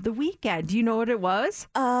rest of the weekend. Do you know what it was?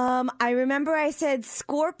 I remember I said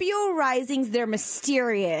Scorpio risings, they're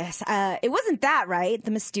mysterious. It wasn't that, right?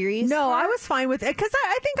 The mysterious No, part? I was fine with it because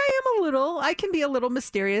I think I can be a little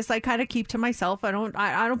mysterious. I kind of keep to myself. I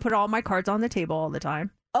don't put all my cards on the table all the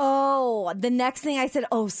time. Oh, the next thing I said,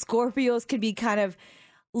 Scorpios could be kind of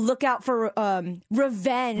look out for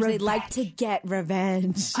revenge. They like to get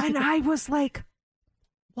revenge. And I was like,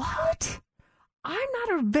 what? I'm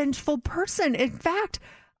not a vengeful person. In fact,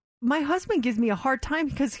 my husband gives me a hard time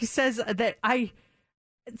because he says that I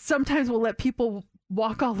sometimes will let people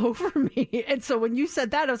walk all over me. And so when you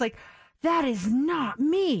said that, I was like, that is not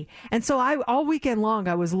me. And so all weekend long,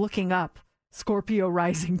 I was looking up Scorpio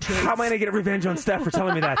rising traits. How am I going to get revenge on Steph for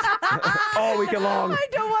telling me that all weekend long? I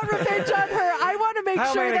don't want revenge on her. I want to make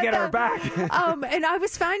How sure am I that get her back? And I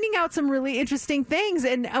was finding out some really interesting things.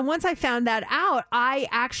 And once I found that out, I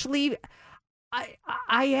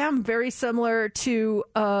am very similar to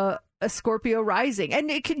a Scorpio rising. And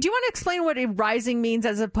do you want to explain what a rising means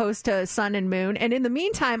as opposed to sun and moon? And in the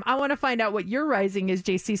meantime, I want to find out what your rising is,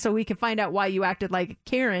 JC, so we can find out why you acted like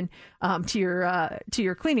Karen to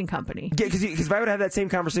your cleaning company. Yeah, because if I would have that same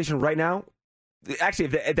conversation right now, actually,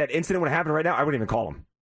 if that incident would have happened right now, I wouldn't even call him.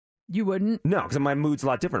 You wouldn't? No, because my mood's a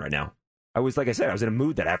lot different right now. Like I said, I was in a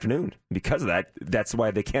mood that afternoon. Because of that, that's why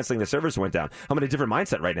the canceling the service went down. I'm in a different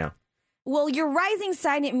mindset right now. Well, your rising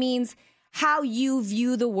sign, it means how you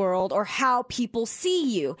view the world or how people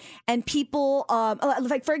see you. And people,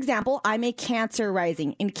 like, for example, I'm a Cancer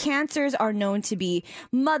rising, and Cancers are known to be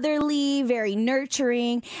motherly, very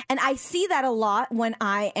nurturing. And I see that a lot when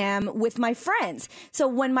I am with my friends. So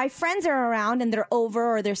when my friends are around and they're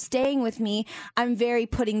over or they're staying with me, I'm very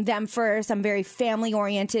putting them first. I'm very family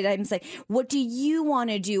oriented. I'm just like, what do you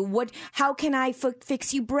want to do? How can I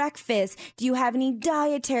fix you breakfast? Do you have any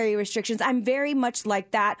dietary restrictions? I'm very much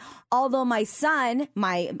like that. Although my sun,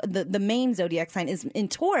 the main zodiac sign is in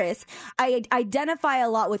Taurus, I identify a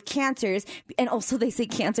lot with Cancers, and also they say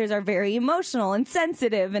Cancers are very emotional and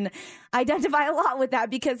sensitive, and I identify a lot with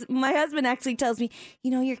that because my husband actually tells me,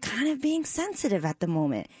 you're kind of being sensitive at the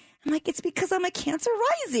moment. I'm like, it's because I'm a Cancer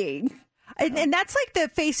rising. And that's like the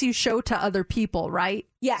face you show to other people, right?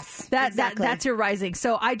 Yes, exactly. That's your rising.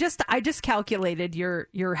 So I just calculated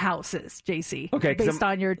your houses, JC. Okay, based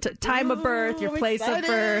on your time of birth, your place of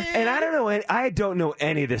birth. And I don't know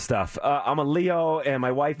any of this stuff. I'm a Leo, and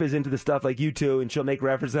my wife is into the stuff like you two, and she'll make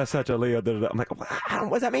reference. That's such a Leo. I'm like, what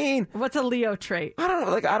does that mean? What's a Leo trait? I don't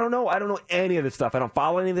know. I don't know. I don't know any of this stuff. I don't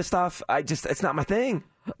follow any of this stuff. It's not my thing.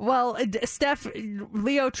 Well, Steph,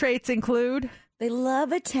 Leo traits include. They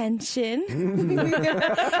love attention. They love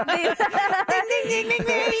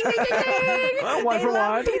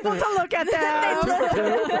people to look at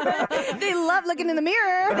them. They love looking in the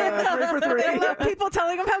mirror. 3 for 3. They love people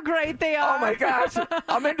telling them how great they are. Oh my gosh,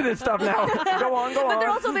 I'm into this stuff now. Go on. But they're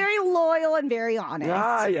also very loyal and very honest.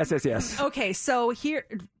 Ah, yes. Okay, so here.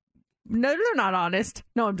 No, they're not honest.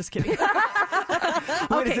 No, I'm just kidding. Wait,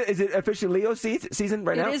 is it officially Leo season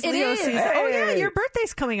right now? It is Leo season. Hey. Oh, yeah, your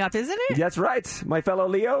birthday's coming up, isn't it? That's right. My fellow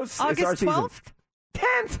Leos. August it's our 12th? Season.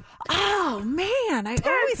 10th. Oh, man. I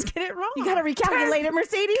always get it wrong. You got to recalculate it,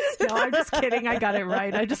 Mercedes. No, I'm just kidding. I got it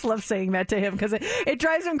right. I just love saying that to him because it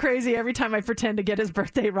drives him crazy every time I pretend to get his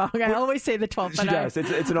birthday wrong. I always say the 12th. She does.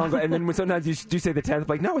 It's an ongoing. And then when sometimes you do say the 10th, I'm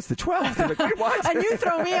like, no, it's the 12th. I'm like, wait, what? And you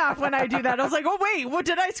throw me off when I do that. I was like, oh, wait, what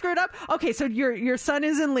did I screw it up? Okay, so your sun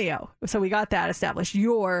is in Leo. So we got that established.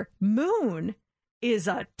 Your moon is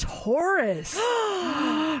a Taurus.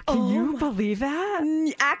 Can you believe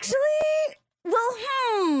that? Actually...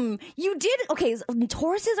 Well, you did. Okay, so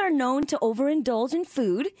Tauruses are known to overindulge in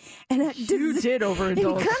food. And you did overindulge.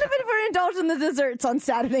 You kind of overindulged in the desserts on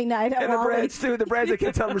Saturday night. And the breads, too. The breads, I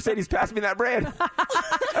can't tell Mercedes, pass me that bread.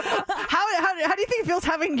 How do you think it feels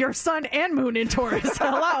having your sun and moon in Taurus?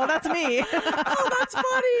 Hello, that's me. Oh, that's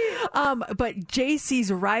funny. But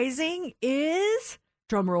JC's rising is,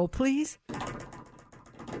 drum roll, please,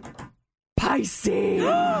 Pisces. You're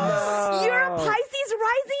a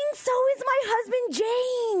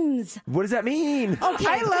James. What does that mean? Okay.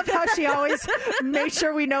 I love how she always makes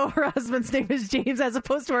sure we know her husband's name is James as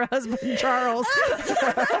opposed to her husband Charles.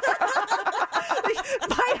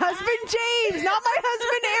 My husband James, not my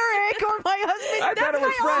husband Eric or my husband. I thought it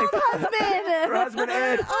was Frank. Husband. Her husband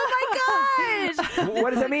Ed. Oh my gosh.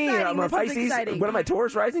 What does that mean? I'm a This is Pisces. exciting. What am I?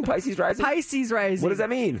 Taurus rising? Pisces rising? Pisces rising. What does that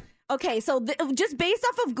mean? Okay, so just based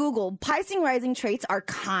off of Google, Pisces rising traits are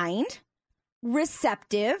kind,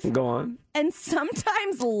 receptive, Go on. and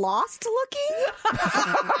sometimes lost looking.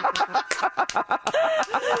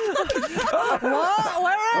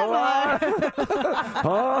 Where am I?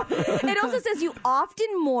 It also says you often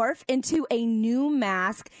morph into a new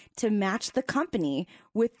mask to match the company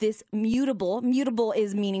with this mutable. Mutable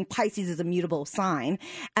is meaning Pisces is a mutable sign.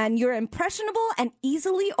 And you're impressionable and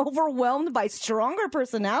easily overwhelmed by stronger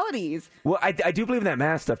personalities. Well, I do believe in that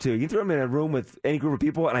math stuff, too. You can throw me in a room with any group of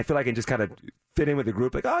people, and I feel like I can just kind of fit in with the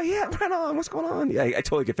group. Like, oh, yeah, right on. What's going on? Yeah, I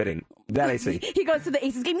totally could fit in. That I see. He goes to the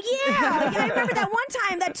Aces game. Yeah, I remember that one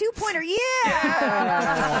time, that 2-pointer.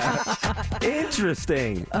 Yeah.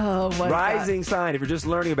 Interesting. Oh, my Rising sign. If you're just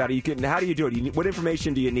learning about it, you can. How do you do it? What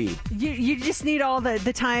information do you need? You just need all the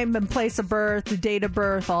time and place of birth, the date of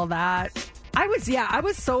birth, all that. I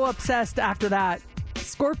was so obsessed after that.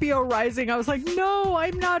 Scorpio rising. I was like, no,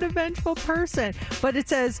 I'm not a vengeful person. But it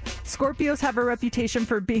says Scorpios have a reputation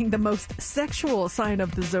for being the most sexual sign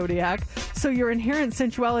of the zodiac. So your inherent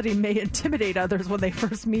sensuality may intimidate others when they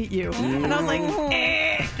first meet you. And I was like,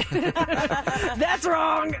 that's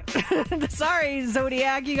wrong. Sorry,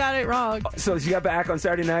 Zodiac, you got it wrong. So she got back on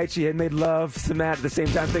Saturday night. She had made love to Matt at the same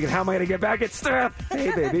time, thinking, how am I going to get back at Steph?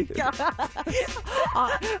 Hey, baby.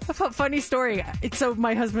 Funny story. So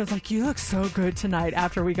my husband's like, you look so good tonight.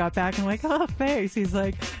 After we got back, I'm like, oh, thanks. He's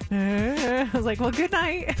like, I was like, well, good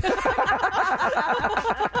night.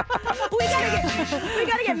 we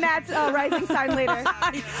gotta get Matt's rising sign later.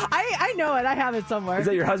 I know it. I have it somewhere. Is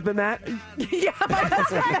that your husband, Matt? Yeah, my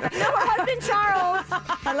husband. No, her husband Charles.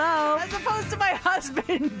 Hello. As opposed to my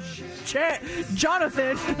husband,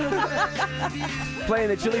 Jonathan. Playing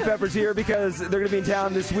the Chili Peppers here because they're going to be in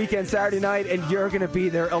town this weekend, Saturday night, and you're going to be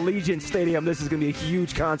there, Allegiant Stadium. This is going to be a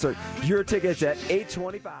huge concert. Your tickets at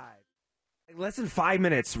 $825. Less than 5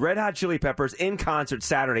 minutes. Red Hot Chili Peppers in concert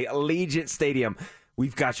Saturday, Allegiant Stadium.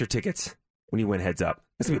 We've got your tickets when you win Heads Up.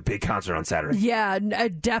 It's going to be a big concert on Saturday. Yeah,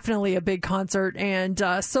 definitely a big concert, and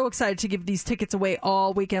so excited to give these tickets away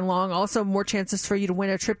all weekend long. Also, more chances for you to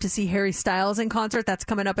win a trip to see Harry Styles in concert. That's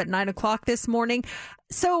coming up at 9 o'clock this morning.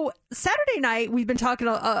 So Saturday night, we've been talking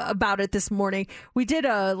about it this morning. We did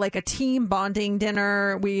a team bonding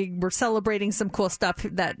dinner. We were celebrating some cool stuff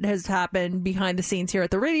that has happened behind the scenes here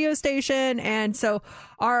at the radio station. And so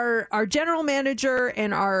our general manager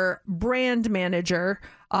and our brand manager,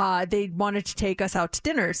 they wanted to take us out to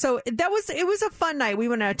dinner. So it was a fun night. We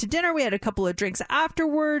went out to dinner. We had a couple of drinks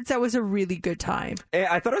afterwards. That was a really good time. And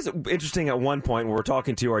I thought it was interesting at one point when we were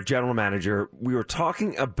talking to our general manager, we were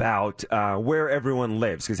talking about where everyone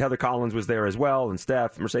lives, because Heather Collins was there as well, and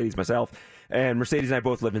Steph, Mercedes, myself, and Mercedes and I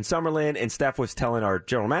both live in Summerlin, and Steph was telling our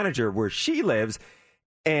general manager where she lives,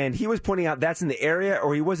 and he was pointing out that's in the area,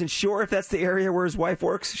 or he wasn't sure if that's the area where his wife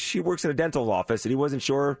works. She works in a dental office, and he wasn't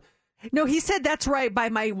sure. No, he said that's right by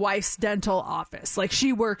my wife's dental office. Like,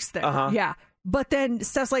 she works there. Uh-huh. Yeah. But then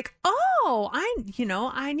Steph's like, oh,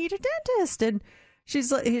 I need a dentist. And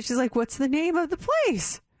she's like, what's the name of the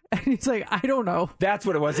place? And he's like, I don't know. That's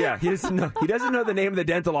what it was. Yeah. He doesn't know the name of the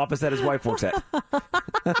dental office that his wife works at.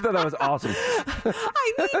 I thought that was awesome.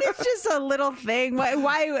 I mean, it's just a little thing.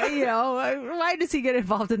 Why does he get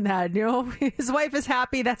involved in that? His wife is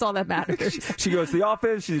happy. That's all that matters. She goes to the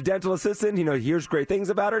office. She's a dental assistant. Hears great things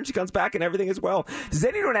about her, and she comes back and everything as well. Does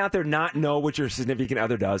anyone out there not know what your significant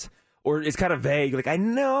other does? Or it's kind of vague. Like, I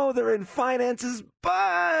know they're in finances,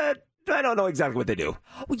 but I don't know exactly what they do.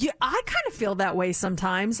 Well, yeah, I kind of feel that way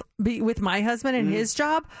sometimes with my husband and his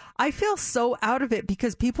job. I feel so out of it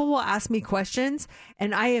because people will ask me questions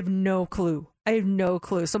and I have no clue.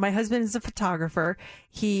 So my husband is a photographer.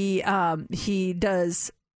 He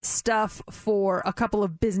does stuff for a couple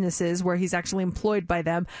of businesses where he's actually employed by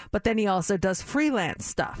them, but then he also does freelance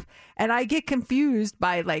stuff. And I get confused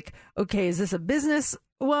by okay, is this a business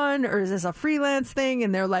one or is this a freelance thing?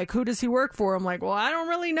 And they're like, who does he work for? I'm like, well, I don't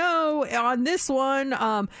really know on this one.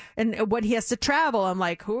 And what he has to travel. I'm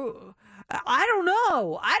like, who? I don't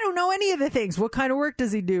know. I don't know any of the things. What kind of work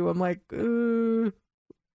does he do? I'm like,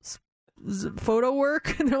 photo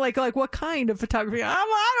work. And they're like what kind of photography? I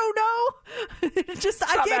don't know.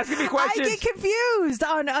 Stop asking me questions. I get confused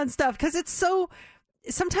on stuff because it's so,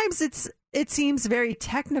 sometimes it seems very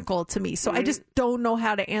technical to me. So I just don't know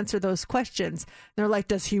how to answer those questions. They're like,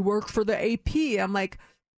 does he work for the AP? I'm like,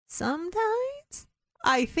 sometimes.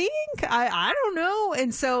 I think. I don't know.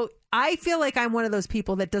 And so I feel like I'm one of those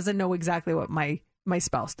people that doesn't know exactly what my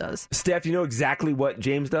spouse does. Steph, you know exactly what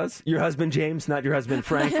James does? Your husband James, not your husband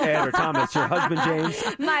Frank, Ed, or Thomas. Your husband James.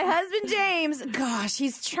 My husband James, gosh,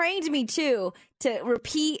 he's trained me too to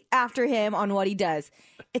repeat after him on what he does.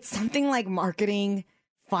 It's something like marketing,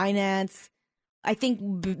 finance, I think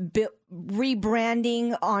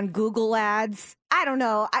rebranding on Google Ads. I don't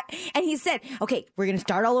know. And he said, okay, we're going to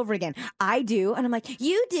start all over again. I do. And I'm like,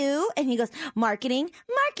 you do? And he goes, marketing,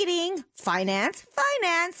 finance.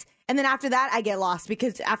 And then after that, I get lost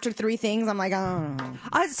because after 3 things, I'm like, oh.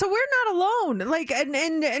 So we're not alone. Like,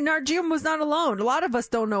 and our Jim was not alone. A lot of us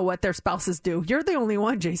don't know what their spouses do. You're the only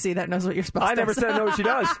one, JC, that knows what your spouse does. I never said I know what she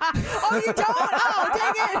does. Oh, you don't?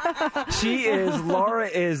 Oh, dang it. Laura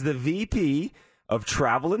is the VP of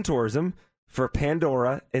Travel and Tourism for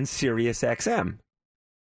Pandora and SiriusXM.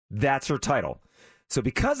 That's her title. So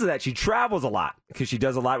because of that, she travels a lot because she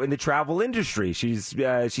does a lot in the travel industry. She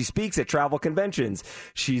speaks at travel conventions.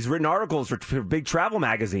 She's written articles for big travel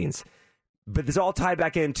magazines. But this all tied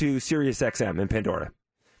back into SiriusXM and Pandora.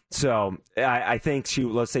 So I think if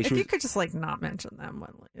you could just not mention them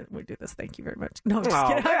when we do this, thank you very much. No, I'm just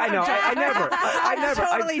kidding. I know. I never.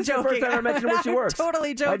 Totally joking. The first time I mentioned where she works.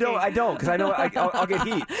 Totally joking. I don't because I know I'll get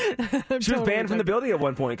heat. She was banned from the building at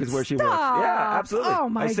one point because where she works. Yeah, absolutely. Oh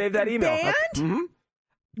my! I saved that email. Banned?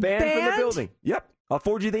 Banned from the building. Yep. I'll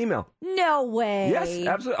forward you the email. No way. Yes,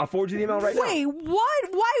 absolutely. I'll forward you the email right now. Wait, what?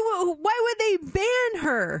 Why would they ban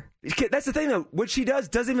her? That's the thing, though. What she does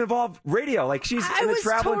doesn't even involve radio. Like, she's in the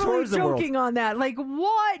travel and tourism world. I was totally joking on that. Like,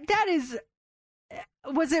 what? That is...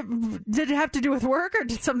 Did it have to do with work or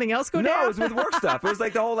did something else go down? No, it was with work stuff. It was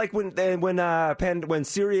like the whole, when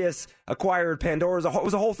Sirius acquired Pandora, it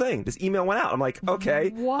was a whole thing. This email went out. I'm like, okay,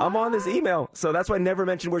 what? I'm on this email. So that's why I never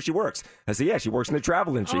mentioned where she works. I said, yeah, she works in the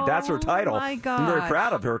travel industry. That's her title. My gosh. I'm very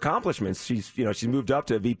proud of her accomplishments. She's moved up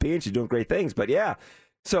to a VP and she's doing great things. But yeah.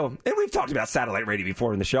 So, and we've talked about satellite radio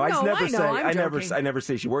before in the show. I never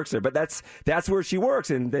say she works there, but that's where she works.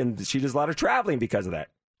 And then she does a lot of traveling because of that.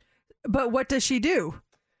 But what does she do?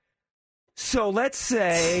 So let's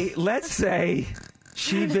say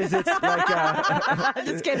she visits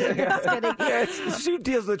just kidding. Yeah, she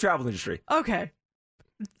deals with the travel industry. Okay.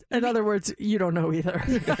 In other words, you don't know either.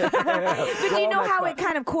 But do you know how it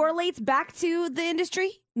kind of correlates back to the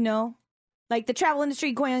industry? No, like the travel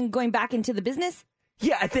industry going back into the business.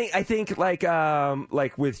 Yeah, I think she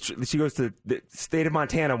goes to the state of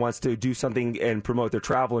Montana, wants to do something and promote their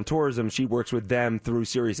travel and tourism. She works with them through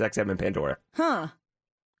SiriusXM and Pandora. Huh.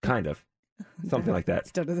 Kind of. Something like that.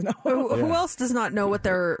 Still doesn't know. Who else does not know what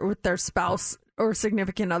their spouse or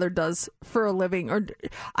significant other does for a living? Or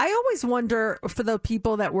I always wonder for the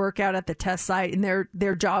people that work out at the test site and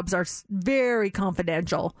their jobs are very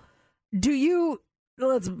confidential. Are you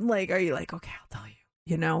like, okay, I'll tell you.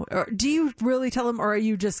 You know, or do you really tell them, or are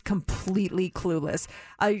you just completely clueless?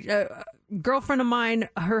 A girlfriend of mine,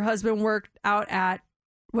 her husband worked out at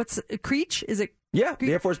Creech? Is it? Yeah, Creech?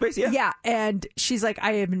 the Air Force Base. Yeah, yeah, and she's like,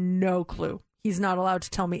 I have no clue. He's not allowed to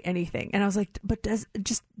tell me anything. And I was like, but has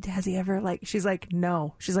he ever She's like,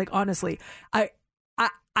 no. She's like, honestly, I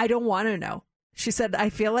don't want to know. She said, I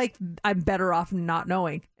feel like I'm better off not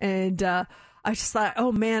knowing, and I just thought,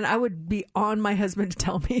 oh man, I would be on my husband to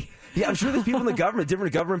tell me. Yeah, I'm sure there's people in the government,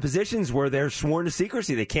 different government positions where they're sworn to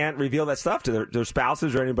secrecy. They can't reveal that stuff to their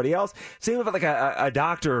spouses or anybody else. Same with like a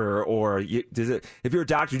doctor if you're a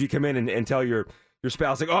doctor, do you come in and tell your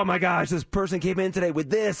spouse, like, oh my gosh, this person came in today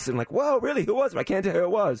with this, and like, whoa, really, who was it? I can't tell you who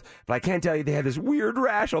it was, but I can tell you they had this weird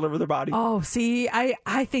rash all over their body. Oh, see,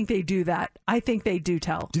 I think they do that. I think they do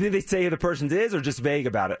tell. Do you think they say who the person is or just vague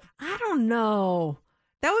about it? I don't know.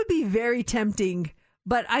 That would be very tempting,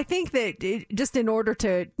 but I think that just in order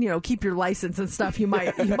to, keep your license and stuff, you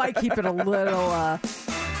might keep it a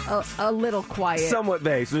little quiet, somewhat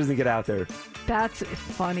vague, so it doesn't get out there. That's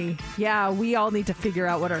funny. Yeah, we all need to figure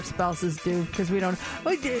out what our spouses do because we don't.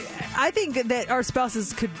 I think that our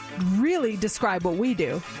spouses could really describe what we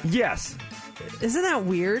do. Yes. Isn't that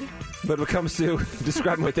weird? But when it comes to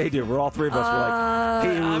describing what they do, we're all three of us. We're like,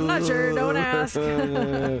 hey, I'm not sure. Don't ask.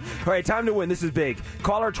 All right, time to win. This is big.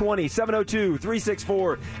 Caller 20,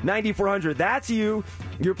 702-364-9400. That's you.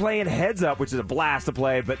 You're playing Heads Up, which is a blast to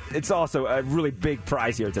play, but it's also a really big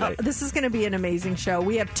prize here today. This is going to be an amazing show.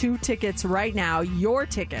 We have 2 tickets right now, your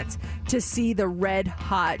tickets, to see the Red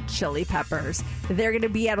Hot Chili Peppers. They're going to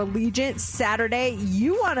be at Allegiant Saturday.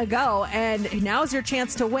 You want to go, and now's your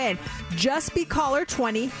chance to win. Just be caller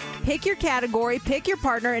 20. Pick your category, pick your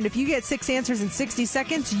partner, and if you get 6 answers in 60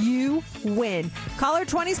 seconds, you win. Caller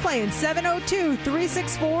 20's playing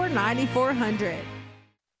 702-364-9400.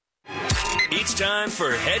 It's time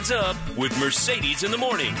for Heads Up with Mercedes in the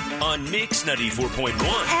Morning on Mix 94.1.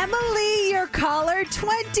 Emily, your caller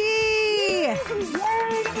 20.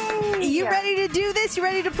 You ready to do this? You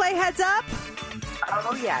ready to play Heads Up?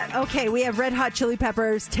 Oh, yeah. Okay, we have Red Hot Chili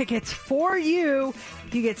Peppers tickets for you.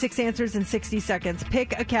 You get 6 answers in 60 seconds.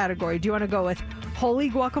 Pick a category. Do you want to go with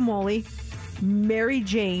Holy Guacamole, Mary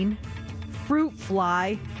Jane, Fruit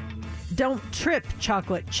Fly, Don't Trip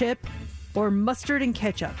Chocolate Chip, or Mustard and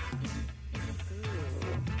Ketchup?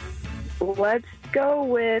 Let's go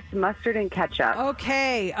with mustard and ketchup.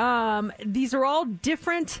 Okay. These are all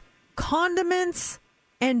different condiments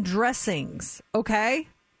and dressings, okay?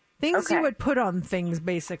 Things you would put on things,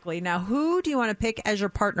 basically. Now, who do you want to pick as your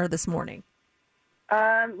partner this morning?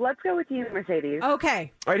 Let's go with you, Mercedes.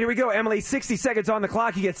 Okay. All right, here we go, Emily. 60 seconds on the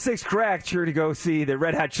clock. You get 6 correct. You're to go see the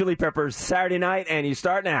Red Hot Chili Peppers Saturday night, and you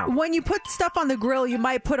start now. When you put stuff on the grill, you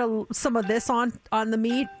might put some of this on the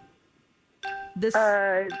meat. This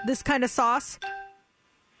kind of sauce.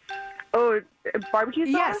 Oh, barbecue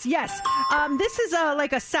sauce? Yes. This is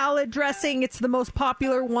like a salad dressing. It's the most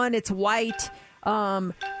popular one. It's white.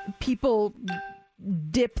 People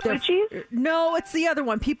dip their cheese? No, it's the other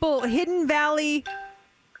one. People Hidden Valley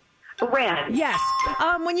ranch. Yes.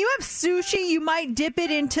 When you have sushi, you might dip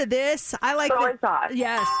it into this. I like soy sauce.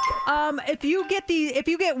 Yes. If you get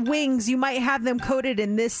wings, you might have them coated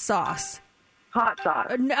in this sauce. Hot sauce.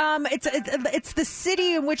 It's the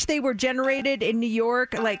city in which they were generated in New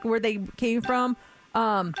York, like where they came from.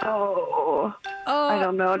 I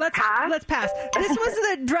don't know. Let's pass. This was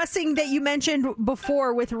the dressing that you mentioned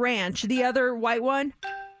before with ranch. The other white one.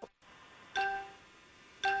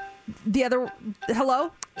 The other.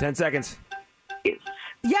 Hello. 10 seconds.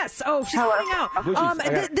 Yes. Oh, she's running out.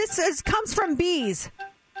 This comes from bees.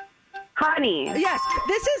 Honey. Yes.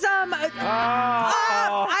 This is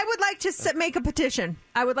I would like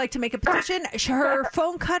to make a petition. Her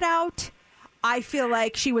phone cut out. I feel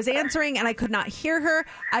like she was answering and I could not hear her.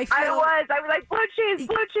 I was like, blue cheese.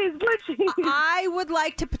 I would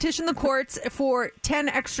like to petition the courts for 10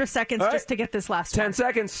 extra seconds just to get this last 10 one.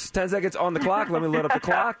 10 seconds on the clock. Let me load up the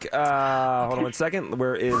clock. Hold on 1 second.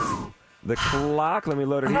 Where is the clock? Let me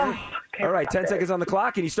load it here. All right, 10 seconds on the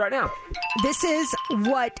clock, and you start now. This is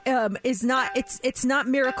what is not, it's not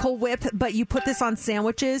Miracle Whip, but you put this on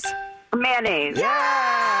sandwiches. Mayonnaise.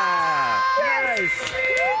 Yeah! Nice.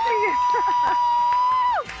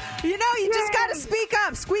 You know, you just got to speak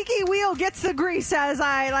up. Squeaky wheel gets the grease, as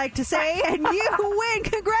I like to say, and you win.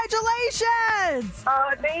 Congratulations.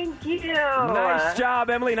 Oh, thank you. Nice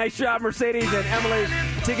job, Emily. Nice job, Mercedes. And Emily,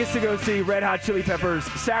 tickets to go see Red Hot Chili Peppers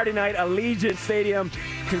Saturday night, Allegiant Stadium.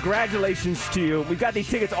 Congratulations to you. We've got these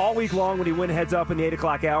tickets all week long when you win Heads Up in the 8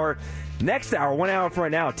 o'clock hour. Next hour, 1 hour from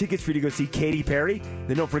right now, tickets for you to go see Katy Perry.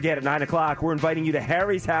 Then don't forget, at 9 o'clock, we're inviting you to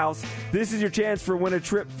Harry's house. This is your chance for win a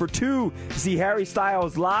trip for 2 to see Harry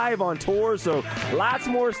Styles live on tour. So lots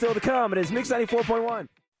more still to come. It is Mix 94.1.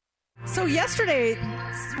 So yesterday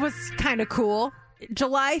was kind of cool.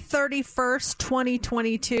 July 31st,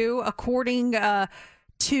 2022, according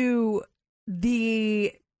to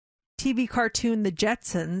the TV cartoon The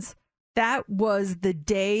Jetsons, that was the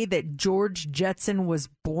day that George Jetson was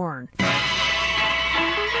born.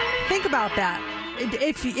 Think about that.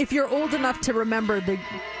 If you're old enough to remember the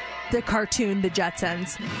cartoon The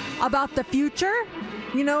Jetsons, about the future,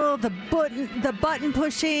 you know, the button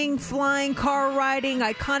pushing, flying, car riding,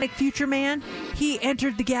 iconic future man, he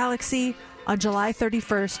entered the galaxy on July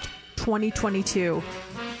 31st, 2022.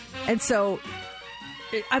 And so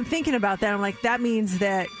I'm thinking about that. I'm like, that means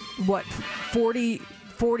that,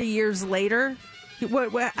 40 years later?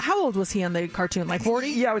 How old was he on the cartoon? Like 40?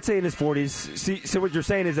 Yeah, I would say in his 40s. See, so what you're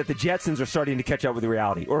saying is that the Jetsons are starting to catch up with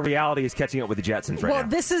reality, or reality is catching up with the Jetsons right now. Well,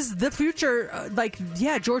 this is the future.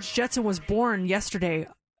 George Jetson was born yesterday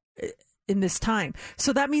in this time.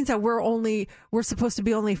 So that means that we're supposed to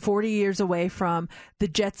be only 40 years away from the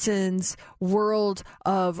Jetsons' world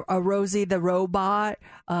of Rosie the robot,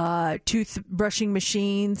 toothbrushing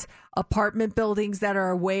machines, apartment buildings that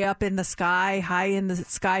are way up in the sky, high in the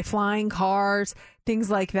sky, flying cars, things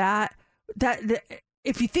like that.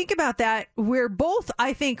 If you think about that, we're both,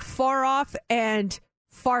 I think, far off and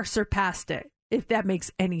far surpassed it, if that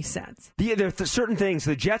makes any sense. There are certain things.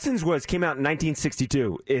 The Jetsons came out in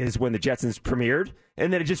 1962 is when the Jetsons premiered,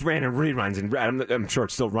 and then it just ran in reruns. And I'm sure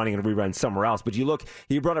it's still running in reruns somewhere else. But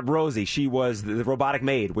you brought up Rosie. She was the robotic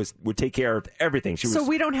maid, would take care of everything. So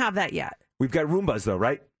we don't have that yet. We've got Roombas, though,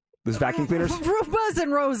 right? Those vacuum cleaners? Roombas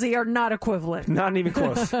and Rosie are not equivalent. Not even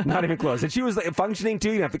close. Not even close. And she was functioning,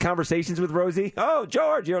 too. You have the conversations with Rosie. Oh,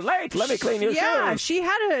 George, you're late. Let me clean your shoes. Yeah, she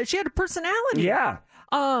had a personality. Yeah.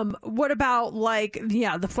 What about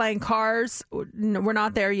the flying cars? No, we're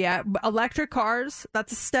not there yet. Electric cars,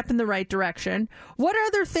 that's a step in the right direction. What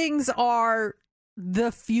other things are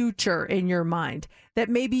the future in your mind that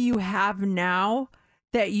maybe you have now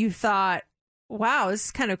that you thought, wow, this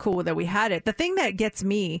is kind of cool that we had it? The thing that gets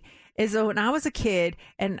me is when I was a kid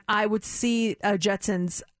and I would see a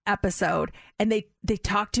Jetsons episode and they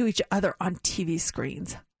talk to each other on TV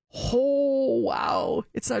screens. Oh, wow.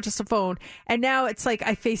 It's not just a phone. And now it's like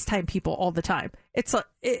I FaceTime people all the time. It's like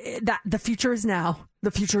that the future is now.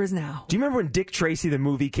 The future is now. Do you remember when Dick Tracy, the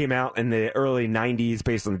movie, came out in the early 90s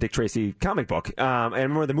based on the Dick Tracy comic book? And I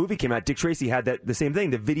remember when the movie came out, Dick Tracy had the same thing,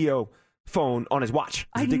 the video phone on his watch.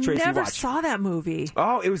 I Dick Tracy never watch. saw that movie.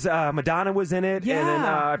 Oh, it was Madonna was in it. Yeah, and then,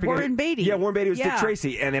 I forget Warren Beatty. Yeah, Warren Beatty was Yeah. Dick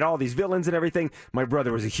Tracy. And then all these villains and everything. My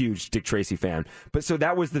brother was a huge Dick Tracy fan. But so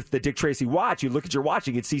that was the Dick Tracy watch. You look at your watch,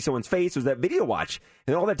 you could see someone's face. It was that video watch.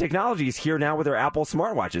 And all that technology is here now with our Apple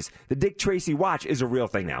smartwatches. The Dick Tracy watch is a real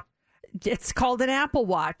thing now. It's called an Apple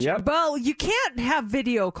Watch. Yep. Well, you can't have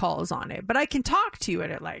video calls on it, but I can talk to you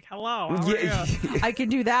in it like, hello, how are you? I can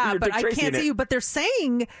do that, You're but Dick I Tracy can't in see it. you. But they're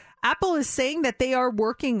saying, Apple is saying that they are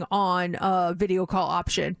working on a video call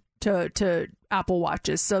option to Apple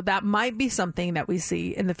Watches. So that might be something that we see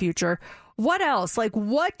in the future. What else? Like,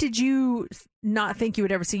 what did you not think you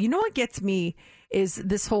would ever see? You know what gets me is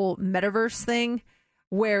this whole metaverse thing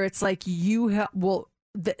where it's like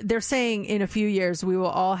they're saying in a few years we will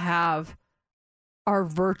all have our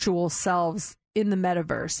virtual selves in the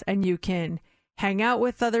metaverse and you can hang out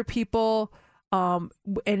with other people and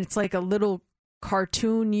it's like a little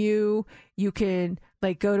cartoon you can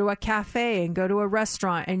like go to a cafe and go to a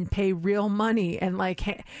restaurant and pay real money and like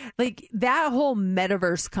that whole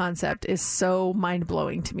metaverse concept is so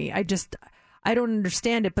mind-blowing to me. I don't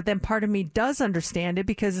understand it, but then part of me does understand it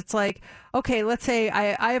because it's like, okay, let's say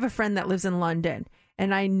I have a friend that lives in London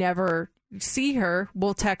and I never see her.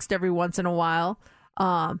 We'll text every once in a while.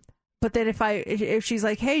 But then if she's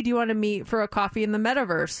like, hey, do you want to meet for a coffee in the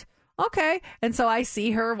metaverse? Okay. And so I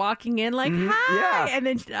see her walking in like, hi. Yeah. And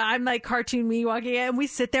then I'm like cartoon me walking in and we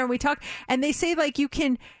sit there and we talk. And they say like you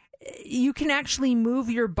can actually move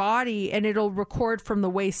your body and it'll record from the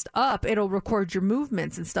waist up. It'll record your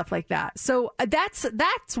movements and stuff like that. So that's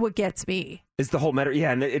what gets me. It's the whole matter,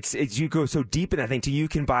 yeah, and it's you go so deep in that thing. You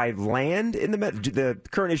can buy land in the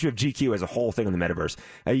current issue of GQ has a whole thing on the metaverse.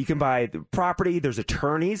 You can buy property. There's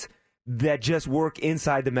attorneys that just work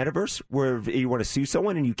inside the metaverse where you want to sue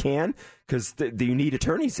someone and you can because you need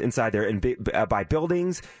attorneys inside there and buy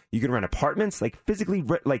buildings. You can rent apartments, like physically,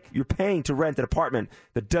 like you're paying to rent an apartment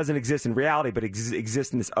that doesn't exist in reality but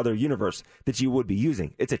exists in this other universe that you would be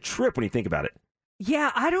using. It's a trip when you think about it.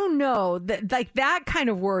 Yeah, I don't know. That kind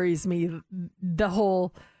of worries me, the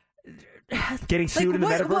whole getting sued in the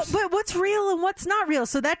metaverse. But what's real and what's not real?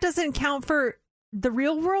 So that doesn't count for the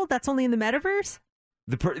real world? That's only in the metaverse?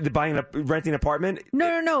 Renting an apartment?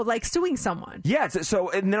 No, like suing someone. Yeah,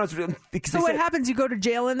 so now it's... So what happens? You go to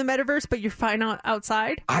jail in the metaverse, but you're fine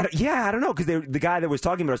outside? I don't know, because the guy that was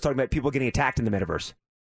talking about people getting attacked in the metaverse.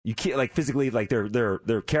 You can't, like, physically, like, their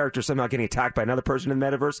character somehow getting attacked by another person in the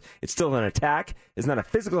metaverse. It's still an attack. It's not a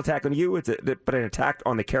physical attack on you, but an attack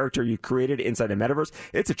on the character you created inside the metaverse.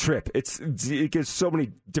 It's a trip. It gives so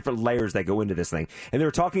many different layers that go into this thing. And they were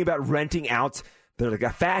talking about renting out, there's like a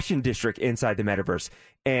fashion district inside the metaverse,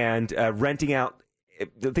 and renting out,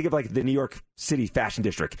 think of like the New York City fashion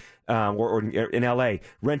district or in LA,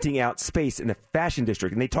 renting out space in the fashion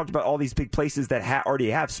district. And they talked about all these big places that already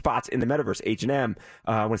have spots in the metaverse. H&M,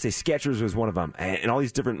 I want to say Skechers was one of them, and all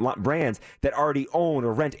these different brands that already own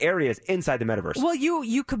or rent areas inside the metaverse. Well,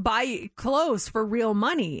 you could buy clothes for real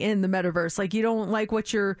money in the metaverse. Like you don't like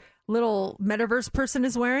what your little metaverse person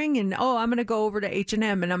is wearing, and I'm going to go over to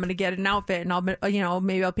H&M and I'm going to get an outfit, and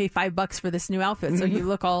maybe I'll pay $5 for this new outfit, so you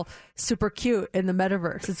look all super cute in the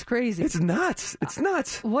metaverse. It's crazy. It's nuts. It's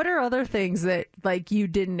nuts. What are other things that like you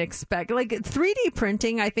didn't expect? Like 3D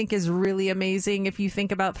printing, I think, is really amazing. If you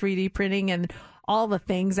think about 3D printing and all the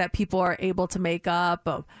things that people are able to make up,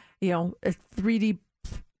 3D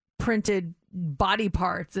printed body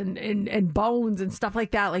parts and bones and stuff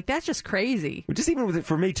like that. Like, that's just crazy. Just even with it,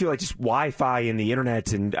 for me too, like just Wi-Fi and the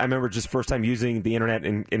internet. And I remember just first time using the internet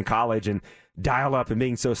in college and dial up and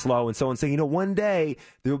being so slow and so on, saying, one day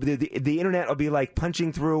the internet will be like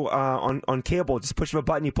punching through on cable. Just push a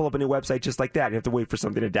button, you pull up a new website just like that. You have to wait for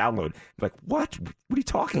something to download. Like, what are you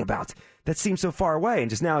talking about? That seems so far away. And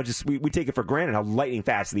just now, we take it for granted how lightning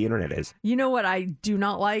fast the internet is. You know what I do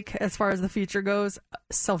not like as far as the future goes?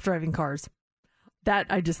 Self-driving cars. That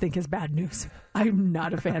I just think is bad news. I'm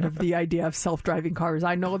not a fan of the idea of self-driving cars.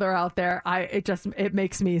 I know they're out there. It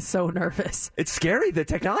makes me so nervous. It's scary, the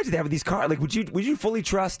technology they have with these cars. Like, would you fully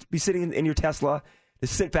trust be sitting in your Tesla to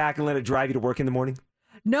sit back and let it drive you to work in the morning?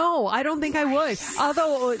 No, I don't think I would.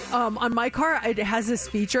 Although on my car, it has this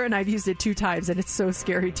feature, and I've used it 2 times, and it's so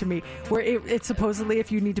scary to me, where it supposedly,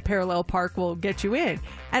 if you need to parallel park, will get you in.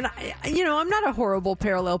 And, I'm not a horrible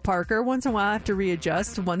parallel parker. Once in a while, I have to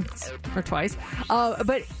readjust once or twice.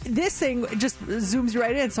 But this thing just zooms you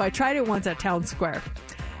right in. So I tried it once at Town Square.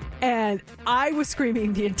 And I was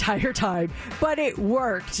screaming the entire time, but it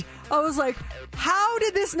worked. I was like, how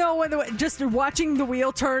did this know when just watching the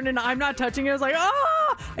wheel turn and I'm not touching it? I was like,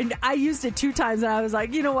 ah! And I used it 2 times and I was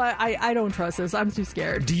like, you know what? I don't trust this. I'm too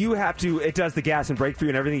scared. Do you have to, it does the gas and brake for you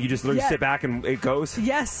and everything? You just literally sit back and it goes?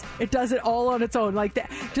 Yes, it does it all on its own. Like that,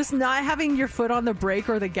 just not having your foot on the brake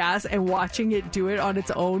or the gas and watching it do it on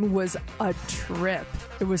its own was a trip.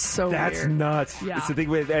 It was so weird. That's nuts. Yeah. It's the thing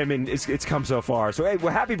with, it's come so far. So, hey,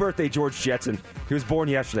 well, happy birthday, George Jetson. He was born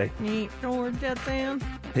yesterday. George Jetson.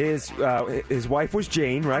 His wife was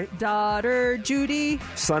Jane, right? Daughter Judy.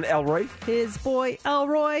 Son Elroy. His boy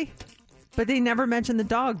Elroy. But they never mention the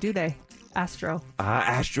dog, do they? Astro.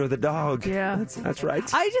 Astro the dog. Yeah. That's right.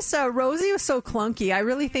 I just, Rosie was so clunky. I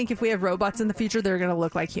really think if we have robots in the future, they're going to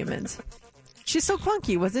look like humans. She's so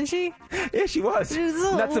clunky, wasn't she? Yeah, she was.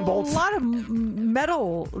 Nuts and bolts. A lot of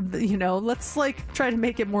metal, Let's try to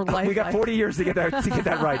make it more lifelike. We got 40 years to get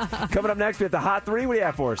that right. Coming up next, we have the Hot 3. What do you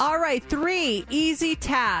have for us? All right, 3 easy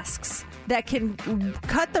tasks that can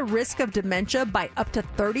cut the risk of dementia by up to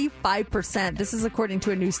 35%. This is according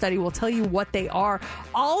to a new study. We'll tell you what they are.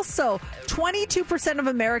 Also, 22% of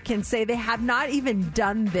Americans say they have not even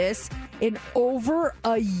done this in over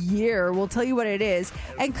a year. We'll tell you what it is.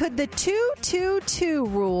 And could the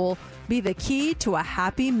 2-2-2 rule be the key to a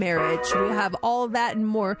happy marriage? We'll have all of that and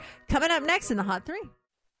more coming up next in the Hot 3.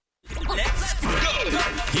 Let's go.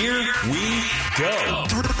 Here we go.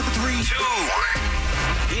 3, 2.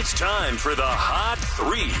 It's time for the Hot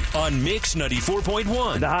 3 on Mix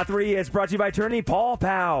 94.1. The Hot 3 is brought to you by attorney Paul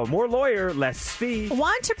Powell. More lawyer, less fee.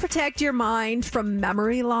 Want to protect your mind from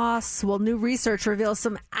memory loss? Well, new research reveals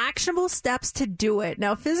some actionable steps to do it.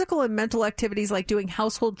 Now, physical and mental activities like doing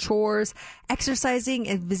household chores, exercising,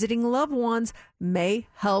 and visiting loved ones may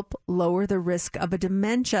help lower the risk of a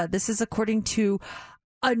dementia. This is according to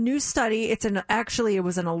a new study. It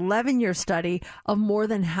was an 11-year study of more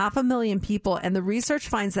than 500,000 people. And the research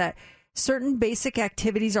finds that certain basic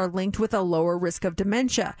activities are linked with a lower risk of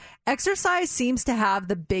dementia. Exercise seems to have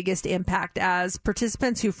the biggest impact, as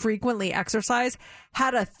participants who frequently exercise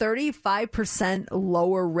had a 35%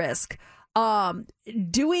 lower risk.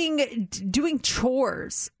 Doing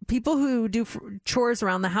chores, people who do chores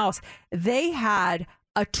around the house, they had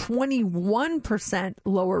a 21%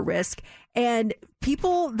 lower risk. And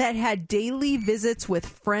people that had daily visits with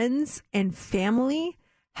friends and family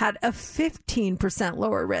had a 15%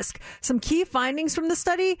 lower risk. Some key findings from the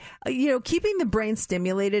study, keeping the brain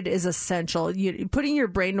stimulated is essential. Putting your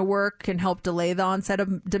brain to work can help delay the onset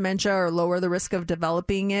of dementia or lower the risk of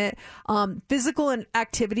developing it. Physical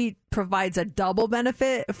activity provides a double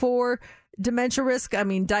benefit for dementia risk.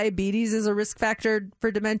 Diabetes is a risk factor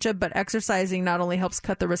for dementia, but exercising not only helps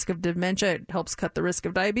cut the risk of dementia, it helps cut the risk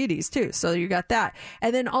of diabetes too. So you got that.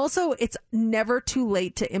 And then also, it's never too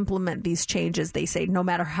late to implement these changes. They say no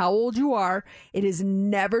matter how old you are, it is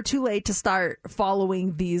never too late to start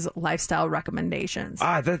following these lifestyle recommendations.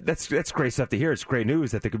 That's great stuff to hear. It's great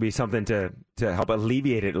news that there could be something to help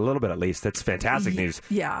alleviate it a little bit at least. That's fantastic news.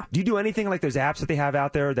 Yeah. Do you do anything like those apps that they have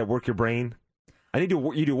out there that work your brain? You do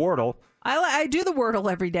Wordle. I do the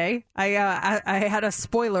Wordle every day. I had a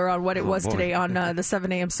spoiler on what it was today on the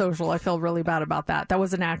 7 a.m. social. I feel really bad about that. That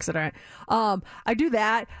was an accident. I do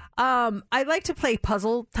that. I like to play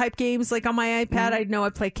puzzle type games like on my iPad. I know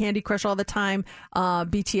I play Candy Crush all the time.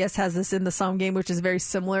 BTS has this In the Sum game, which is very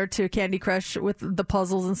similar to Candy Crush with the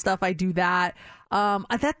puzzles and stuff. I do that.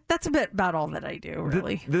 That's a bit about all that I do,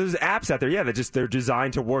 really. There's apps out there, they're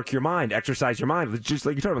designed to work your mind, exercise your mind. It's just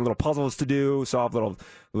like you're talking about, little puzzles to do, solve little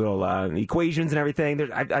equations and everything.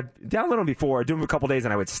 I downloaded them before. I do them a couple days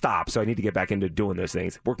and I would stop. So I need to get back into doing those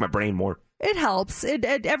things, work my brain more. It helps.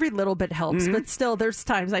 Every little bit helps, but still, there's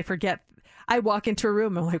times I forget. I walk into a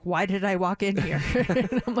room and I'm like, why did I walk in here?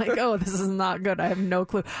 And I'm like, oh, this is not good. I have no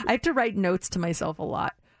clue. I have to write notes to myself a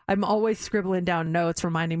lot. I'm always scribbling down notes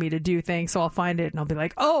reminding me to do things, so I'll find it and I'll be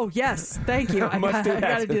like, oh, yes, thank you. I got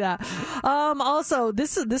to do that. Also,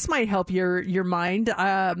 this might help your mind.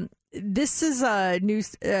 This is a new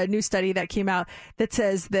study that came out that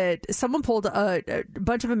says that someone polled a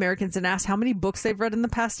bunch of Americans and asked how many books they've read in the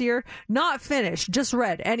past year. Not finished, just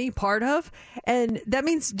read any part of. And that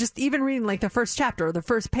means just even reading like the first chapter or the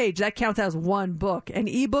first page, that counts as one book. And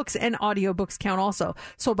ebooks and audiobooks count also.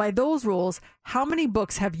 So by those rules, how many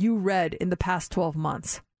books have you read in the past 12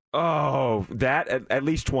 months? Oh, that at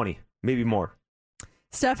least 20, maybe more.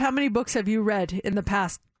 Steph, how many books have you read in the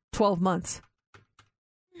past 12 months?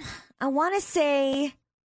 I want to say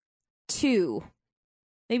 2.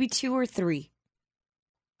 Maybe 2 or 3.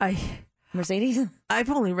 Mercedes? I've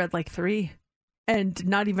only read like 3 and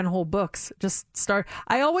not even whole books. Just start.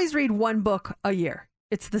 I always read one book a year.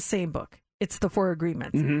 It's the same book. It's the 4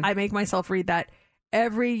 Agreements. Mm-hmm. I make myself read that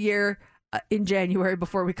every year in January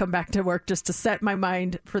before we come back to work just to set my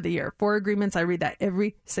mind for the year. 4 Agreements, I read that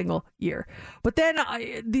every single year. But then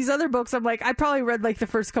these other books, I'm like, I probably read like the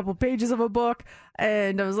first couple pages of a book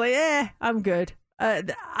and I was like, I'm good.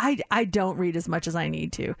 I don't read as much as I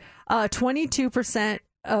need to. 22%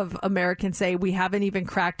 of Americans say we haven't even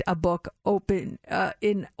cracked a book open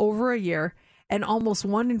in over a year. And almost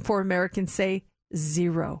 1 in 4 Americans say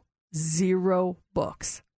zero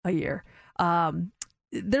books a year.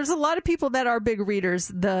 There's a lot of people that are big readers.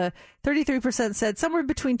 The 33% said somewhere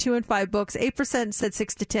between 2 and 5 books. 8% said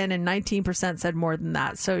 6 to 10, and 19% said more than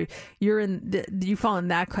that. So you fall in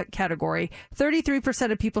that category.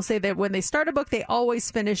 33% of people say that when they start a book, they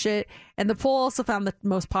always finish it. And the poll also found the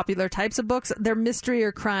most popular types of books. They're mystery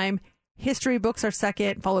or crime. History books are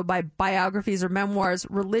second, followed by biographies or memoirs,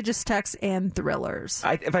 religious texts, and thrillers.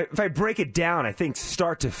 If I break it down, I think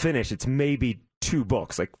start to finish, it's maybe 2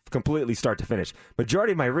 books, like completely start to finish.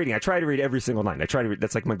 Majority of my reading, I try to read every single night. I try to read,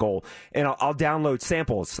 that's like my goal. And I'll download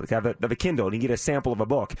samples. Like I have a Kindle, and you get a sample of a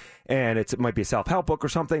book. And it might be a self-help book or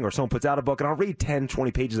something, or someone puts out a book, and I'll read 10, 20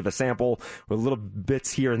 pages of a sample with little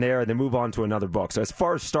bits here and there, and then move on to another book. So as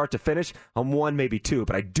far as start to finish, I'm 1, maybe 2,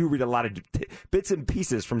 but I do read a lot of bits and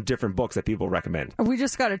pieces from different books that people recommend. We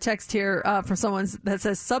just got a text here from someone that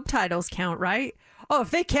says subtitles count, right? Oh, if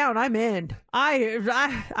they count, I'm in. I've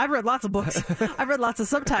read lots of books. I've read lots of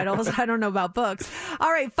subtitles. I don't know about books. All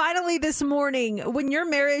right, finally this morning, when your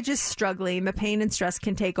marriage is struggling, the pain and stress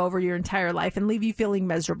can take over your entire life and leave you feeling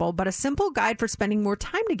miserable. But a simple guide for spending more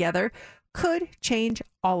time together could change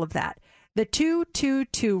all of that. The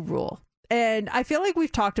 2-2-2 rule. And I feel like we've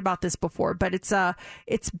talked about this before, but it's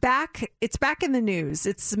back in the news.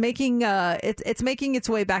 It's making its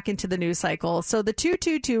way back into the news cycle. So the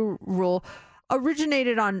 2-2-2 rule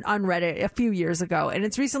originated on Reddit a few years ago, and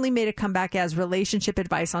it's recently made a comeback as relationship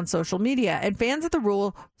advice on social media. And fans of the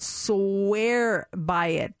rule swear by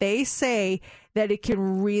it. They say that it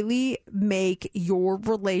can really make your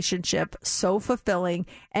relationship so fulfilling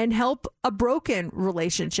and help a broken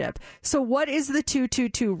relationship. So what is the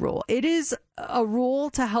 2-2-2 rule? It is a rule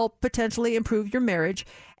to help potentially improve your marriage,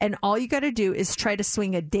 and all you got to do is try to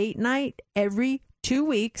swing a date night every 2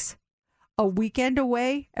 weeks, a weekend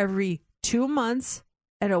away every 2 months,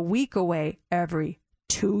 and a week away every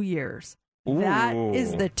 2 years. Ooh. That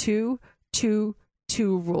is the 2-2-2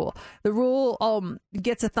 rule. The rule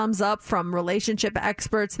gets a thumbs up from relationship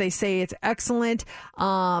experts. They say it's excellent.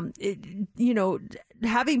 Having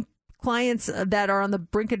clients that are on the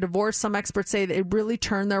brink of divorce, some experts say that it really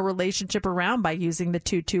turned their relationship around by using the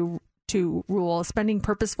 2-2-2 rule. Spending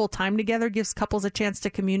purposeful time together gives couples a chance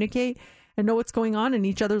to communicate and know what's going on in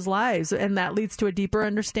each other's lives, and that leads to a deeper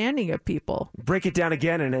understanding of people. Break it down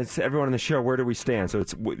again, and as everyone on the show, where do we stand? So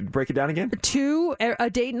it's break it down again. A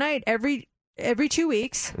date night every 2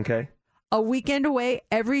 weeks. Okay. A weekend away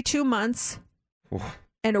every 2 months,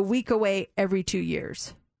 and a week away every 2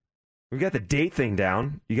 years. We got the date thing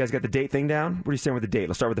down. You guys got the date thing down? Where do you stand with the date?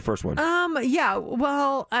 Let's start with the first one. Yeah.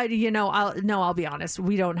 Well, I'll be honest.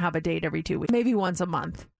 We don't have a date every 2 weeks. Maybe once a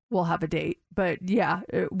month we'll have a date. But yeah,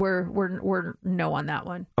 we're no on that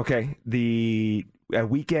one. Okay. The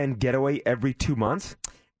weekend getaway every 2 months?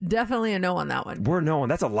 Definitely a no on that one. We're no on.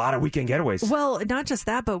 That's a lot of weekend getaways. Well, not just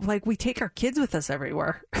that, but like we take our kids with us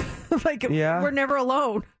everywhere. We're never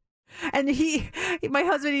alone. And my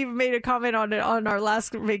husband even made a comment on it on our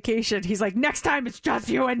last vacation. He's like, next time it's just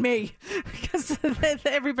you and me. Because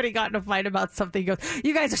everybody got in a fight about something. He goes,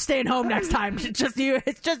 you guys are staying home next time. It's just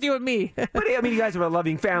you and me. But I mean, you guys are a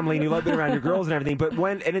loving family and you love being around your girls and everything. But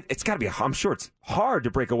it's got to be, I'm sure it's hard to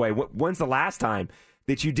break away. When's the last time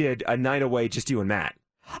that you did a night away, just you and Matt?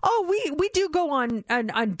 Oh, we do go on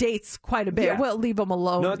dates quite a bit. Yeah. We'll leave them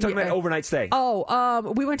alone. No, I'm talking about overnight stay.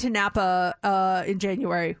 Oh, we went to Napa in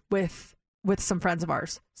January with some friends of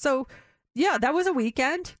ours. So Yeah, that was a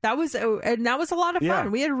weekend. That was a lot of fun. Yeah.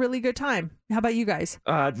 We had a really good time. How about you guys?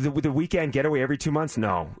 The weekend getaway every 2 months?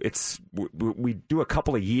 No, we do a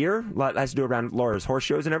couple a year. Let's do around Laura's horse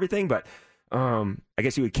shows and everything. But I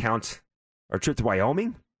guess you would count our trip to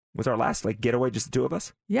Wyoming was our last getaway, just the two of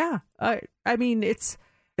us. Yeah, I mean it's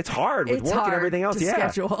hard with work and everything else. To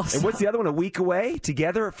schedule, and what's the other one? A week away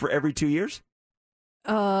together for every 2 years?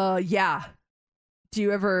 Yeah. Do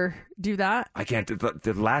you ever do that? I can't.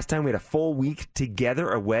 The last time we had a full week together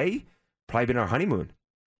away, probably been our honeymoon.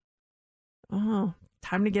 Oh,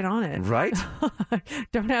 time to get on it. Right?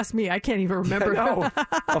 Don't ask me. I can't even remember. No,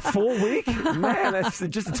 a full week? Man, that's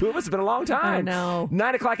just the two of us. It's been a long time. I know.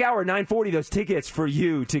 9 o'clock hour, 9:40, those tickets for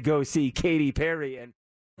you to go see Katy Perry. And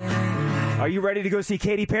are you ready to go see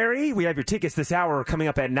Katy Perry? We have your tickets this hour coming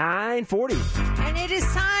up at 9:40. And it is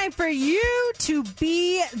time for you to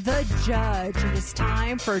be the judge. It is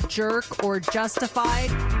time for Jerk or Justified,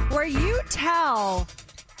 where you tell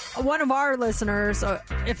one of our listeners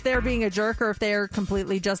if they're being a jerk or if they're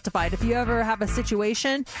completely justified. If you ever have a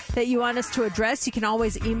situation that you want us to address, you can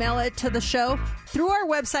always email it to the show through our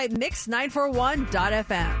website,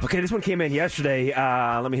 mix941.fm. Okay, this one came in yesterday.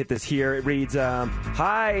 Let me hit this here. It reads,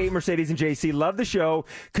 Hi, Mercedes and JC. Love the show.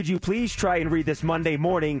 Could you please try and read this Monday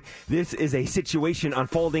morning? This is a situation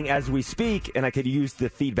unfolding as we speak, and I could use the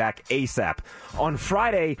feedback ASAP. On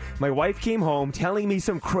Friday, my wife came home telling me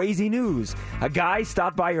some crazy news. A guy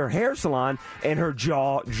stopped by her hair salon, and her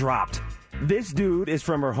jaw dropped. This dude is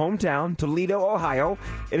from her hometown, Toledo, Ohio.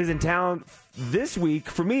 It is in town this week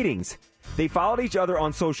for meetings. They followed each other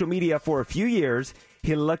on social media for a few years.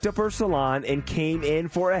 He looked up her salon and came in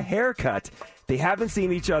for a haircut. They haven't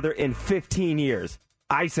seen each other in 15 years.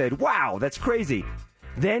 I said, wow, that's crazy.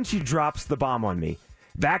 Then she drops the bomb on me.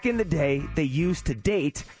 Back in the day, they used to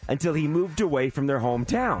date until he moved away from their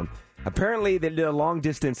hometown. Apparently, they did a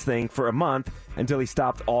long-distance thing for a month until he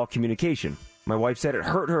stopped all communication. My wife said it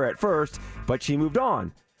hurt her at first, but she moved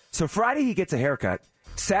on. So Friday, he gets a haircut.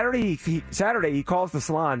 Saturday, he calls the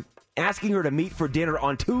salon, asking her to meet for dinner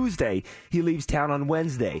on Tuesday. He leaves town on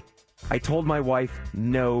Wednesday. I told my wife,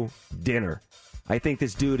 no dinner. I think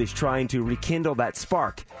this dude is trying to rekindle that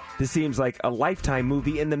spark. This seems like a Lifetime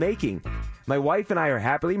movie in the making. My wife and I are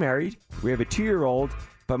happily married. We have a 2-year-old.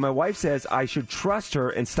 But my wife says I should trust her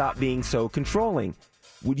and stop being so controlling.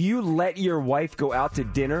 Would you let your wife go out to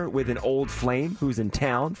dinner with an old flame who's in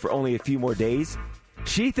town for only a few more days?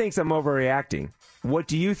 She thinks I'm overreacting. What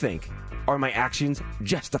do you think? Are my actions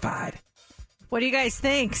justified? What do you guys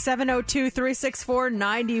think?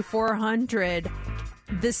 702-364-9400.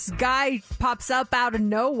 This guy pops up out of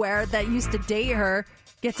nowhere that used to date her,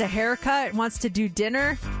 gets a haircut, wants to do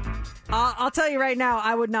dinner. I'll tell you right now,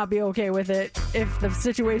 I would not be okay with it if the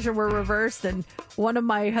situation were reversed and one of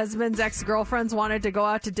my husband's ex-girlfriends wanted to go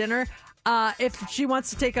out to dinner. If she wants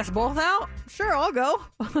to take us both out, sure, I'll go.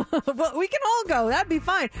 Well, we can all go. That'd be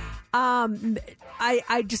fine.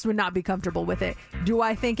 I just would not be comfortable with it. Do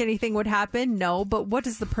I think anything would happen? No, but what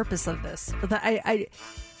is the purpose of this?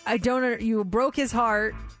 I don't. You broke his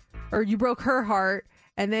heart, or you broke her heart,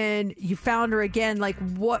 and then you found her again. Like,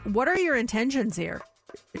 what are your intentions here?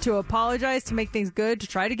 To apologize, to make things good, to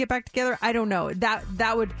try to get back together? I don't know.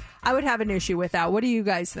 I would have an issue with that. What do you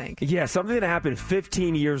guys think? Yeah, something that happened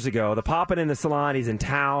 15 years ago. The popping in the salon, he's in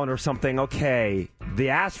town or something. Okay, they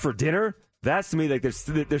asked for dinner. That's to me like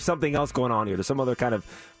there's something else going on here. There's some other kind of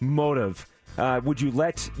motive. Would you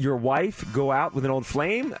let your wife go out with an old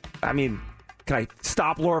flame? I mean, can I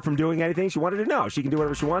stop Laura from doing anything she wanted to? No, she can do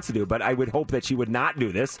whatever she wants to do. But I would hope that she would not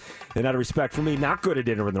do this. And out of respect for me, not go to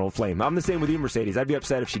dinner with an old flame. I'm the same with you, Mercedes. I'd be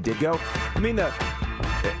upset if she did go. I mean,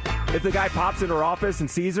 if the guy pops in her office and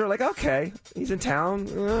sees her, like, okay, he's in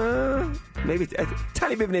town. Maybe a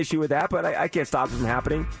tiny bit of an issue with that, but I can't stop it from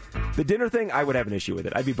happening. The dinner thing, I would have an issue with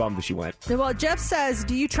it. I'd be bummed if she went. Well, Jeff says,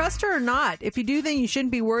 do you trust her or not? If you do, then you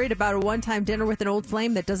shouldn't be worried about a one-time dinner with an old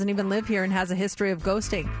flame that doesn't even live here and has a history of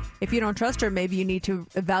ghosting. If you don't trust her, maybe you need to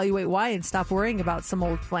evaluate why and stop worrying about some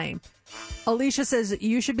old flame. Alicia says,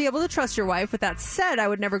 you should be able to trust your wife. With that said, I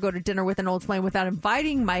would never go to dinner with an old flame without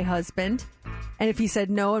inviting my husband. And if he said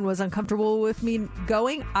no and was uncomfortable with me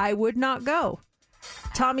going, I would not go.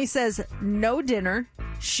 Tommy says, no dinner.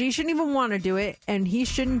 She shouldn't even want to do it, and he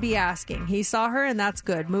shouldn't be asking. He saw her, and that's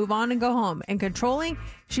good. Move on and go home. And controlling,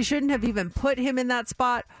 she shouldn't have even put him in that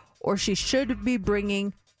spot, or she should be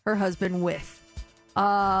bringing her husband with.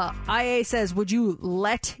 IA says, would you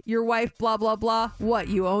let your wife blah, blah, blah? What,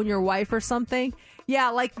 you own your wife or something? Yeah,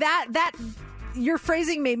 like that your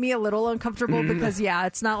phrasing made me a little uncomfortable because, yeah,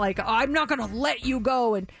 it's not like, oh, I'm not going to let you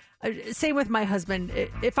go. And Same with my husband.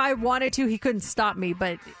 If I wanted to, he couldn't stop me,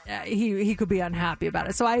 but he could be unhappy about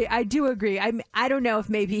it. So I do agree. I don't know if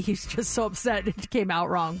maybe he's just so upset it came out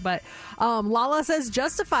wrong. But Lala says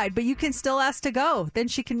justified, but you can still ask to go. Then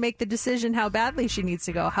she can make the decision how badly she needs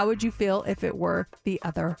to go. How would you feel if it were the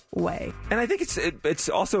other way? And I think it's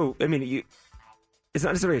also, I mean, it's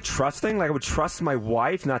not necessarily a trust thing. Like, I would trust my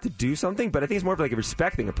wife not to do something, but I think it's more of like a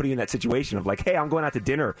respect thing of putting you in that situation of like, hey, I'm going out to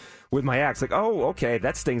dinner with my ex. Like, oh, okay,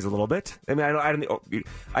 that stings a little bit. I mean,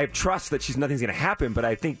 I have trust that nothing's going to happen, but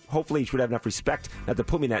I think hopefully she would have enough respect not to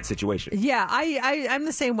put me in that situation. Yeah, I'm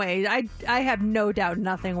the same way. I have no doubt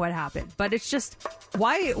nothing would happen, but it's just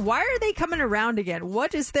why are they coming around again?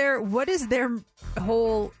 What is their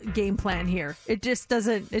whole game plan here? It just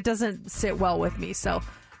doesn't sit well with me. So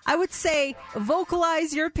I would say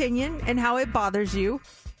vocalize your opinion and how it bothers you.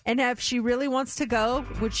 And if she really wants to go,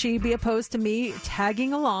 would she be opposed to me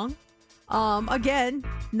tagging along? Again,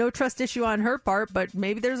 no trust issue on her part, but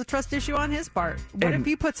maybe there's a trust issue on his part. What if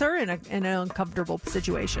he puts her in an uncomfortable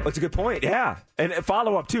situation? That's a good point, yeah. And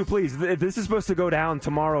follow up, too, please. This is supposed to go down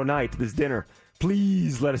tomorrow night, this dinner.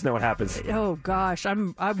 Please let us know what happens. Oh, gosh,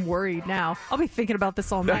 I'm worried now. I'll be thinking about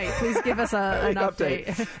this all night. Please give us an update.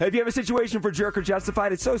 If you have a situation for Jerk or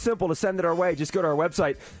Justified, it's so simple to send it our way. Just go to our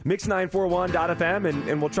website, mix941.fm,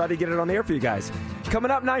 and we'll try to get it on the air for you guys. Coming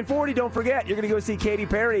up 9:40, don't forget, you're going to go see Katy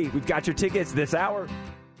Perry. We've got your tickets this hour.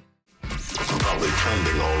 Probably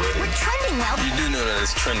trending already. We're trending well. You do know that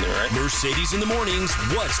it's trending, right? Mercedes in the mornings.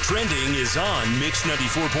 What's trending is on Mix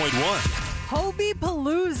 94.1. Hobie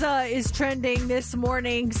Palooza is trending this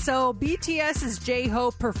morning. So BTS's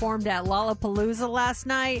J-Hope performed at Lollapalooza last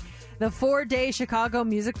night. The 4-day Chicago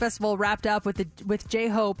Music Festival wrapped up with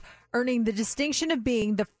J-Hope earning the distinction of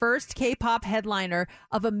being the first K-pop headliner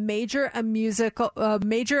of a major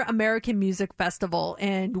American music festival.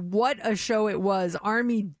 And what a show it was.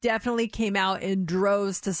 ARMY definitely came out in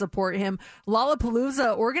droves to support him.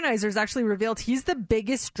 Lollapalooza organizers actually revealed he's the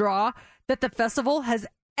biggest draw that the festival has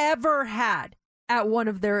ever had as one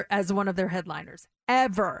of their headliners.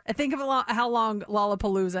 Ever. Think of how long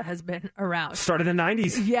Lollapalooza has been around. Started in the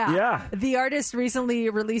 90s. Yeah. The artist recently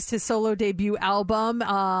released his solo debut album,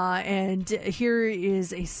 and here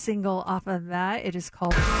is a single off of that. It is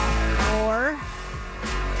called More.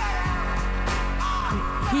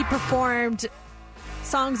 He performed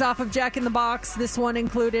songs off of Jack in the Box. This one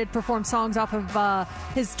performed songs off of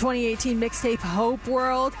his 2018 mixtape Hope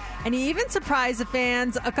World. And he even surprised the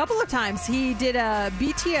fans a couple of times. He did a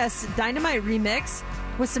BTS Dynamite remix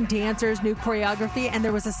with some dancers, new choreography, and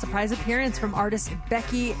there was a surprise appearance from artist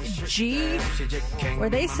Becky G, where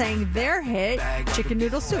they sang their hit, Chicken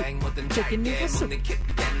Noodle Soup. Chicken Noodle Soup.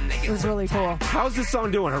 It was really cool. How's this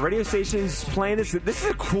song doing? Her radio station's playing this. This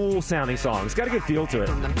is a cool sounding song. It's got a good feel to it.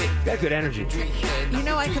 Got good energy. You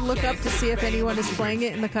know, I can look up to see if anyone is playing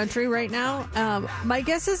it in the country right now. My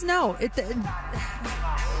guess is no.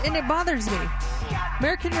 And it bothers me.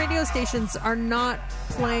 American radio stations are not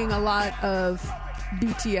playing a lot of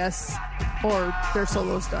BTS or their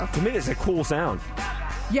solo stuff. To me, it's a cool sound.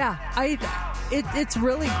 Yeah, it's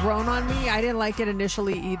really grown on me. I didn't like it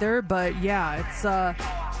initially either, but yeah, it's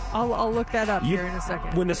I'll look that up here in a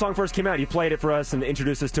second. When the song first came out, you played it for us and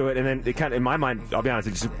introduced us to it, and then it kind of, in my mind, I'll be honest,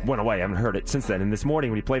 it just went away. I haven't heard it since then. And this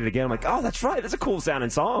morning when you played it again, I'm like, oh, that's right. That's a cool sounding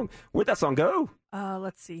song. Where'd that song go?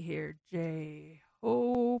 Let's see here.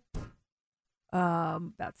 J-Hope.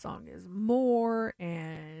 That song is More.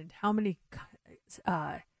 And how many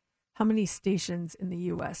stations in the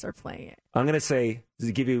U.S. are playing it? I'm gonna say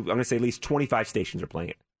at least 25 stations are playing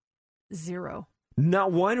it. 0.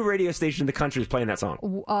 Not one radio station in the country is playing that song.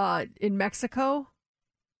 In Mexico,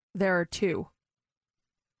 there are 2,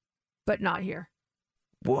 but not here.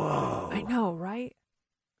 Whoa! I know, right?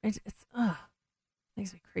 It's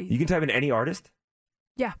makes me crazy. You can type in any artist.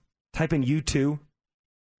 Yeah. Type in U2.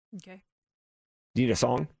 Okay. Do you need a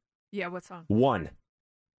song? Yeah. What song? 1.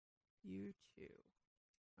 U2.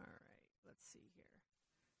 All right. Let's see here.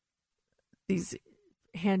 These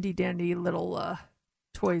handy dandy little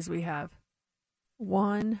toys we have.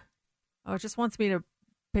 1. Oh, it just wants me to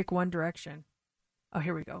pick one direction. Oh,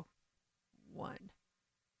 here we go. 1.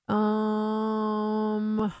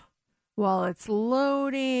 While it's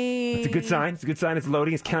loading. It's a good sign. It's a good sign. It's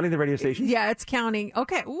loading. It's counting the radio stations. Yeah, it's counting.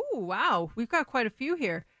 Okay. Ooh, wow. We've got quite a few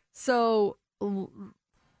here. So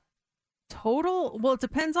total, well, it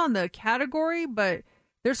depends on the category, but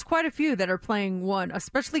there's quite a few that are playing 1,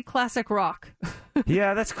 especially classic rock.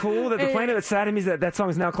 Yeah, that's cool. The planet that's sad to me is that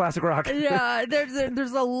song is now classic rock. Yeah,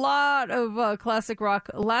 there's a lot of classic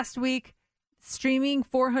rock. Last week, streaming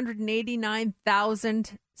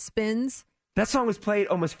 489,000 spins. That song was played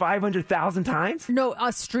almost 500,000 times? No,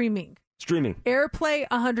 streaming. Streaming. Airplay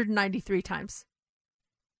 193 times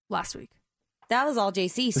last week. That was all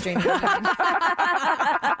JC streaming. Are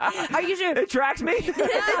you sure? It tracks me. This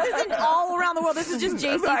isn't all around the world. This is just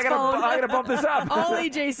JC's phone. I gotta bump this up. Only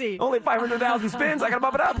JC. Only 500,000 spins. I gotta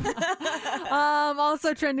bump it up.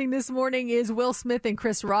 Also trending this morning is Will Smith and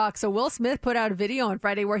Chris Rock. So Will Smith put out a video on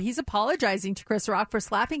Friday where he's apologizing to Chris Rock for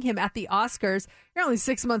slapping him at the Oscars. You're only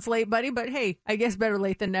 6 months late, buddy, but hey, I guess better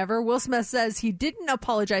late than never. Will Smith says he didn't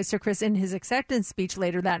apologize to Chris in his acceptance speech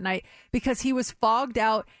later that night because he was fogged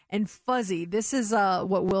out and fuzzy. This is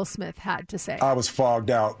what Will Smith had to say. I was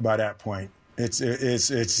fogged out by that point.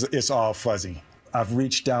 It's all fuzzy. I've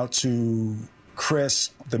reached out to Chris.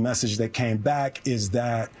 The message that came back is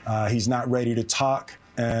that he's not ready to talk,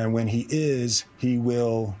 and when he is, he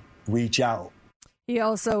will reach out. He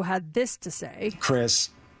also had this to say. Chris,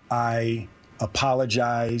 I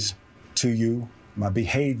apologize to you. My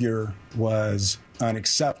behavior was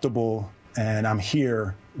unacceptable, and I'm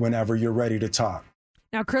here whenever you're ready to talk.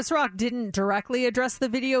 Now, Chris Rock didn't directly address the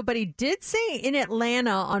video, but he did say in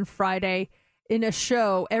Atlanta on Friday in a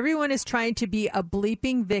show, everyone is trying to be a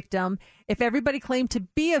bleeping victim. If everybody claimed to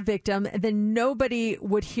be a victim, then nobody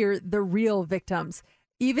would hear the real victims.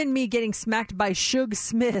 Even me getting smacked by Suge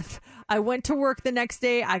Smith. I went to work the next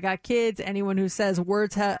day. I got kids. Anyone who says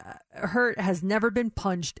words hurt has never been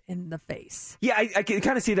punched in the face. Yeah, I can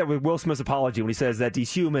kind of see that with Will Smith's apology when he says that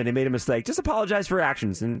he's human and made a mistake. Just apologize for your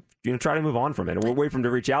actions and try to move on from it. And we'll wait for him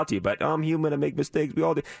to reach out to you. But I'm human. I make mistakes. We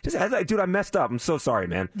all do. Dude, I messed up. I'm so sorry,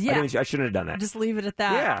 man. Yeah. I shouldn't have done that. Just leave it at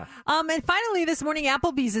that. Yeah. And finally, this morning,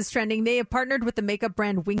 Applebee's is trending. They have partnered with the makeup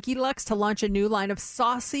brand Winky Lux to launch a new line of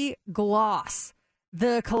Saucy Gloss.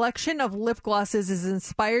 The collection of lip glosses is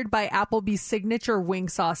inspired by Applebee's signature wing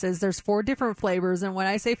sauces. There's 4 different flavors, and when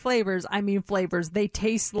I say flavors, I mean flavors. They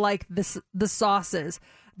taste like the sauces.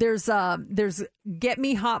 There's Get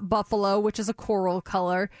Me Hot Buffalo, which is a coral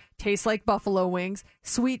color, tastes like buffalo wings.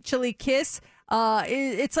 Sweet Chili Kiss,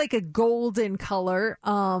 it's like a golden color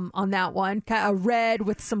on that one, kind of red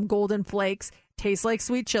with some golden flakes, tastes like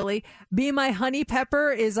sweet chili. Be My Honey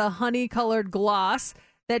Pepper is a honey colored gloss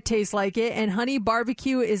that tastes like it, and Honey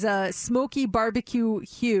Barbecue is a smoky barbecue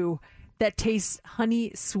hue that tastes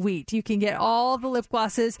honey sweet. You can get all the lip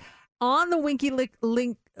glosses on the Winky Lux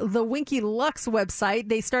website.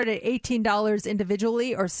 They start at $18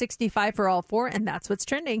 individually or $65 for all 4, and that's what's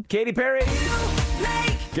trending. Katy Perry,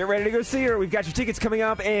 get ready to go see her. We've got your tickets coming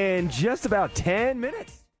up in just about 10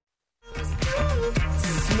 minutes.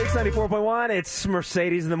 Mix 94.1, it's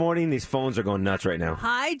Mercedes in the morning. These phones are going nuts right now.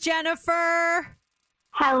 Hi, Jennifer.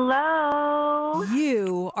 Hello.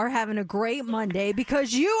 You are having a great Monday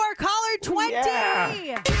because you are caller 20.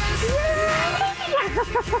 Yeah.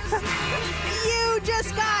 You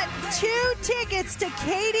just got 2 tickets to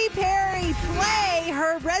Katy Perry play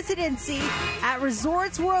her residency at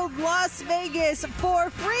Resorts World Las Vegas for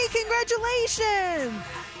free. Congratulations.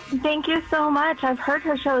 Thank you so much. I've heard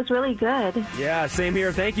her show is really good. Yeah, same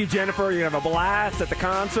here. Thank you, Jennifer. You're going to have a blast at the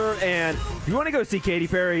concert. And if you want to go see Katy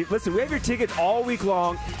Perry, listen, we have your tickets all week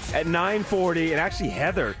long at 9:40. And actually,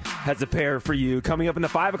 Heather has a pair for you coming up in the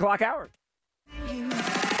 5 o'clock hour.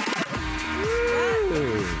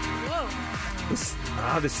 Whoa.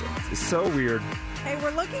 This is so weird. Hey,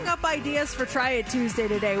 we're looking up ideas for Try It Tuesday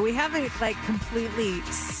today. We haven't, completely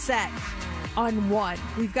set on one.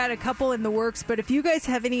 We've got a couple in the works, but if you guys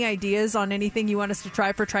have any ideas on anything you want us to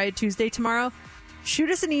try for Try It Tuesday tomorrow, shoot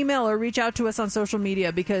us an email or reach out to us on social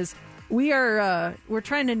media because we're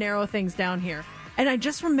trying to narrow things down here. And I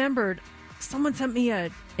just remembered someone sent me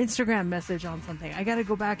an Instagram message on something. I got to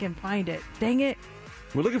go back and find it. Dang it.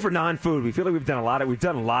 We're looking for non-food. We feel like we've done a lot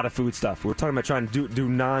of food stuff. We're talking about trying to do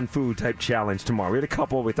non-food type challenge tomorrow. We had a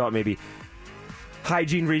couple. We thought maybe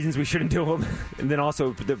hygiene reasons we shouldn't do them, and then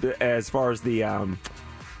also as far as the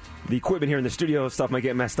equipment here in the studio, stuff might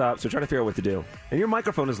get messed up, so trying to figure out what to do. And your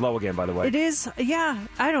microphone is low again, by the way. It is. Yeah,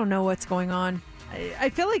 I don't know what's going on.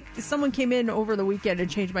 I feel like someone came in over the weekend and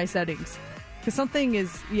changed my settings because something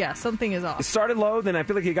is off. It started low, then I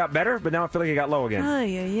feel like it got better, but now I feel like it got low again.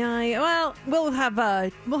 Well,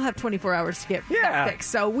 we'll have 24 hours to get that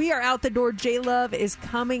fixed. So we are out the door. J-Love is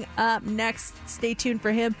coming up next. Stay tuned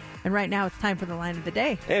for him. And right now it's time for the line of the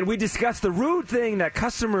day. And we discuss the rude thing that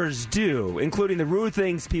customers do, including the rude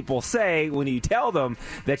things people say when you tell them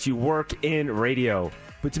that you work in radio.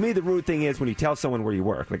 But to me, the rude thing is when you tell someone where you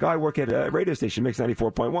work. Like, I work at a radio station, Mix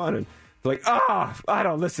 94.1, and they're like, I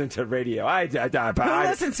don't listen to radio. Who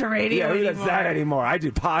listens to radio who anymore? does that anymore? I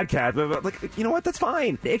do podcasts. But like, you know what? That's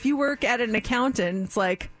fine. If you work at an accountant, it's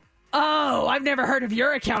like, oh, I've never heard of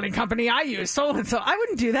your accounting company. I use so-and-so. I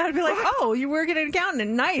wouldn't do that. I'd be like, oh, you work at an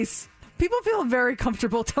accountant. Nice. People feel very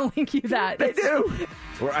comfortable telling you that. They do.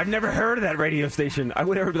 Or I've never heard of that radio station. I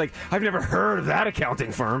would never be like, I've never heard of that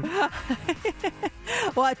accounting firm.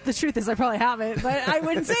 Well, the truth is I probably haven't, but I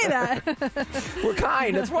wouldn't say that. We're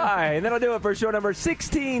kind, that's why. And that'll do it for show number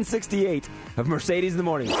 1668 of Mercedes in the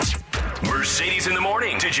Morning. Mercedes in the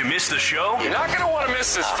Morning. Did you miss the show? You're not going to want to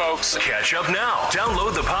miss this, folks. Catch up now.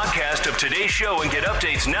 Download the podcast of today's show and get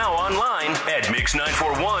updates now online at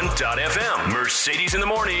mix941.fm. Mercedes in the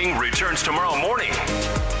Morning returns tomorrow morning.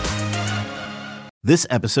 This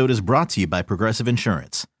episode is brought to you by Progressive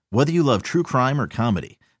Insurance. Whether you love true crime or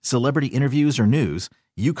comedy, celebrity interviews or news,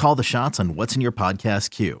 you call the shots on what's in your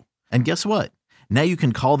podcast queue. And guess what? Now you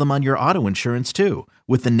can call them on your auto insurance too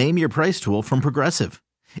with the Name Your Price tool from Progressive.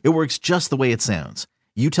 It works just the way it sounds.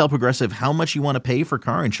 You tell Progressive how much you want to pay for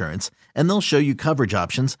car insurance, and they'll show you coverage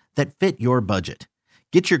options that fit your budget.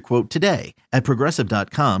 Get your quote today at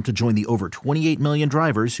Progressive.com to join the over 28 million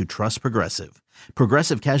drivers who trust Progressive.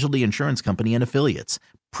 Progressive Casualty Insurance Company and Affiliates.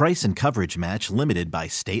 Price and coverage match limited by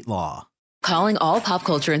state law. Calling all pop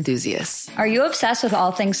culture enthusiasts. Are you obsessed with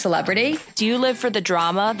all things celebrity? Do you live for the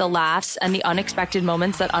drama, the laughs, and the unexpected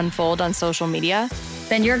moments that unfold on social media?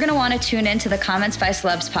 Then you're going to want to tune in to the Comments by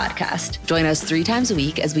Celebs podcast. Join us 3 times a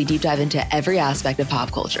week as we deep dive into every aspect of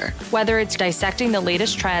pop culture. Whether it's dissecting the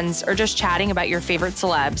latest trends or just chatting about your favorite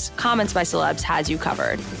celebs, Comments by Celebs has you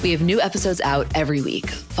covered. We have new episodes out every week.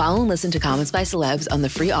 Follow and listen to Comments by Celebs on the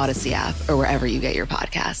free Odyssey app or wherever you get your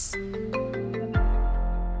podcasts.